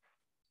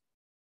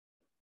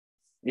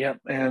 Yep.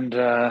 And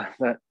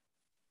that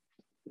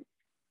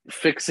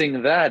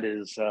fixing that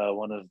is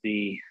one of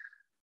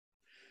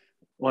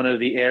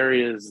the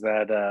areas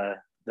that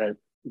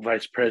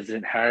Vice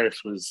President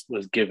Harris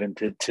was given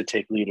to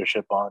take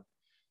leadership on,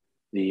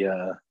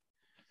 the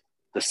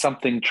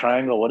something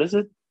triangle. What is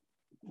it?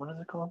 What is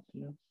it called?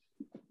 Yeah.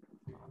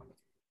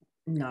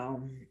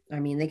 No, I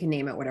mean, they can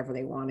name it whatever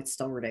they want. It's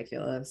still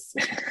ridiculous.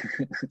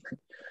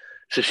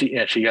 So she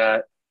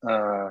got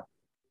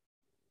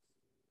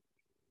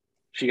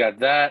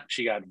that.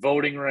 She got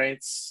voting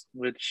rights,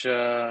 which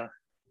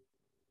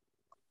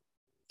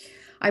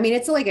I mean,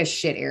 it's like a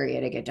shit area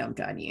to get dumped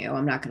on you.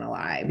 I'm not going to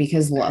lie,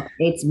 because look,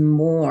 it's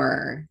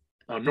more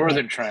than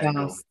Northern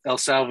Triangle, just, El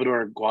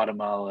Salvador,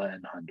 Guatemala,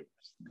 and Honduras.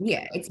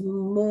 yeah, it's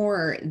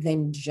more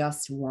than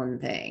just one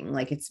thing.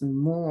 Like, it's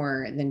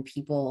more than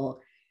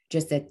people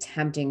just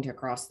attempting to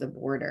cross the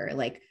border.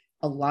 Like,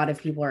 a lot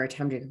of people are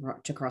attempting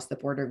to cross the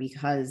border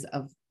because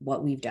of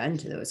what we've done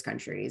to those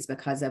countries,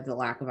 because of the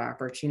lack of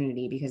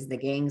opportunity, because the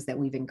gangs that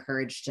we've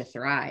encouraged to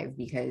thrive,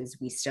 because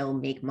we still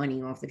make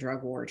money off the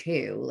drug war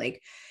too.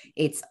 Like,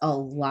 it's a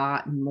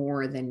lot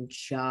more than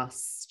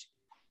just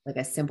like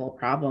a simple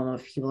problem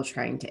of people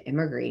trying to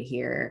immigrate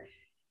here.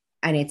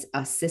 And it's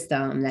a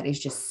system that is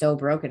just so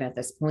broken at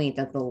this point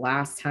that the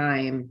last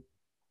time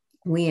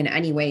we in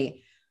any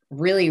way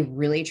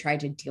really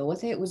tried to deal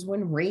with it was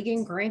when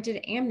Reagan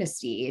granted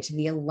amnesty to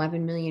the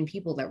 11 million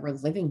people that were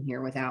living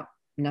here without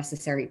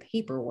necessary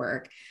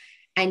paperwork,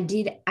 and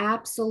did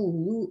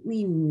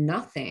absolutely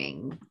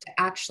nothing to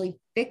actually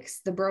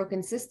fix the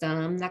broken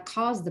system that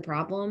caused the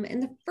problem in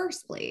the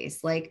first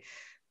place. Like,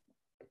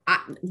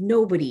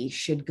 nobody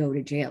should go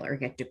to jail or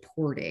get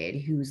deported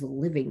who's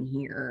living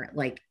here.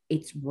 Like,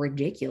 it's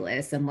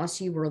ridiculous unless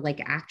you were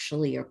like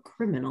actually a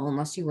criminal,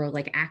 unless you were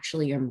like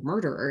actually a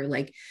murderer.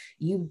 Like,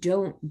 you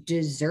don't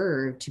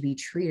deserve to be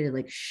treated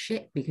like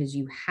shit because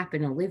you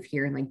happen to live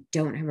here and like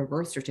don't have a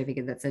birth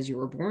certificate that says you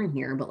were born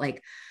here. But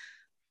like,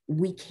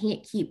 we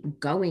can't keep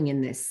going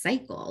in this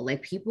cycle.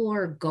 Like, people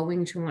are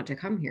going to want to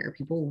come here,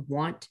 people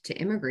want to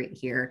immigrate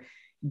here.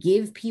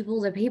 Give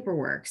people the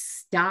paperwork,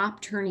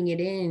 stop turning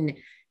it in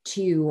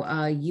to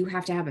you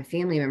have to have a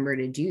family member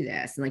to do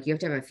this, and like you have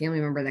to have a family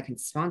member that can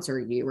sponsor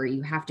you, or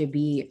you have to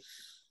be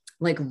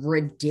like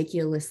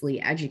ridiculously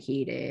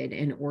educated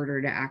in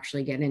order to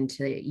actually get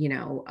into, you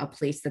know, a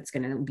place that's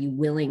going to be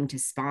willing to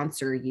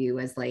sponsor you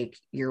as like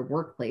your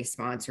workplace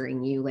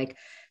sponsoring you. Like,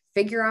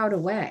 figure out a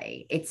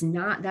way. It's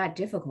not that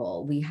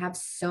difficult. We have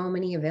so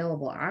many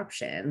available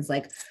options.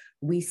 Like,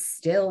 we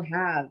still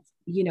have,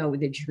 you know,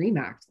 the Dream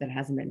Act that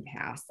hasn't been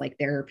passed. Like,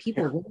 there are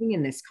people living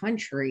in this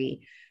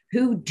country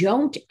who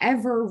don't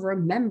ever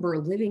remember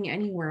living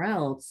anywhere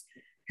else,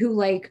 who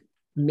like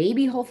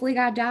maybe hopefully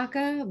got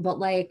DACA, but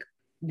like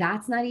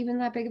that's not even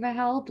that big of a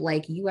help.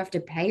 Like, you have to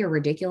pay a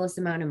ridiculous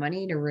amount of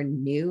money to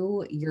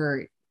renew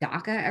your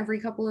DACA every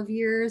couple of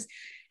years.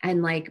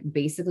 And like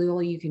basically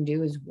all you can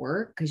do is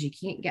work because you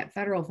can't get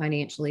federal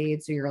financial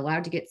aid. So you're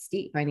allowed to get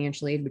state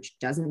financial aid, which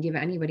doesn't give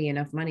anybody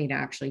enough money to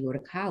actually go to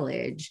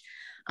college.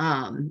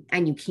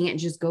 And you can't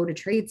just go to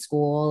trade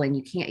school, and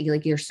you can't,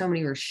 like, there's so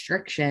many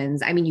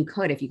restrictions. I mean, you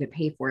could if you could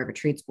pay for it, but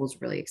trade school is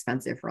really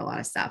expensive for a lot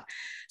of stuff.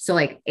 So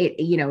like it,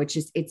 you know, it's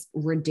just, it's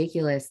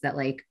ridiculous that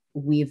like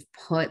we've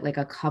put like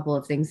a couple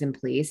of things in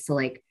place to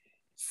like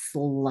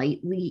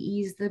slightly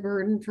ease the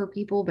burden for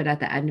people, but at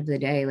the end of the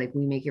day, like,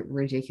 we make it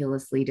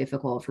ridiculously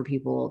difficult for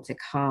people to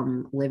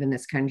come live in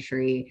this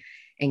country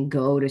and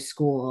go to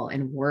school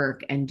and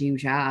work and do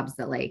jobs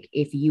that, like,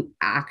 if you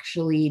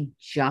actually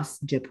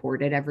just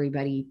deported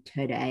everybody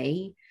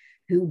today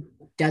who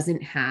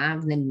doesn't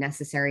have the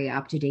necessary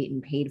up-to-date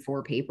and paid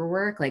for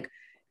paperwork, like,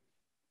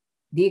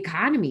 the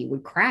economy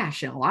would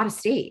crash in a lot of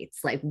states.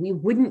 Like, we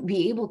wouldn't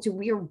be able to,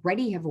 we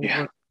already have a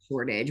work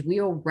shortage. We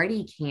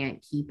already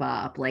can't keep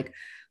up. Like,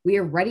 we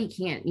already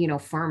can't, you know,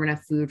 farm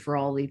enough food for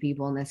all the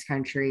people in this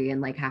country and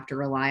like have to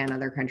rely on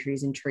other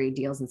countries and trade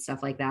deals and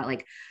stuff like that.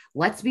 Like,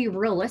 let's be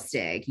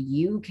realistic.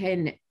 You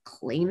can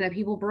claim that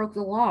people broke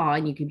the law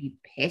and you can be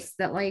pissed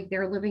that like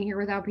they're living here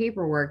without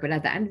paperwork. But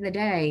at the end of the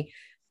day,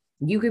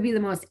 you could be the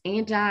most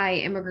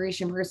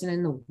anti-immigration person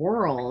in the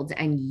world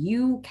and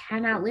you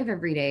cannot live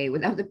every day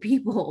without the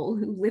people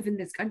who live in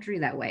this country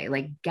that way.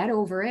 Like, get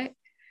over it.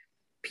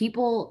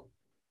 People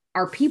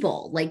are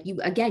people. Like,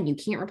 you, again, you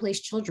can't replace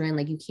children.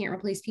 Like, you can't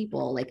replace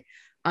people. Like,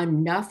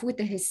 enough with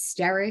the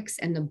hysterics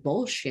and the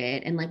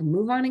bullshit, and like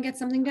move on and get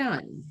something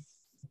done.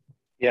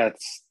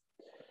 It's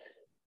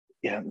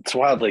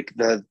wild. Like,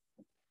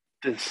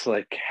 this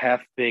like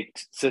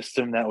half-baked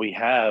system that we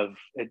have,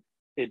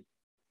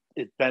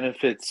 it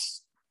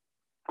benefits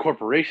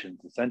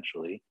corporations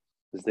essentially,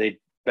 because they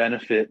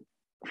benefit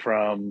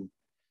from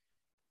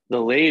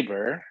the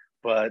labor,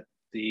 but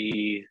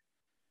the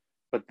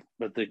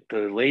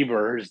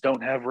laborers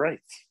don't have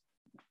rights.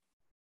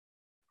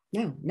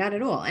 No, not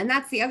at all. And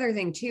that's the other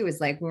thing too, is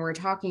like when we're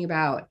talking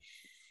about,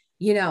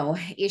 you know,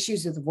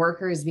 issues with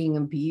workers being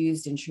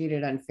abused and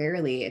treated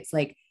unfairly, it's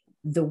like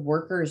the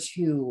workers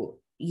who,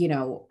 you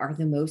know, are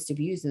the most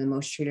abused and the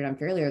most treated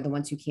unfairly are the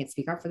ones who can't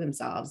speak up for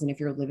themselves. And if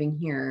you're living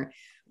here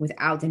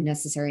without the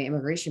necessary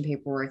immigration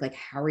paperwork, like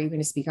how are you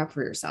going to speak up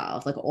for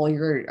yourself? Like all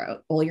your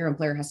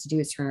employer has to do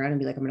is turn around and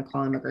be like, I'm going to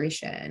call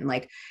immigration.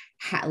 Like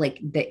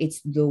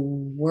it's the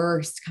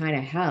worst kind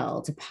of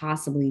hell to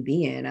possibly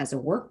be in as a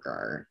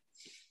worker.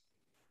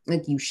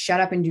 Like you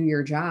shut up and do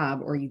your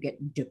job or you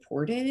get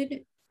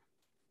deported.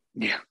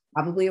 Yeah.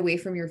 Probably away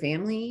from your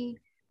family,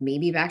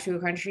 maybe back to a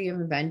country you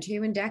haven't been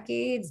to in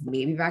decades,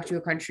 maybe back to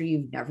a country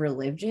you've never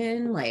lived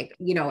in, like,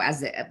 you know,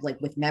 like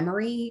with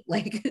memory,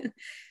 like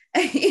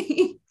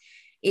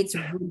it's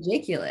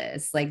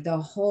ridiculous. Like the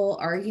whole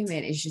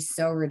argument is just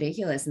so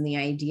ridiculous. And the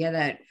idea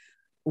that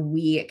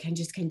we can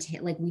just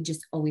continue, like we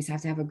just always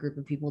have to have a group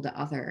of people to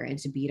other and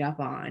to beat up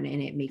on,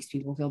 and it makes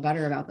people feel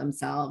better about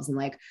themselves. And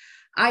like,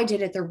 I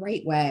did it the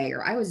right way,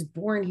 or I was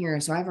born here,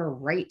 so I have a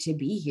right to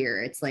be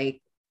here. It's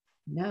like,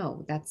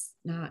 no, that's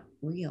not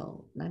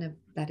real. None of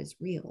that is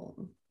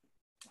real.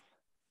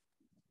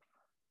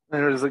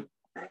 There are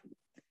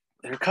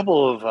a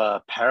couple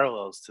of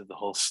parallels to the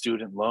whole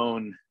student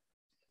loan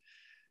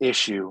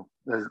issue.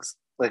 It's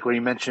like when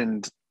you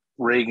mentioned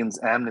Reagan's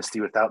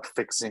amnesty without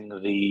fixing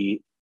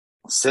the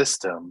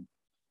system.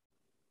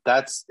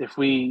 That's if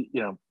we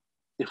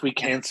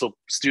cancel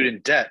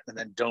student debt and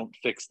then don't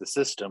fix the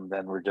system,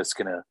 then we're just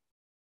gonna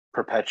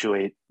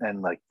perpetuate,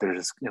 and like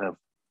there's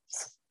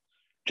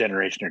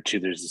generation or two,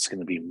 there's just going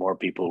to be more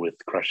people with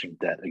crushing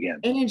debt again.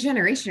 In a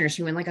generation or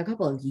two, in like a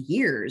couple of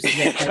years,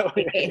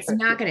 it's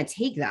not going to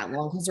take that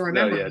long. Because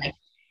remember, like,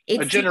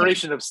 it's a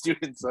generation of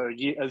students a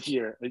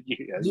year.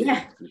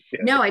 Yeah.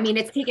 No, I mean,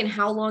 it's taken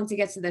how long to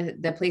get to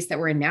the place that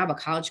we're in now, but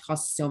college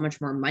costs so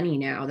much more money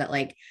now that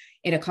like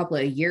in a couple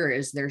of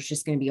years, there's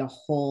just going to be a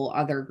whole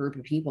other group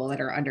of people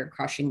that are under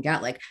crushing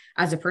debt. Like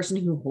as a person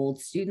who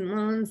holds student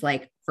loans,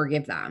 like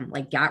forgive them,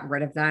 like get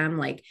rid of them.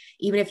 Like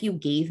even if you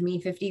gave me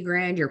 50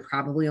 grand, you're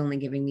probably only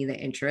giving me the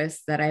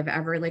interest that I've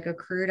ever like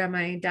accrued on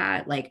my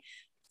debt. Like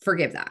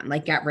forgive them,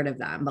 like get rid of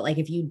them. But like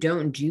if you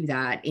don't do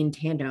that in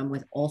tandem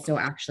with also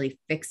actually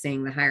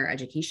fixing the higher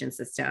education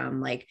system,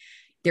 like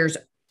there's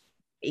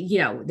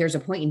a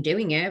point in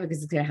doing it because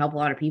it's going to help a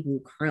lot of people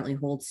who currently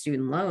hold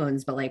student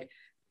loans, but like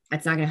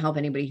it's not going to help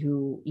anybody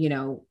who,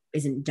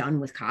 isn't done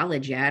with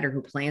college yet or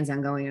who plans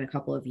on going in a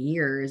couple of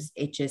years.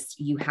 It just,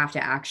 you have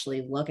to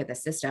actually look at the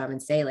system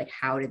and say like,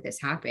 how did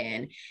this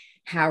happen?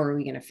 How are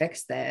we going to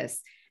fix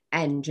this?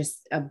 And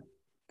just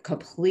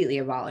completely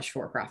abolish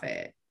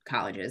for-profit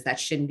colleges. That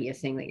shouldn't be a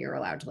thing that you're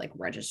allowed to like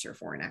register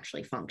for and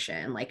actually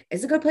function. Like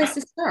it's a good place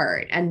to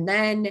start, and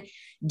then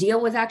deal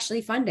with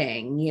actually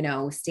funding,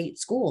 state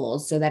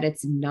schools so that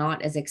it's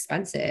not as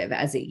expensive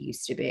as it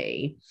used to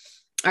be,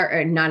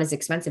 or not as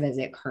expensive as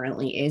it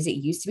currently is. It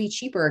used to be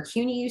cheaper.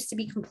 CUNY used to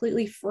be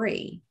completely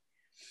free.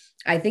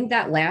 I think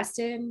that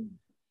lasted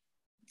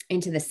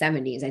into the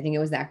 70s. I think it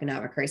was the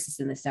economic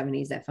crisis in the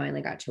 70s that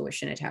finally got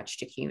tuition attached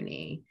to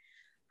CUNY.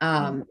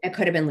 It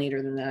could have been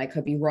later than that. I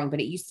could be wrong, but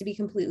it used to be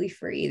completely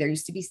free. There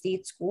used to be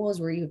state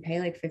schools where you would pay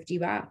like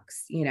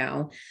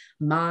 $50.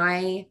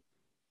 My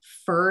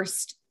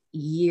first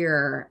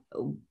year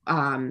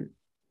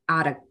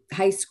out of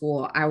high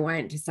school, I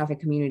went to Suffolk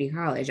Community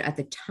College. At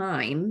the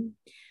time,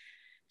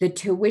 the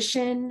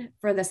tuition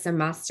for the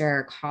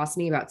semester cost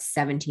me about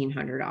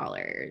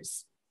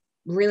 $1,700.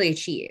 Really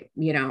cheap.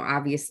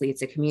 Obviously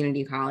it's a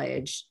community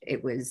college.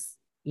 It was,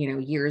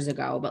 years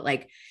ago, but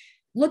like,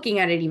 looking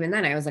at it even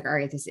then, I was like, all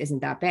right, this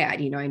isn't that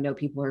bad. I know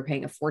people are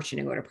paying a fortune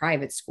to go to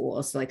private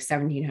school. So like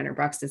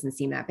 $1,700 doesn't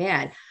seem that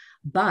bad.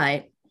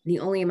 But the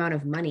only amount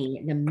of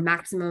money, the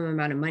maximum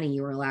amount of money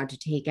you were allowed to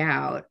take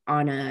out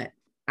on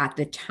at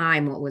the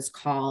time, what was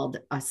called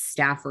a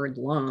Stafford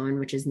loan,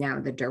 which is now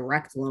the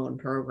direct loan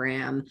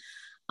program,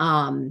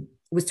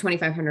 was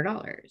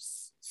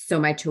 $2,500.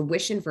 So my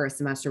tuition for a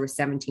semester was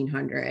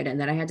 $1,700.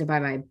 And then I had to buy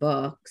my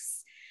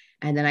books,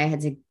 and then I had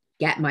to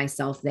get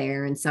myself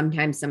there. And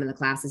sometimes some of the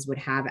classes would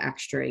have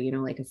extra,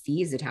 like a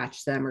fees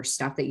attached to them or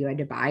stuff that you had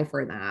to buy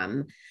for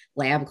them,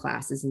 lab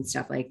classes and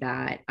stuff like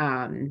that.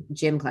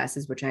 Gym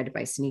classes, which I had to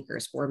buy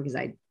sneakers for because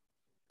I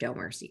don't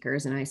wear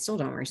sneakers and I still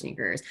don't wear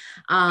sneakers.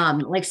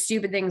 Like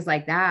stupid things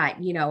like that.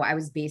 I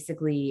was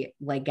basically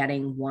like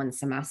getting one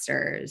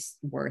semester's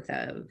worth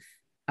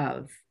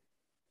of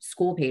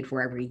school paid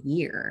for every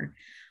year.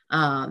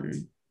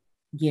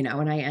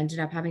 And I ended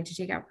up having to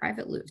take out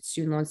private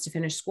student loans to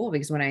finish school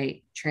because when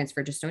I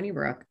transferred to Stony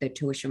Brook, the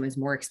tuition was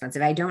more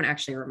expensive. I don't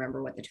actually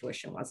remember what the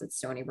tuition was at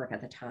Stony Brook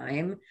at the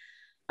time,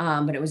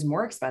 but it was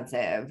more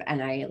expensive.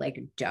 And I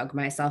like dug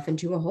myself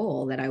into a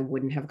hole that I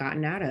wouldn't have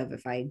gotten out of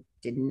if I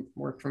didn't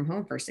work from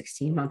home for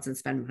 16 months and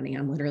spend money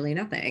on literally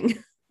nothing.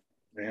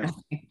 Yeah.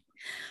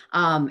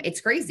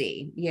 It's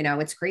crazy,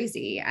 it's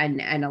crazy.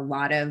 And a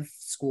lot of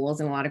schools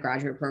and a lot of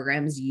graduate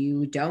programs,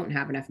 you don't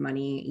have enough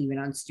money even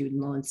on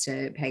student loans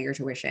to pay your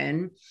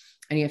tuition,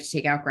 and you have to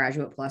take out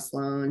graduate plus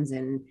loans.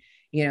 And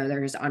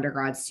there's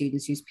undergrad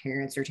students whose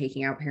parents are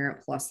taking out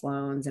parent plus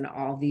loans and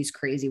all these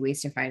crazy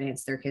ways to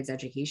finance their kids'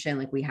 education.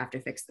 Like, we have to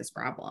fix this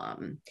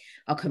problem.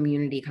 A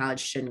community college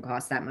shouldn't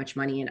cost that much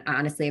money. And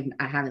honestly,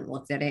 I haven't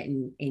looked at it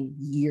in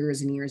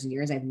years and years and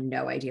years. I have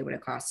no idea what it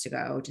costs to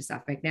go to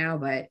Suffolk now,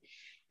 but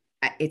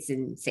it's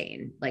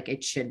insane. Like,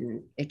 it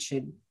should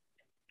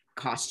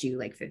cost you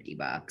like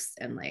 $50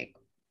 and like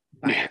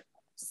buy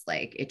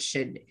like it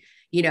should,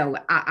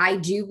 I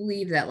do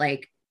believe that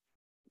like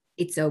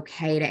it's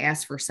okay to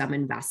ask for some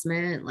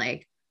investment.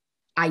 Like,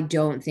 I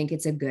don't think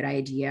it's a good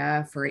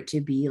idea for it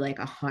to be like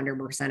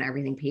 100%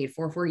 everything paid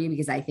for you,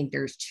 because I think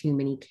there's too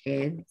many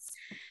kids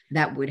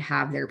that would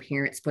have their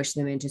parents push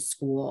them into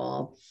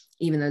school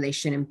even though they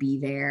shouldn't be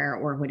there,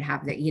 or would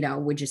have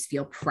that, would just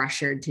feel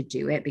pressured to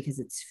do it because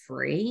it's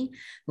free.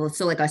 Well,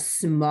 so like a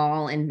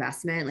small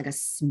investment, like a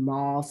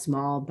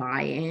small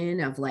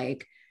buy-in of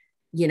like,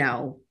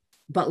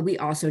 but we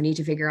also need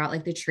to figure out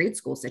like the trade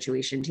school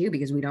situation too,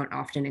 because we don't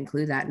often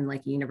include that in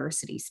like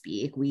university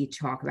speak. We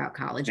talk about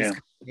college as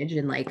college,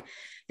 and like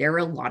there are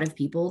a lot of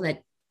people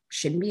that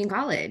shouldn't be in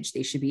college.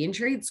 They should be in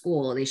trade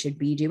school. They should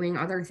be doing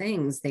other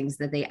things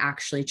that they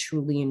actually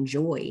truly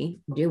enjoy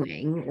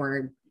doing,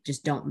 or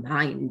just don't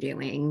mind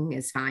doing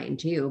is fine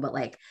too. But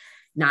like,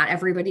 not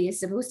everybody is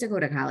supposed to go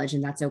to college,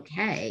 and that's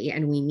okay.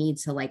 And we need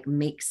to like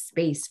make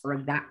space for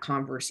that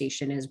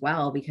conversation as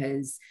well,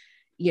 because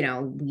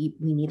we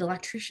need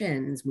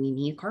electricians, we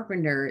need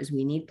carpenters,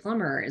 we need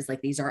plumbers.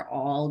 Like, these are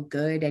all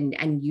good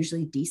and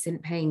usually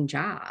decent paying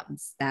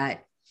jobs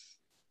that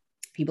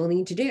people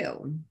need to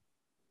do.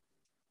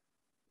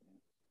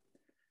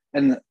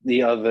 And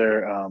the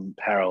other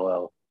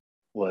parallel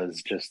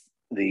was just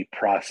the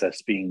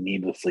process being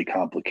needlessly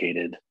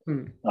complicated.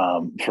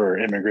 For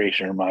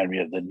immigration, remind me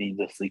of the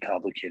needlessly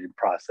complicated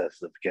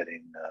process of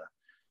getting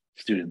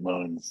student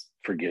loans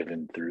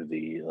forgiven through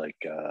the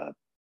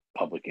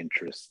public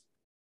interest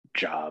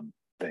job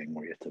thing,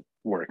 where you have to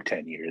work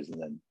 10 years and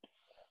then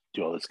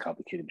do all this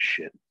complicated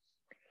shit.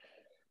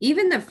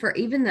 Even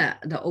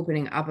the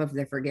opening up of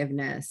the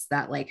forgiveness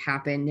that like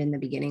happened in the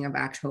beginning of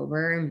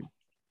October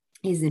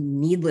is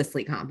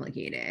needlessly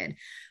complicated.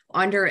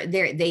 Under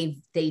there,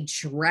 they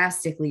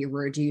drastically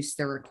reduced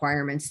the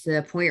requirements to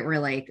the point where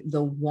like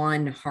the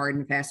one hard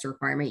and fast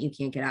requirement you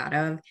can't get out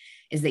of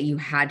is that you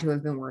had to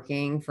have been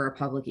working for a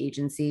public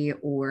agency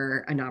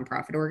or a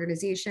nonprofit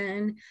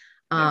organization.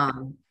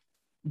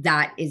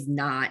 That is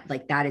not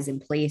like, that is in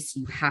place.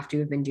 You have to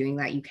have been doing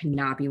that. You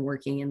cannot be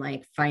working in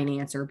like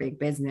finance or big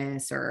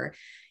business or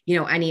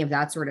any of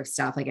that sort of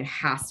stuff. Like, it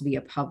has to be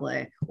a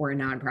public or a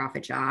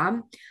nonprofit job.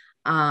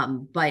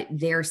 But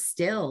they're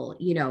still,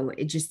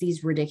 just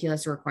these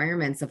ridiculous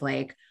requirements of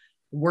like,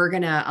 we're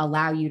going to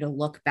allow you to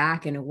look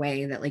back in a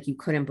way that like you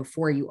couldn't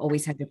before. You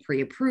always had to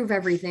pre-approve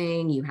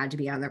everything. You had to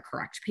be on the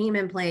correct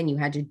payment plan. You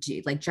had to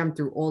do like jump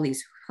through all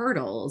these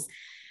hurdles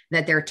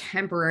that they're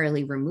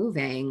temporarily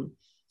removing.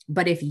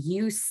 But if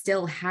you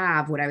still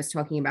have what I was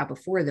talking about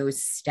before,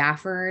 those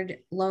Stafford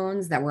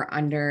loans that were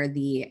under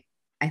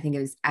I think it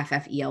was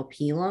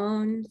FFELP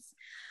loans,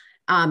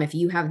 if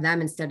you have them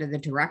instead of the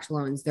direct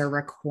loans, they're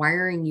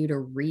requiring you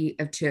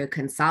to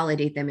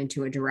consolidate them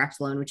into a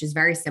direct loan, which is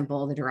very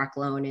simple. The direct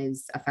loan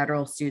is a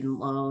federal student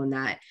loan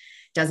that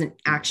doesn't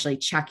actually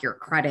check your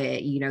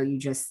credit.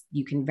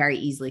 You can very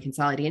easily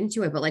consolidate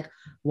into it. But like,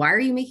 why are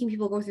you making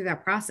people go through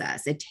that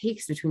process? It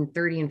takes between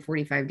 30 and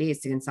 45 days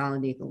to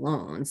consolidate the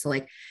loan. So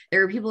like,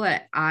 there are people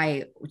that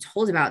I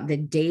told about the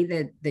day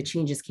that the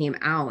changes came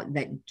out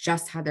that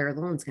just had their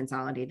loans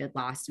consolidated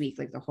last week,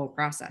 like the whole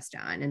process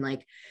done. And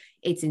like,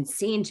 it's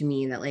insane to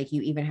me that like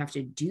you even have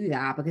to do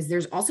that, because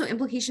there's also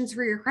implications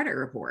for your credit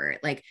report.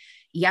 Like,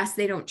 yes,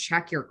 they don't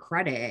check your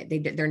credit.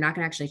 They're not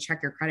going to actually check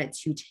your credit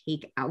to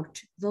take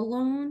out the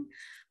loan,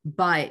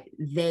 but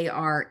they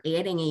are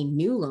adding a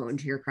new loan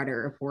to your credit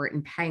report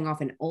and paying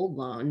off an old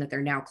loan that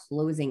they're now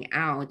closing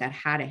out that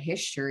had a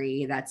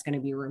history that's going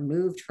to be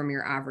removed from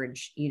your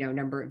average,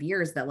 number of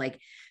years, that like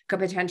could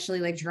potentially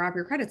like drop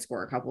your credit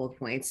score a couple of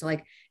points. So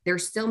like, they're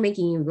still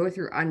making you go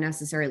through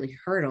unnecessarily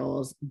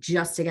hurdles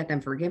just to get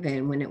them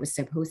forgiven, when it was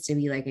supposed to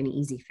be like an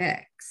easy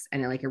fix.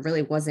 And like, it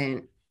really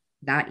wasn't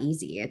that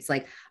easy. It's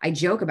like, I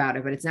joke about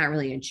it, but it's not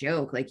really a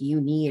joke. Like,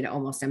 you need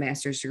almost a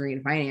master's degree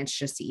in finance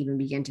just to even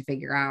begin to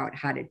figure out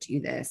how to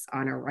do this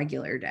on a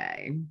regular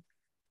day.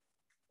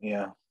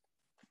 Yeah.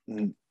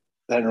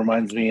 That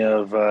reminds me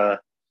of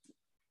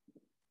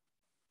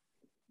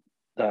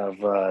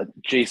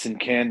Jason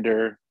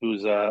Kander,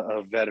 who's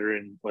a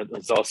veteran, but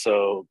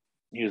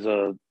he was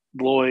a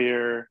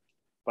lawyer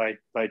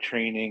by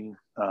training.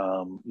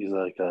 He's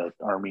like an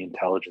Army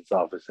intelligence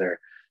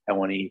officer, and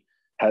when he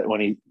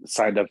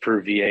signed up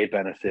for VA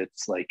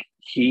benefits, like,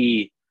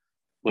 he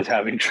was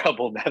having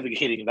trouble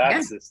navigating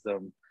that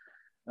system,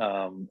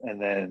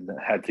 and then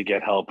had to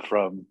get help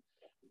from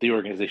the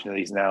organization that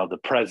he's now the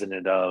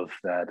president of,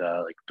 that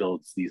like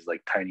builds these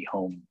like tiny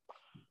home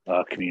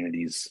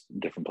communities in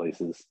different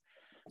places.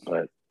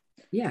 But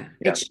yeah,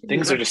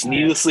 things are just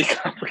needlessly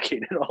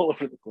complicated all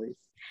over the place.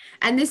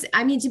 And this,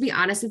 I mean, to be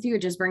honest with you,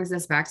 it just brings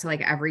us back to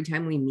like every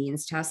time we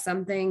means test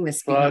something,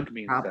 this becomes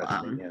a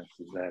problem. Yes,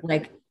 exactly.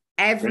 Like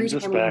every brings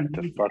us back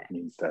to fuck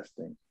means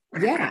testing.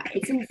 Yeah,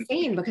 it's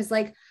insane because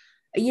like,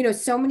 you know,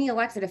 so many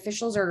elected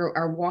officials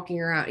are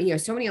walking around, you know,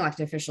 so many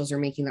elected officials are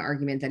making the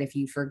argument that if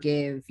you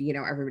forgive, you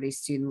know, everybody's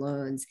student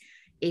loans,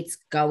 it's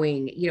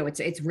going, you know,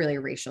 it's really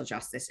a racial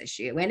justice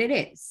issue. And it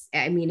is.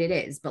 I mean, it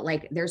is. But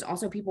like there's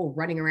also people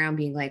running around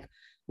being like,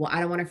 well, I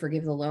don't want to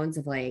forgive the loans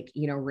of like,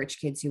 you know, rich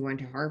kids who went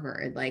to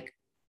Harvard. Like,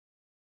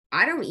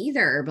 I don't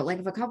either, but like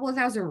if a couple of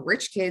thousand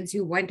rich kids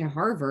who went to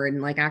Harvard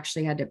and like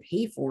actually had to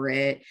pay for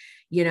it,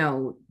 you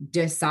know,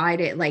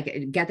 decided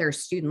like get their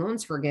student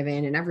loans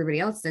forgiven and everybody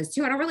else does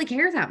too, I don't really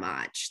care that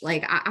much.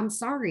 Like, I'm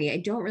sorry, I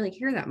don't really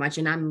care that much.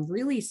 And I'm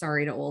really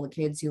sorry to all the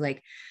kids who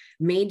like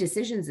made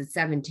decisions at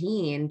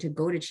 17 to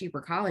go to cheaper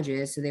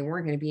colleges so they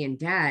weren't going to be in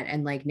debt.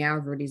 And like now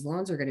everybody's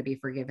loans are going to be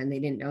forgiven. They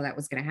didn't know that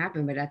was going to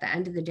happen. But at the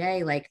end of the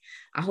day, like,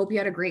 I hope you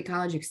had a great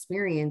college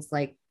experience.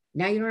 Like,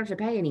 now you don't have to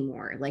pay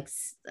anymore. Like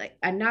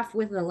enough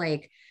with the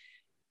like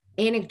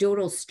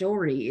anecdotal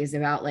stories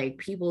about like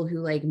people who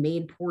like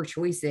made poor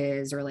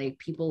choices or like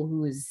people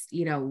who's,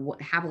 you know,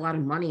 have a lot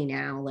of money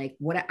now. Like,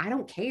 what, I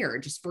don't care.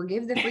 Just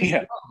forgive the free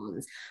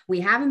loans. We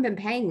haven't been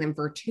paying them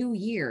for 2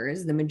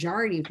 years. The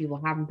majority of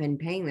people haven't been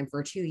paying them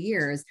for 2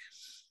 years.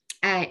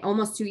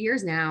 Almost 2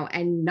 years now,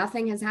 and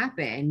nothing has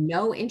happened.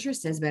 No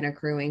interest has been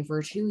accruing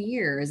for 2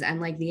 years.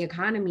 And like the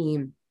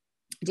economy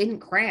didn't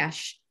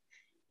crash.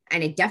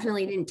 And it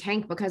definitely didn't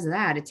tank because of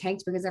that. It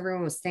tanked because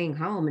everyone was staying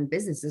home and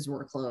businesses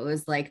were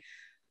closed. Like,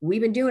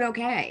 we've been doing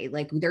okay.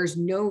 Like, there's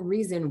no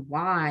reason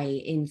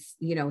why in,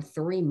 you know,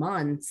 3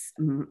 months,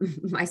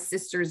 my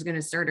sister's going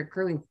to start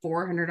accruing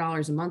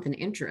 $400 a month in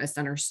interest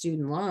on her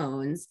student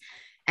loans.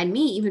 And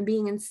me even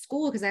being in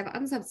school, because I have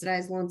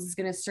unsubsidized loans, is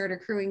going to start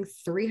accruing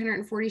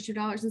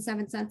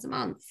 $342.07 a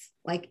month.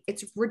 Like,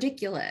 it's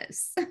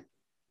ridiculous.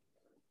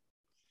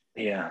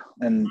 Yeah.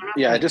 And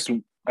yeah,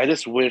 I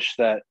just wish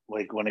that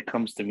like when it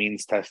comes to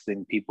means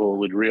testing, people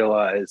would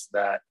realize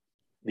that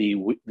the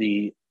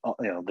you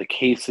know, the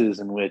cases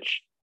in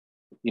which,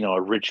 you know,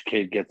 a rich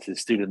kid gets his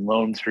student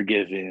loans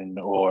forgiven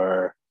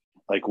or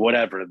like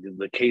whatever,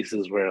 the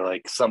cases where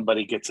like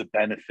somebody gets a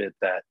benefit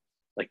that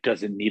like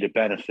doesn't need a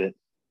benefit,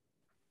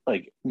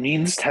 like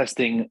means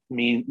testing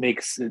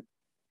makes it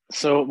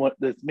so what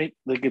like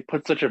it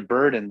puts such a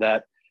burden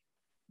that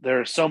there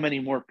are so many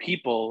more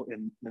people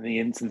in the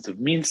instance of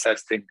means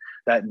testing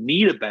that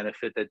need a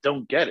benefit that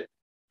don't get it.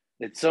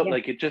 It's so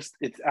like it's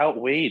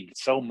outweighed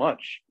so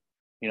much,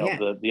 you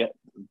know,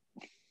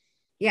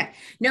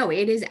 no,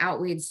 it is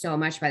outweighed so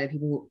much by the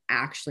people who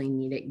actually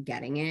need it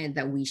getting it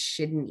that we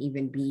shouldn't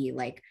even be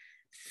like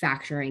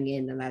factoring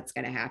in that that's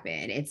going to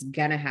happen. It's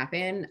going to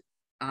happen.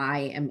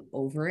 I am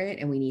over it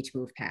and we need to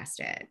move past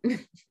it.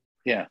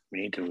 Yeah,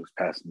 we need to move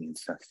past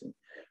means testing.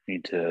 We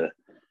need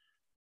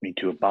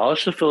to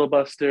abolish the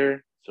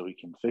filibuster so we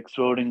can fix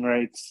voting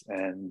rights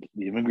and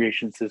the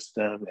immigration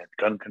system and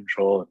gun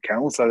control and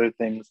countless other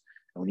things.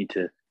 And we need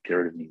to get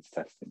rid of means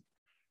testing.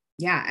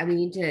 Yeah, and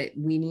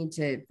we need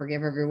to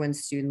forgive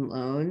everyone's student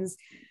loans,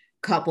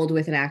 coupled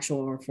with an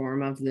actual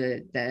reform of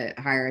the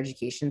higher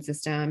education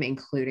system,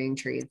 including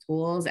trade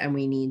schools. And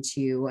we need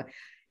to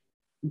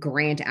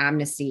grant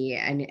amnesty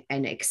and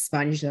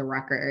expunge the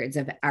records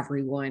of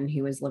everyone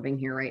who is living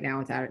here right now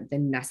without the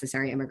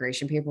necessary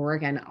immigration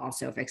paperwork, and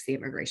also fix the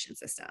immigration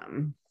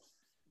system.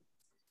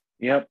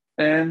 Yep.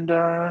 And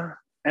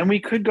we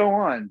could go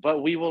on,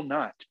 but we will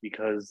not,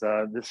 because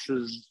this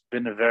has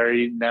been a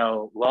very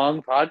now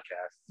long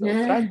podcast. So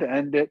it's time to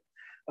end it.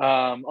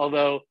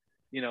 Although,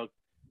 you know,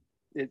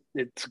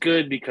 it's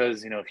good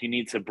because, you know, if you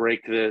need to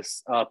break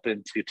this up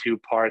into 2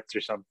 parts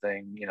or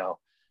something, you know,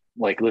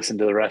 like listen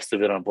to the rest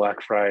of it on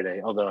Black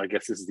Friday. Although I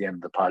guess this is the end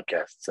of the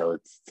podcast, so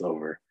it's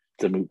over.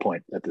 It's a moot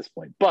point at this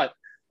point. But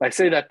I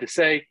say that to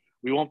say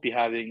we won't be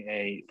having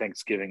a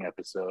Thanksgiving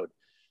episode.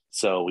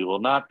 So we will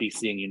not be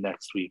seeing you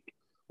next week.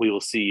 We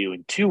will see you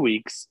in 2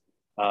 weeks.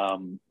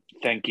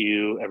 Thank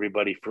you,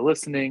 everybody, for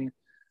listening.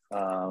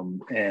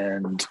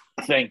 And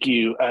thank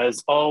you,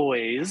 as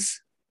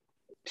always,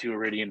 to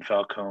Iridian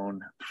Falcone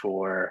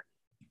for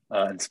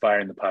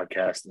inspiring the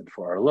podcast and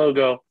for our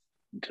logo,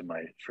 and to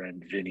my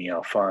friend Vinny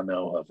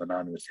Alfano of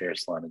Anonymous Hair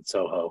Salon in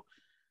Soho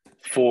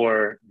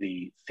for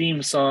the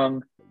theme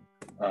song.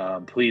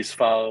 Please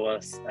follow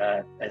us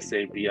at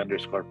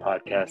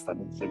SAB_podcast on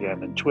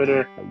Instagram and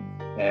Twitter.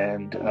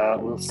 And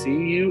we'll see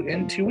you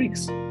in 2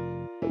 weeks.